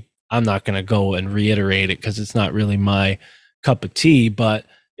theory, I'm not going to go and reiterate it because it's not really my cup of tea, but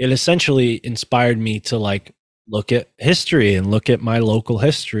it essentially inspired me to like look at history and look at my local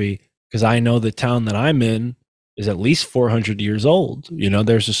history, because I know the town that I'm in is at least 400 years old.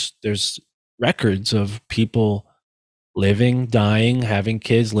 There's records of people living, dying, having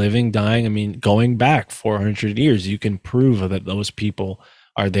kids, living, dying. I mean, going back 400 years, you can prove that those people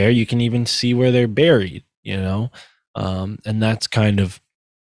are there. You can even see where they're buried, and that's kind of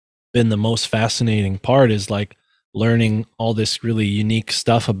been the most fascinating part, is like learning all this really unique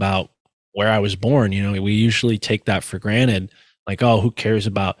stuff about where I was born. We usually take that for granted. Like, oh, who cares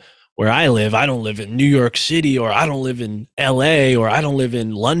about where I live? I don't live in New York City, or I don't live in LA, or I don't live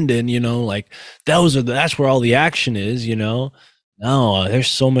in London, like that's where all the action is, No, there's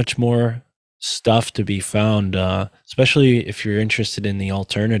so much more stuff to be found, especially if you're interested in the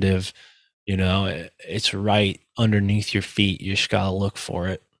alternative, it's right underneath your feet. You just gotta look for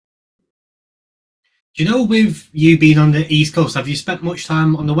it. Do you know, with you being on the East Coast, have you spent much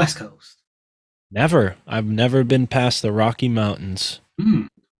time on the West Coast? Never. I've never been past the Rocky Mountains. Do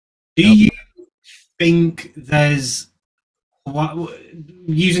Nope. you think there's,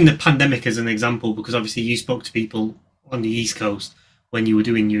 using the pandemic as an example, because obviously you spoke to people on the East Coast when you were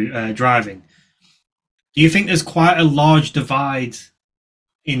doing your driving, do you think there's quite a large divide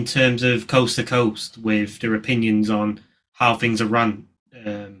in terms of coast to coast with their opinions on how things are run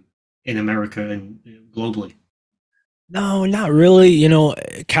in America and globally? No, not really.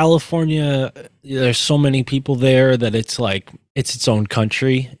 California, there's so many people there that it's like it's its own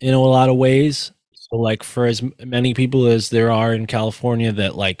country in a lot of ways. So like for as many people as there are in California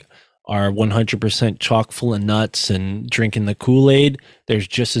that like are 100% chock full of nuts and drinking the Kool-Aid, there's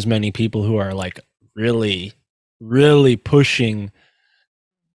just as many people who are like really, really pushing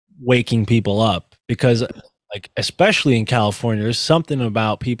waking people up, because like especially in California, there's something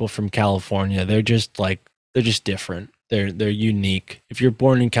about people from California. They're just different. They're unique. If you're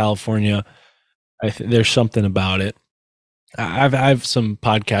born in California, there's something about it. I have some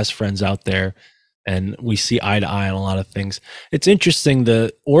podcast friends out there, and we see eye to eye on a lot of things. It's interesting.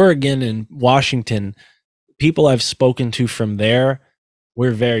 The Oregon and Washington people I've spoken to from there,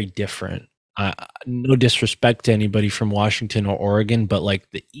 we're very different. No disrespect to anybody from Washington or Oregon, but like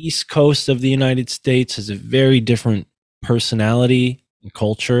the East Coast of the United States has a very different personality and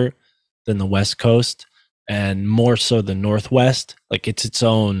culture than the West Coast, and more so the Northwest. Like it's its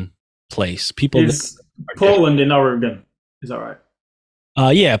own place. People Is Portland in Oregon? Is that right?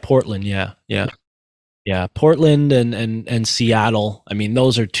 Yeah, Portland. Yeah, Portland and Seattle. I mean,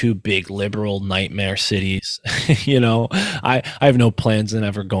 those are two big liberal nightmare cities. I have no plans in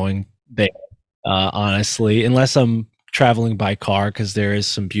ever going there, honestly, unless I'm traveling by car, because there is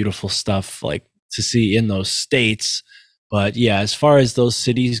some beautiful stuff like to see in those states. But yeah, as far as those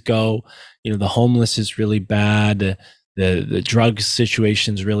cities go, the homeless is really bad. The drug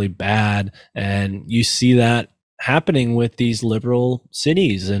situation is really bad, and you see that happening with these liberal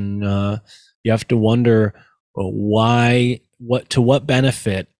cities, and you have to wonder what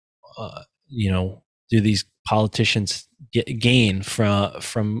benefit, do these politicians gain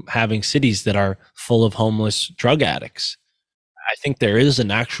from having cities that are full of homeless drug addicts. I think there is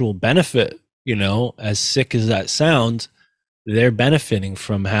an actual benefit, as sick as that sounds. They're benefiting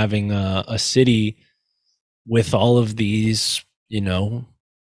from having a city with all of these,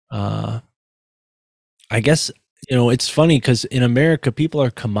 I guess, it's funny because in America, people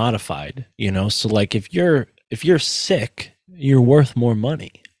are commodified, so like if you're sick, you're worth more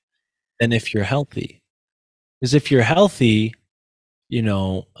money than if you're healthy. Because if you're healthy, you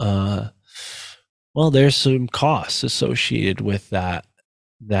know, well, there's some costs associated with that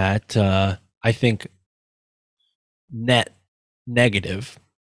I think net negative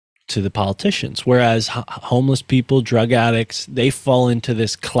to the politicians. Whereas homeless people, drug addicts, they fall into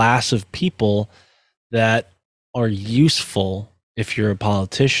this class of people that are useful if you're a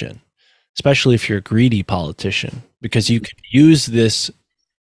politician, especially if you're a greedy politician, because you can use this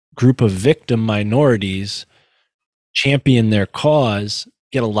group of victim minorities, champion their cause,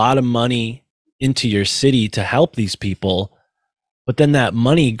 get a lot of money into your city to help these people, But then that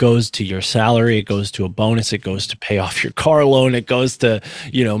money goes to your salary, it goes to a bonus, it goes to pay off your car loan, it goes to,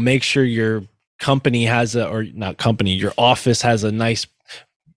 make sure your company has or not company, your office has a nice,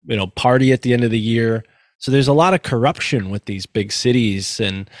 party at the end of the year. So there's a lot of corruption with these big cities,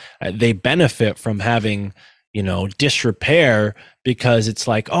 and they benefit from having, disrepair, because it's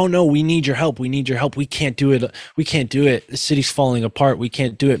like, oh no, we need your help. We need your help. We can't do it. We can't do it. The city's falling apart. We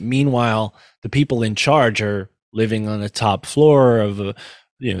can't do it. Meanwhile, the people in charge are living on the top floor of a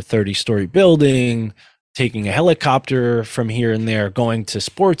 30-story building, taking a helicopter from here and there, going to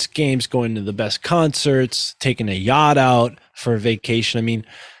sports games, going to the best concerts, taking a yacht out for a vacation. I mean,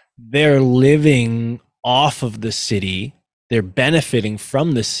 they're living off of the city. They're benefiting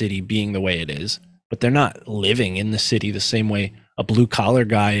from the city being the way it is, but they're not living in the city the same way a blue collar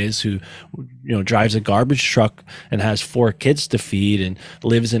guy is, who drives a garbage truck and has 4 kids to feed and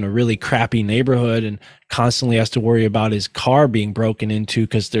lives in a really crappy neighborhood and constantly has to worry about his car being broken into,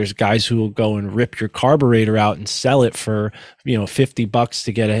 because there's guys who will go and rip your carburetor out and sell it for $50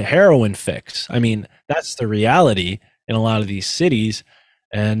 to get a heroin fix. I mean, that's the reality in a lot of these cities.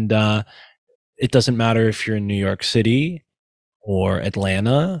 And it doesn't matter if you're in New York City or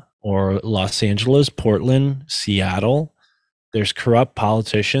Atlanta or Los Angeles, Portland, Seattle. There's corrupt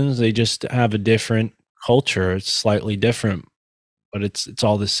politicians. They just have a different culture. It's slightly different, but it's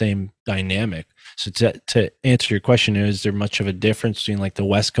all the same dynamic. So to answer your question, is there much of a difference between like the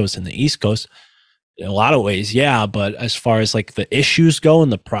West Coast and the East Coast? In a lot of ways, yeah. But as far as like the issues go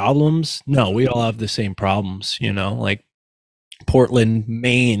and the problems, no, we all have the same problems. Like Portland,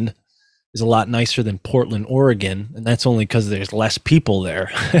 Maine is a lot nicer than Portland, Oregon, and that's only because there's less people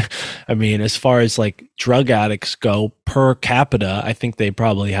there. I mean, as far as like drug addicts go per capita, I think they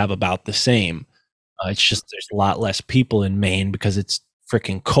probably have about the same. It's just there's a lot less people in Maine because it's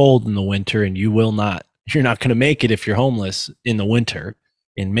freaking cold in the winter, and you're not going to make it if you're homeless in the winter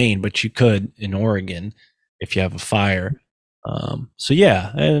in Maine, but you could in Oregon if you have a fire. So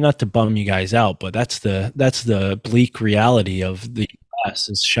yeah, and not to bum you guys out, but that's the bleak reality of the US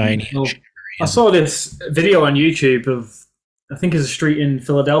is shiny. Well, I saw this video on YouTube of, I think it's a street in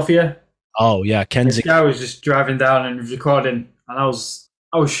Philadelphia. Oh yeah, This guy was just driving down and recording, and I was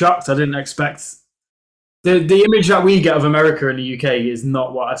shocked. I didn't expect the image that we get of America in the UK is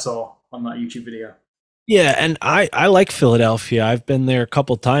not what I saw on that YouTube video. Yeah, and I like Philadelphia. I've been there a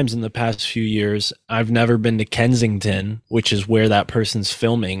couple times in the past few years. I've never been to Kensington, which is where that person's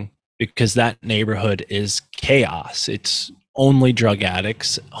filming, because that neighborhood is chaos. It's only drug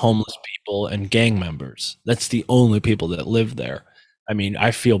addicts, homeless people, and gang members. That's the only people that live there. I mean,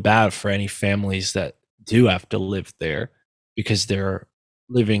 I feel bad for any families that do have to live there because they're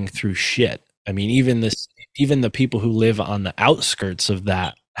living through shit. I mean, even the people who live on the outskirts of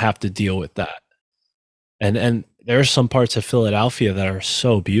that have to deal with that. And there are some parts of Philadelphia that are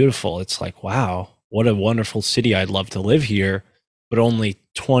so beautiful. It's like, wow, what a wonderful city. I'd love to live here. But only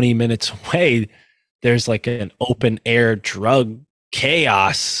 20 minutes away, there's like an open air drug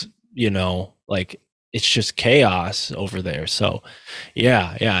chaos, like it's just chaos over there. So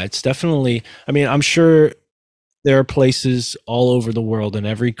yeah, it's definitely, I mean, I'm sure there are places all over the world in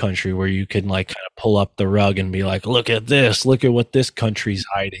every country where you can like kind of pull up the rug and be like, look at this, look at what this country's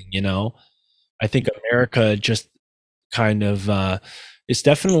hiding, I think America just kind of it's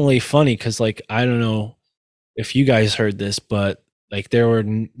definitely funny because like I don't know if you guys heard this, but like there were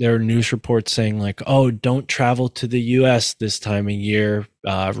news reports saying like, oh, don't travel to the US this time of year.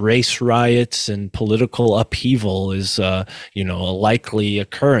 Race riots and political upheaval is a likely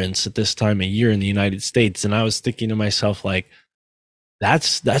occurrence at this time of year in the United States. And I was thinking to myself like,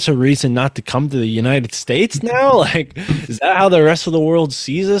 that's a reason not to come to the United States now? Like, is that how the rest of the world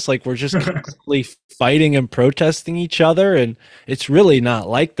sees us? Like, we're just constantly fighting and protesting each other? And it's really not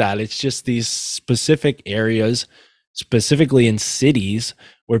like that. It's just these specific areas, specifically in cities,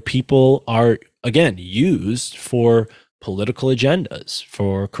 where people are, again, used for political agendas,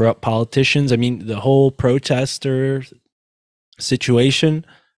 for corrupt politicians. I mean, the whole protester situation,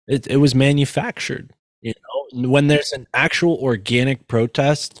 it was manufactured. When there's an actual organic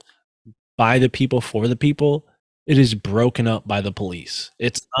protest by the people for the people, it is broken up by the police.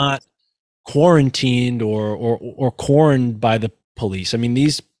 It's not quarantined or quarantined by the police. I mean,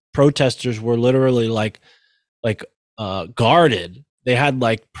 these protesters were literally like guarded. They had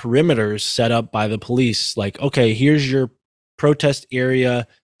like perimeters set up by the police. Like, okay, here's your protest area.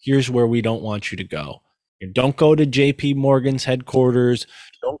 Here's where we don't want you to go. Don't go to JP Morgan's headquarters.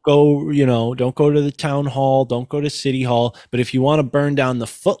 don't go to the town hall, don't go to city hall. But if you want to burn down the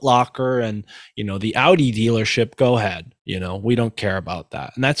Foot Locker and, the Audi dealership, go ahead. We don't care about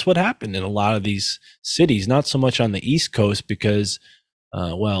that. And that's what happened in a lot of these cities, not so much on the East Coast because,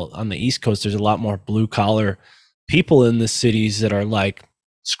 on the East Coast, there's a lot more blue collar people in the cities that are like,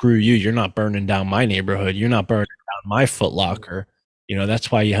 screw you. You're not burning down my neighborhood. You're not burning down my Foot Locker.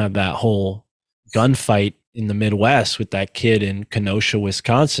 That's why you have that whole gunfight in the Midwest with that kid in Kenosha,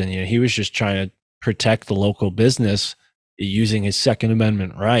 Wisconsin. He was just trying to protect the local business using his Second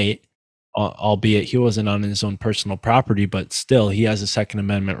Amendment right, albeit he wasn't on his own personal property, but still he has a Second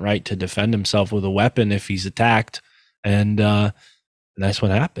Amendment right to defend himself with a weapon if he's attacked. And that's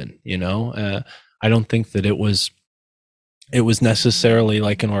what happened. I don't think that it was necessarily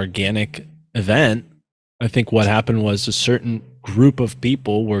like an organic event. I think what happened was a certain group of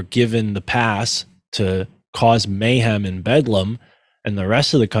people were given the pass to cause mayhem and bedlam, and the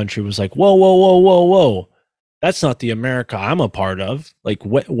rest of the country was like, whoa, whoa, whoa, whoa, whoa. That's not the America I'm a part of. Like,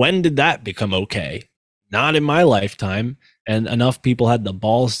 when did that become okay? Not in my lifetime. And enough people had the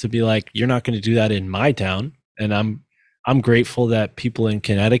balls to be like, you're not going to do that in my town. And I'm grateful that people in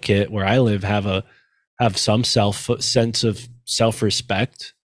Connecticut, where I live, have some sense of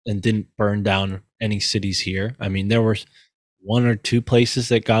self-respect and didn't burn down any cities here. I mean, there were one or two places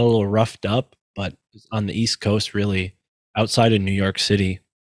that got a little roughed up, but on the East Coast, really, outside of New York City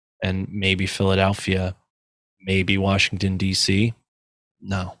and maybe Philadelphia, maybe Washington, D.C.,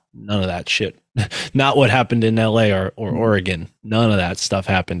 no, none of that shit. Not what happened in L.A. or Oregon. None of that stuff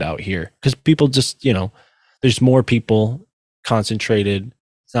happened out here because people just, there's more people concentrated.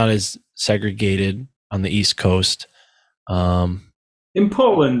 It's not as segregated on the East Coast. In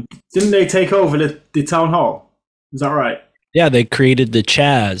Portland, didn't they take over the town hall? Is that right? Yeah, they created the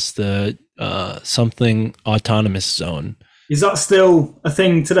Chaz, the something autonomous zone. Is that still a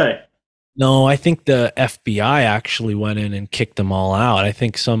thing today? No, I think the FBI actually went in and kicked them all out. I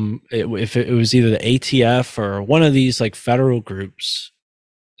think if it was either the ATF or one of these like federal groups,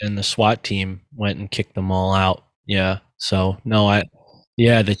 and the SWAT team went and kicked them all out. Yeah. So no,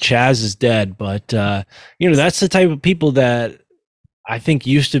 the Chaz is dead, but that's the type of people that I think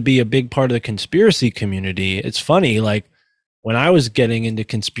used to be a big part of the conspiracy community. It's funny, like when I was getting into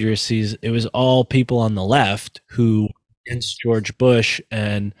conspiracies, it was all people on the left who against George Bush,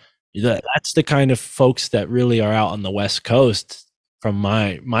 and that's the kind of folks that really are out on the West Coast from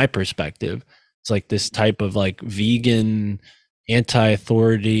my perspective. It's like this type of like vegan,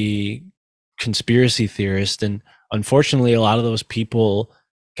 anti-authority conspiracy theorist, and unfortunately a lot of those people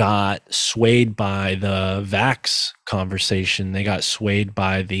got swayed by the vax conversation. They got swayed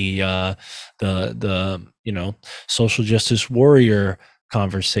by the social justice warrior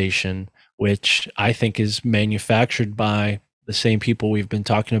conversation, which I think is manufactured by the same people we've been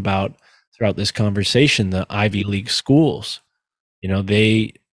talking about throughout this conversation, the Ivy League schools.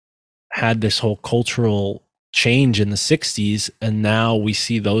 They had this whole cultural change in the 60s, and now we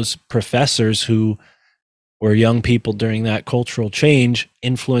see those professors who were young people during that cultural change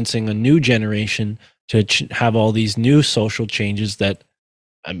influencing a new generation to have all these new social changes that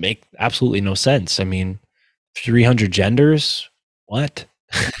make absolutely no sense. I mean, 300 genders, what?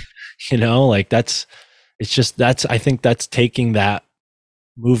 I think that's taking that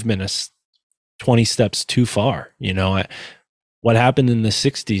movement 20 steps too far. What happened in the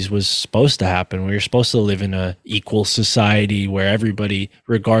 60s was supposed to happen. We were supposed to live in an equal society where everybody,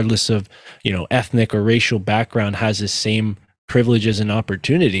 regardless of, ethnic or racial background, has the same privileges and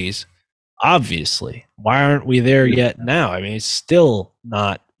opportunities. Obviously, why aren't we there yet now? I mean, it's still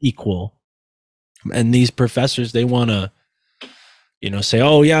not equal. And these professors, they want to, say,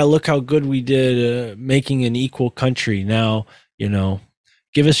 oh yeah, look how good we did making an equal country. Now,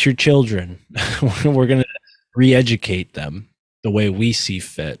 give us your children. We're going to re-educate them the way we see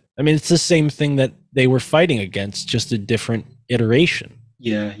fit. I mean, it's the same thing that they were fighting against, just a different iteration.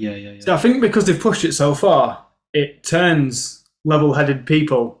 Yeah. So I think because they've pushed it so far, it turns level-headed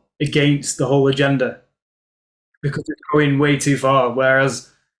people against the whole agenda because it's going way too far.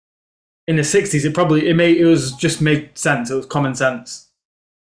 Whereas in the 60s, it was just made sense. It was common sense.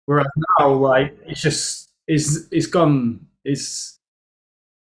 Whereas now, like, it's just gone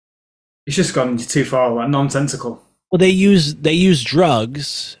too far, like nonsensical. Well, they use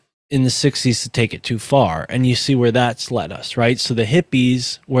drugs in the 60s to take it too far, and you see where that's led us, right? So the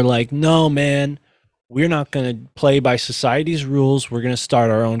hippies were like, no, man, we're not going to play by society's rules. We're going to start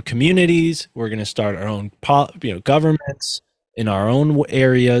our own communities. We're going to start our own governments in our own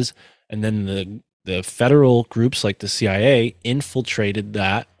areas. And then the federal groups like the CIA infiltrated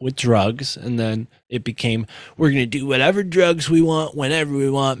that with drugs, and then it became, we're going to do whatever drugs we want whenever we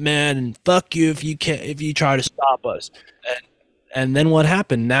want, man, and fuck you if you try to stop us. And then what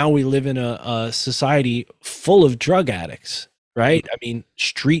happened? Now we live in a society full of drug addicts, right? I mean,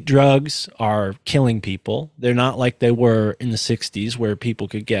 street drugs are killing people. They're not like they were in the 60s where people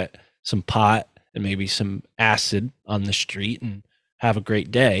could get some pot and maybe some acid on the street and have a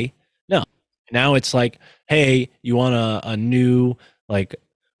great day. No, now it's like, hey, you want a new like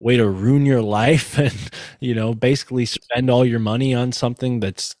way to ruin your life and, basically spend all your money on something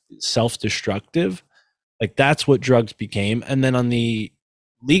that's self-destructive. Like that's what drugs became. And then on the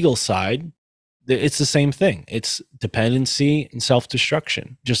legal side, it's the same thing. It's dependency and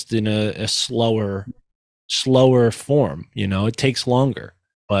self-destruction, just in a slower form. It takes longer.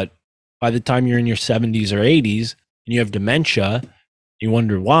 But by the time you're in your 70s or 80s and you have dementia, you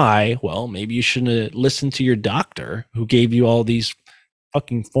wonder why. Well, maybe you shouldn't have listened to your doctor who gave you all these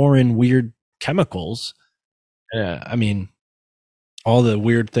fucking foreign weird chemicals. I mean, all the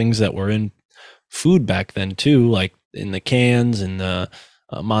weird things that were in food back then too, like in the cans and the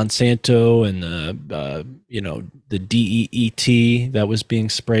Monsanto and the DEET that was being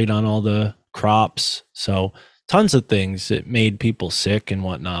sprayed on all the crops. So tons of things that made people sick and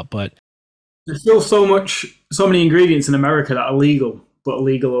whatnot. But there's still so many ingredients in America that are legal, but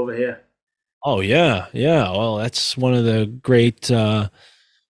illegal over here. Oh yeah. Well, that's one of the great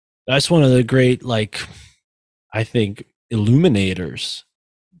like, I think, illuminators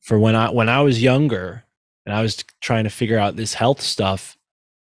for when I was younger and I was trying to figure out this health stuff.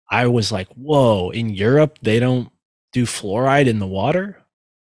 I was like, whoa, in Europe, they don't do fluoride in the water.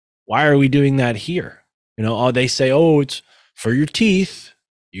 Why are we doing that here? They say, oh, it's for your teeth.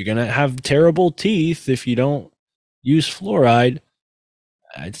 You're going to have terrible teeth if you don't use fluoride.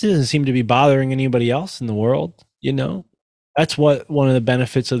 It doesn't seem to be bothering anybody else in the world. That's what one of the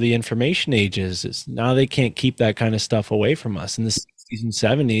benefits of the information age is now they can't keep that kind of stuff away from us. In the 60s and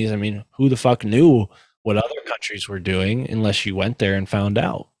 70s, I mean, who the fuck knew what other countries were doing unless you went there and found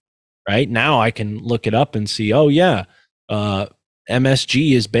out? Right now I can look it up and see, oh yeah,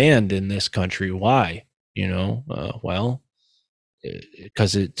 MSG is banned in this country. Why? Well,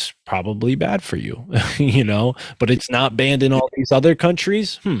 because it's probably bad for you, but it's not banned in all these other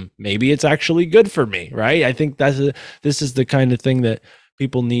countries. Maybe it's actually good for me, right? I think this is the kind of thing that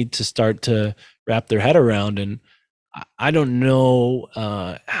people need to start to wrap their head around. And I don't know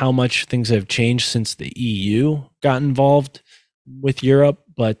how much things have changed since the EU got involved with Europe,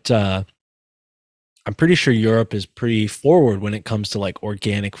 but I'm pretty sure Europe is pretty forward when it comes to like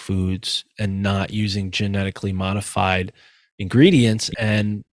organic foods and not using genetically modified ingredients.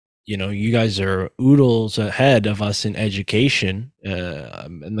 And you guys are oodles ahead of us in education,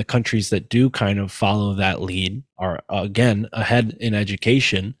 and the countries that do kind of follow that lead are again ahead in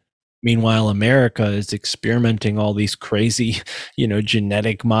education. Meanwhile, America is experimenting all these crazy,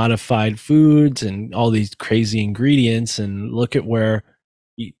 genetic modified foods and all these crazy ingredients, and look at where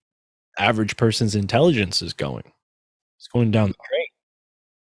the average person's intelligence is going. It's going down the drain.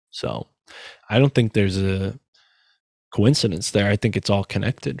 So I don't think there's a coincidence there. I think it's all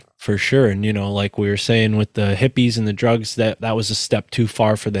connected for sure. And like we were saying with the hippies and the drugs, that was a step too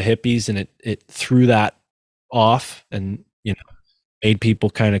far for the hippies, and it threw that off and made people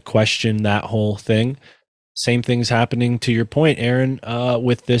kind of question that whole thing. Same thing's happening, to your point, Aaron,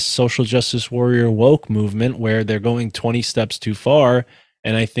 with this social justice warrior woke movement, where they're going 20 steps too far.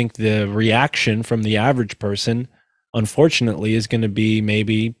 And I think the reaction from the average person, unfortunately, is going to be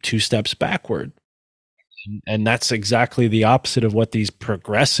maybe 2 steps backward. And that's exactly the opposite of what these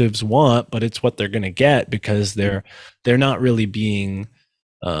progressives want, but it's what they're going to get, because they're not really being,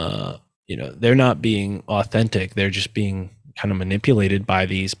 they're not being authentic. They're just being kind of manipulated by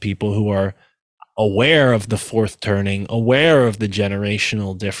these people who are aware of the fourth turning, aware of the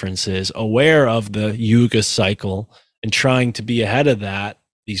generational differences, aware of the yuga cycle, and trying to be ahead of that.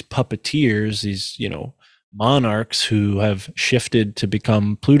 These puppeteers, these, monarchs who have shifted to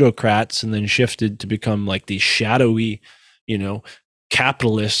become plutocrats and then shifted to become like these shadowy,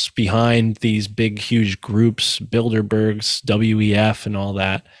 capitalists behind these big, huge groups, Bilderbergs, WEF, and all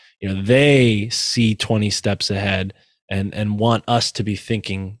that. They see 20 steps ahead and want us to be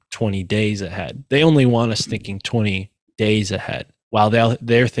thinking 20 days ahead. They only want us thinking 20 days ahead, while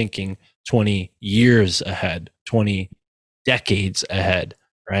they're thinking 20 years ahead, 20 decades ahead,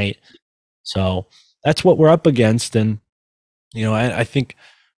 right? So that's what we're up against. And, I think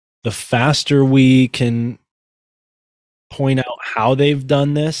the faster we can point out how they've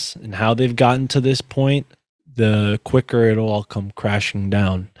done this and how they've gotten to this point, the quicker it'll all come crashing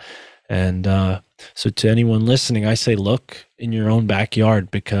down. And So to anyone listening, I say look in your own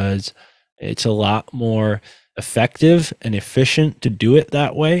backyard, because it's a lot more effective and efficient to do it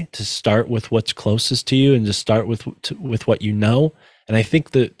that way, to start with what's closest to you and to start with what you know. And I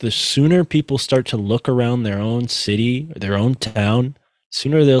think that the sooner people start to look around their own city, their own town,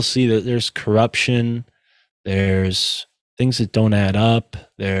 sooner they'll see that there's corruption, there's things that don't add up,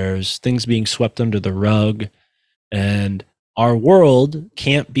 there's things being swept under the rug, and our world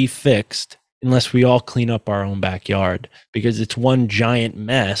can't be fixed unless we all clean up our own backyard, because it's one giant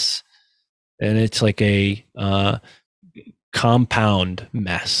mess, and it's like a compound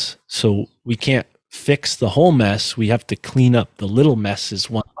mess. So we can't fix the whole mess. We have to clean up the little messes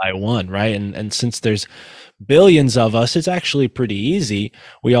one by one, right? And since there's billions of us, it's actually pretty easy.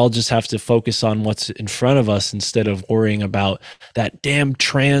 We all just have to focus on what's in front of us instead of worrying about that damn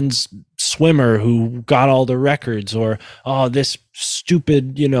trans swimmer who got all the records, or this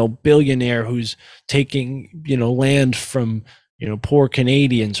stupid billionaire who's taking land from poor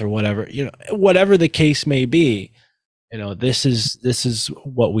Canadians, or whatever whatever the case may be. This is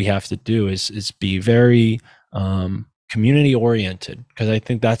what we have to do, is be very community oriented, because I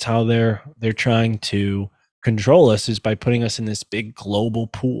think that's how they're trying to control us, is by putting us in this big global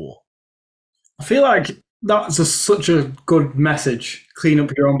pool. I feel like that's such a good message. Clean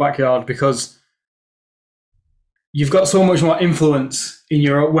up your own backyard, because you've got so much more influence in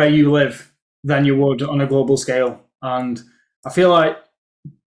where you live than you would on a global scale. And I feel like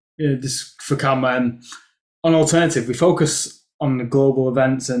this for Cam, on Alternative, we focus on the global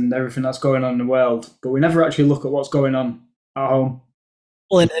events and everything that's going on in the world, but we never actually look at what's going on at home.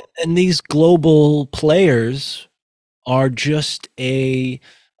 Well, and these global players are just a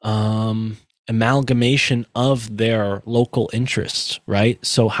amalgamation of their local interests, right?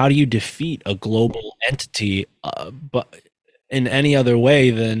 So how do you defeat a global entity, but in any other way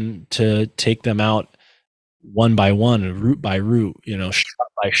than to take them out one by one, root by root,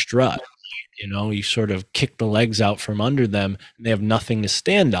 strut by strut? You sort of kick the legs out from under them, and they have nothing to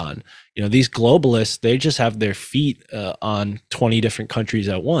stand on. These globalists, they just have their feet on 20 different countries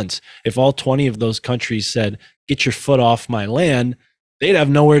at once. If all 20 of those countries said, "Get your foot off my land," they'd have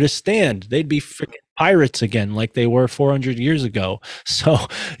nowhere to stand. They'd be freaking pirates again, like they were 400 years ago. So,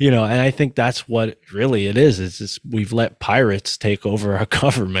 and I think that's what really it is. It's just, we've let pirates take over our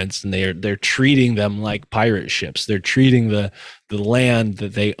governments, and they're treating them like pirate ships. They're treating the land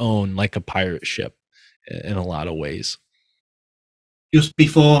that they own like a pirate ship in a lot of ways. Just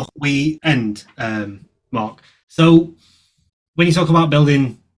before we end, Mark, so when you talk about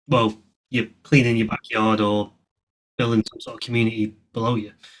building, well, you're cleaning your backyard or building some sort of community below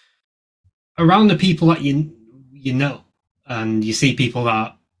you, around the people that you know, and you see people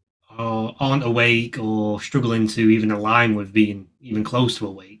that aren't awake or struggling to even align with being even close to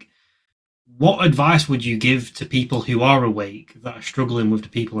awake, what advice would you give to people who are awake that are struggling with the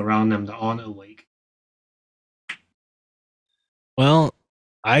people around them that aren't awake? Well,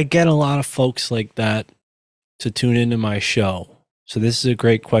 I get a lot of folks like that to tune into my show. So this is a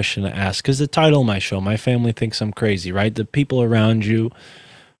great question to ask, because the title of my show, My Family Thinks I'm Crazy, right? The people around you,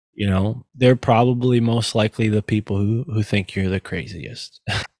 they're probably most likely the people who think you're the craziest,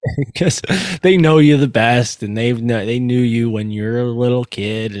 because they know you the best, and they knew you when you're a little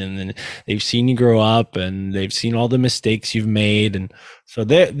kid, and then they've seen you grow up, and they've seen all the mistakes you've made, and so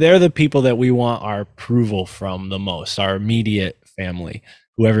they're the people that we want our approval from the most, our immediate family,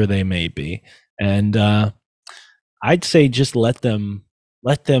 whoever they may be. And I'd say just let them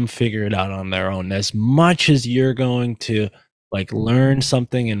figure it out on their own. As much as you're going to learn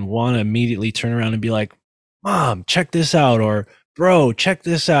something and want to immediately turn around and be like, "Mom, check this out," or "Bro, check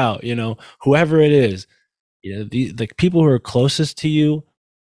this out," whoever it is, the people who are closest to you,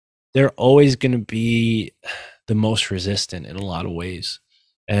 they're always going to be the most resistant in a lot of ways.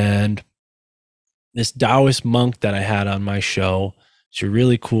 And this Taoist monk that I had on my show, he's a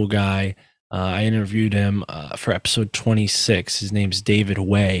really cool guy. I interviewed him for episode 26. His name's David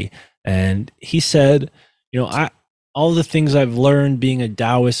Way. And he said, all the things I've learned being a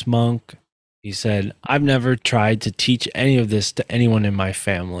Taoist monk, he said, I've never tried to teach any of this to anyone in my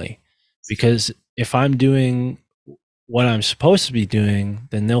family, because if I'm doing what I'm supposed to be doing,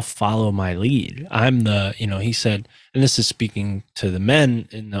 then they'll follow my lead. He said, and this is speaking to the men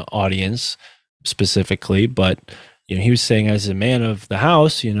in the audience specifically, but he was saying, as a man of the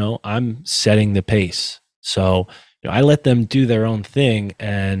house, I'm setting the pace. So I let them do their own thing,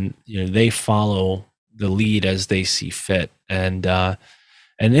 and they follow the lead as they see fit. And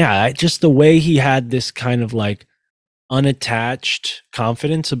just the way he had this kind of unattached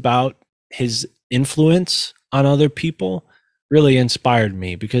confidence about his influence on other people really inspired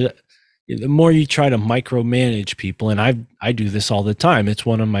me, because the more you try to micromanage people, and I do this all the time. It's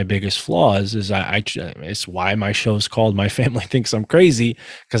one of my biggest flaws. Is it's why my show's called "My Family Thinks I'm Crazy,"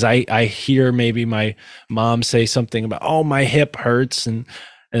 because I hear maybe my mom say something about, oh, my hip hurts, and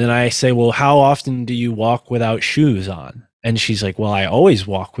then I say, well, how often do you walk without shoes on? And she's like, well, I always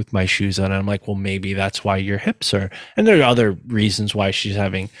walk with my shoes on. And I'm like, well, maybe that's why your hips are. And there are other reasons why she's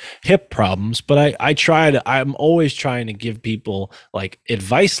having hip problems. But I'm always trying to give people like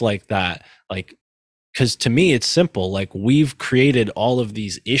advice like that. Like, because to me, it's simple. Like, we've created all of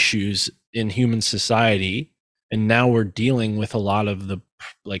these issues in human society. And now we're dealing with a lot of the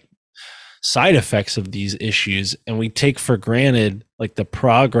like side effects of these issues. And we take for granted like the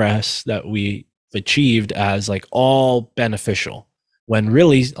progress that we achieved as like all beneficial, when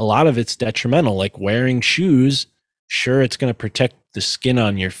really a lot of it's detrimental. Like wearing shoes, sure, it's going to protect the skin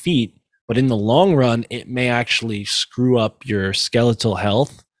on your feet, but in the long run it may actually screw up your skeletal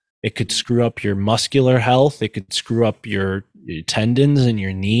health. It could screw up your muscular health. It could screw up your tendons and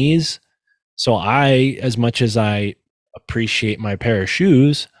your knees. So as much as I appreciate my pair of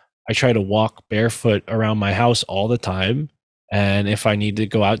shoes, I try to walk barefoot around my house all the time. And if I need to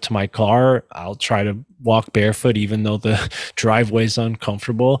go out to my car, I'll try to walk barefoot, even though the driveway is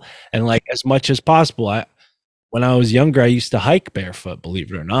uncomfortable. And like, as much as possible, when I was younger, I used to hike barefoot,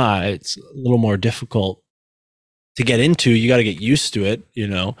 believe it or not. It's a little more difficult to get into. You got to get used to it,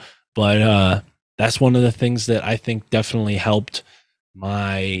 but that's one of the things that I think definitely helped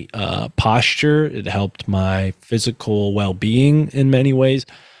my posture. It helped my physical well-being in many ways.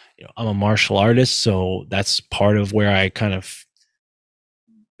 I'm a martial artist, so that's part of where I kind of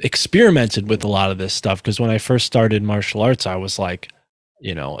experimented with a lot of this stuff. Because when I first started martial arts, I was like,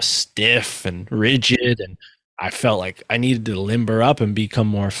 stiff and rigid, and I felt like I needed to limber up and become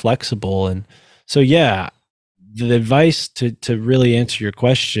more flexible. And so, yeah, the advice to really answer your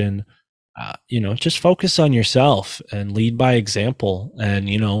question, just focus on yourself and lead by example. And,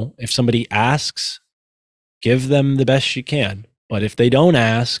 if somebody asks, give them the best you can. But if they don't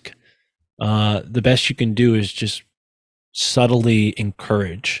ask, the best you can do is just subtly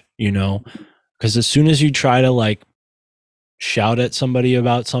encourage, because as soon as you try to like shout at somebody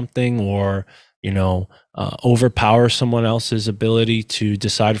about something, or, overpower someone else's ability to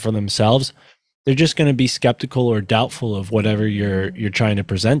decide for themselves, they're just going to be skeptical or doubtful of whatever you're trying to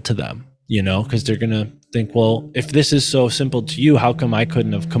present to them, because they're going to think, well, if this is so simple to you, how come I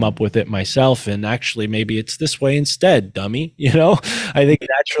couldn't have come up with it myself? And actually, maybe it's this way instead, dummy. I think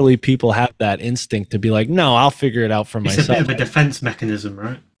naturally people have that instinct to be like, no, I'll figure it out for myself. It's a bit of a defense mechanism,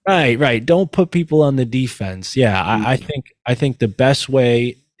 right? Right. Don't put people on the defense. Yeah, I think the best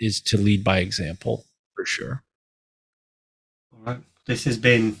way is to lead by example, for sure. All right. This has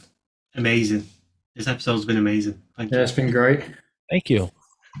been amazing. This episode's been amazing. Thank you. Yeah, it's been great. Thank you.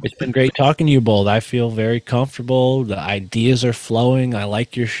 It's been great talking to you both. I feel very comfortable. The ideas are flowing. I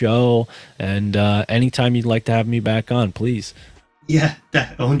like your show. And anytime you'd like to have me back on, please. Yeah,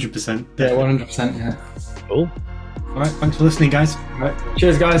 100%. Yeah, 100%. Yeah. Cool. All right. Thanks for listening, guys. All right.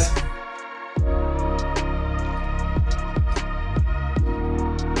 Cheers, guys.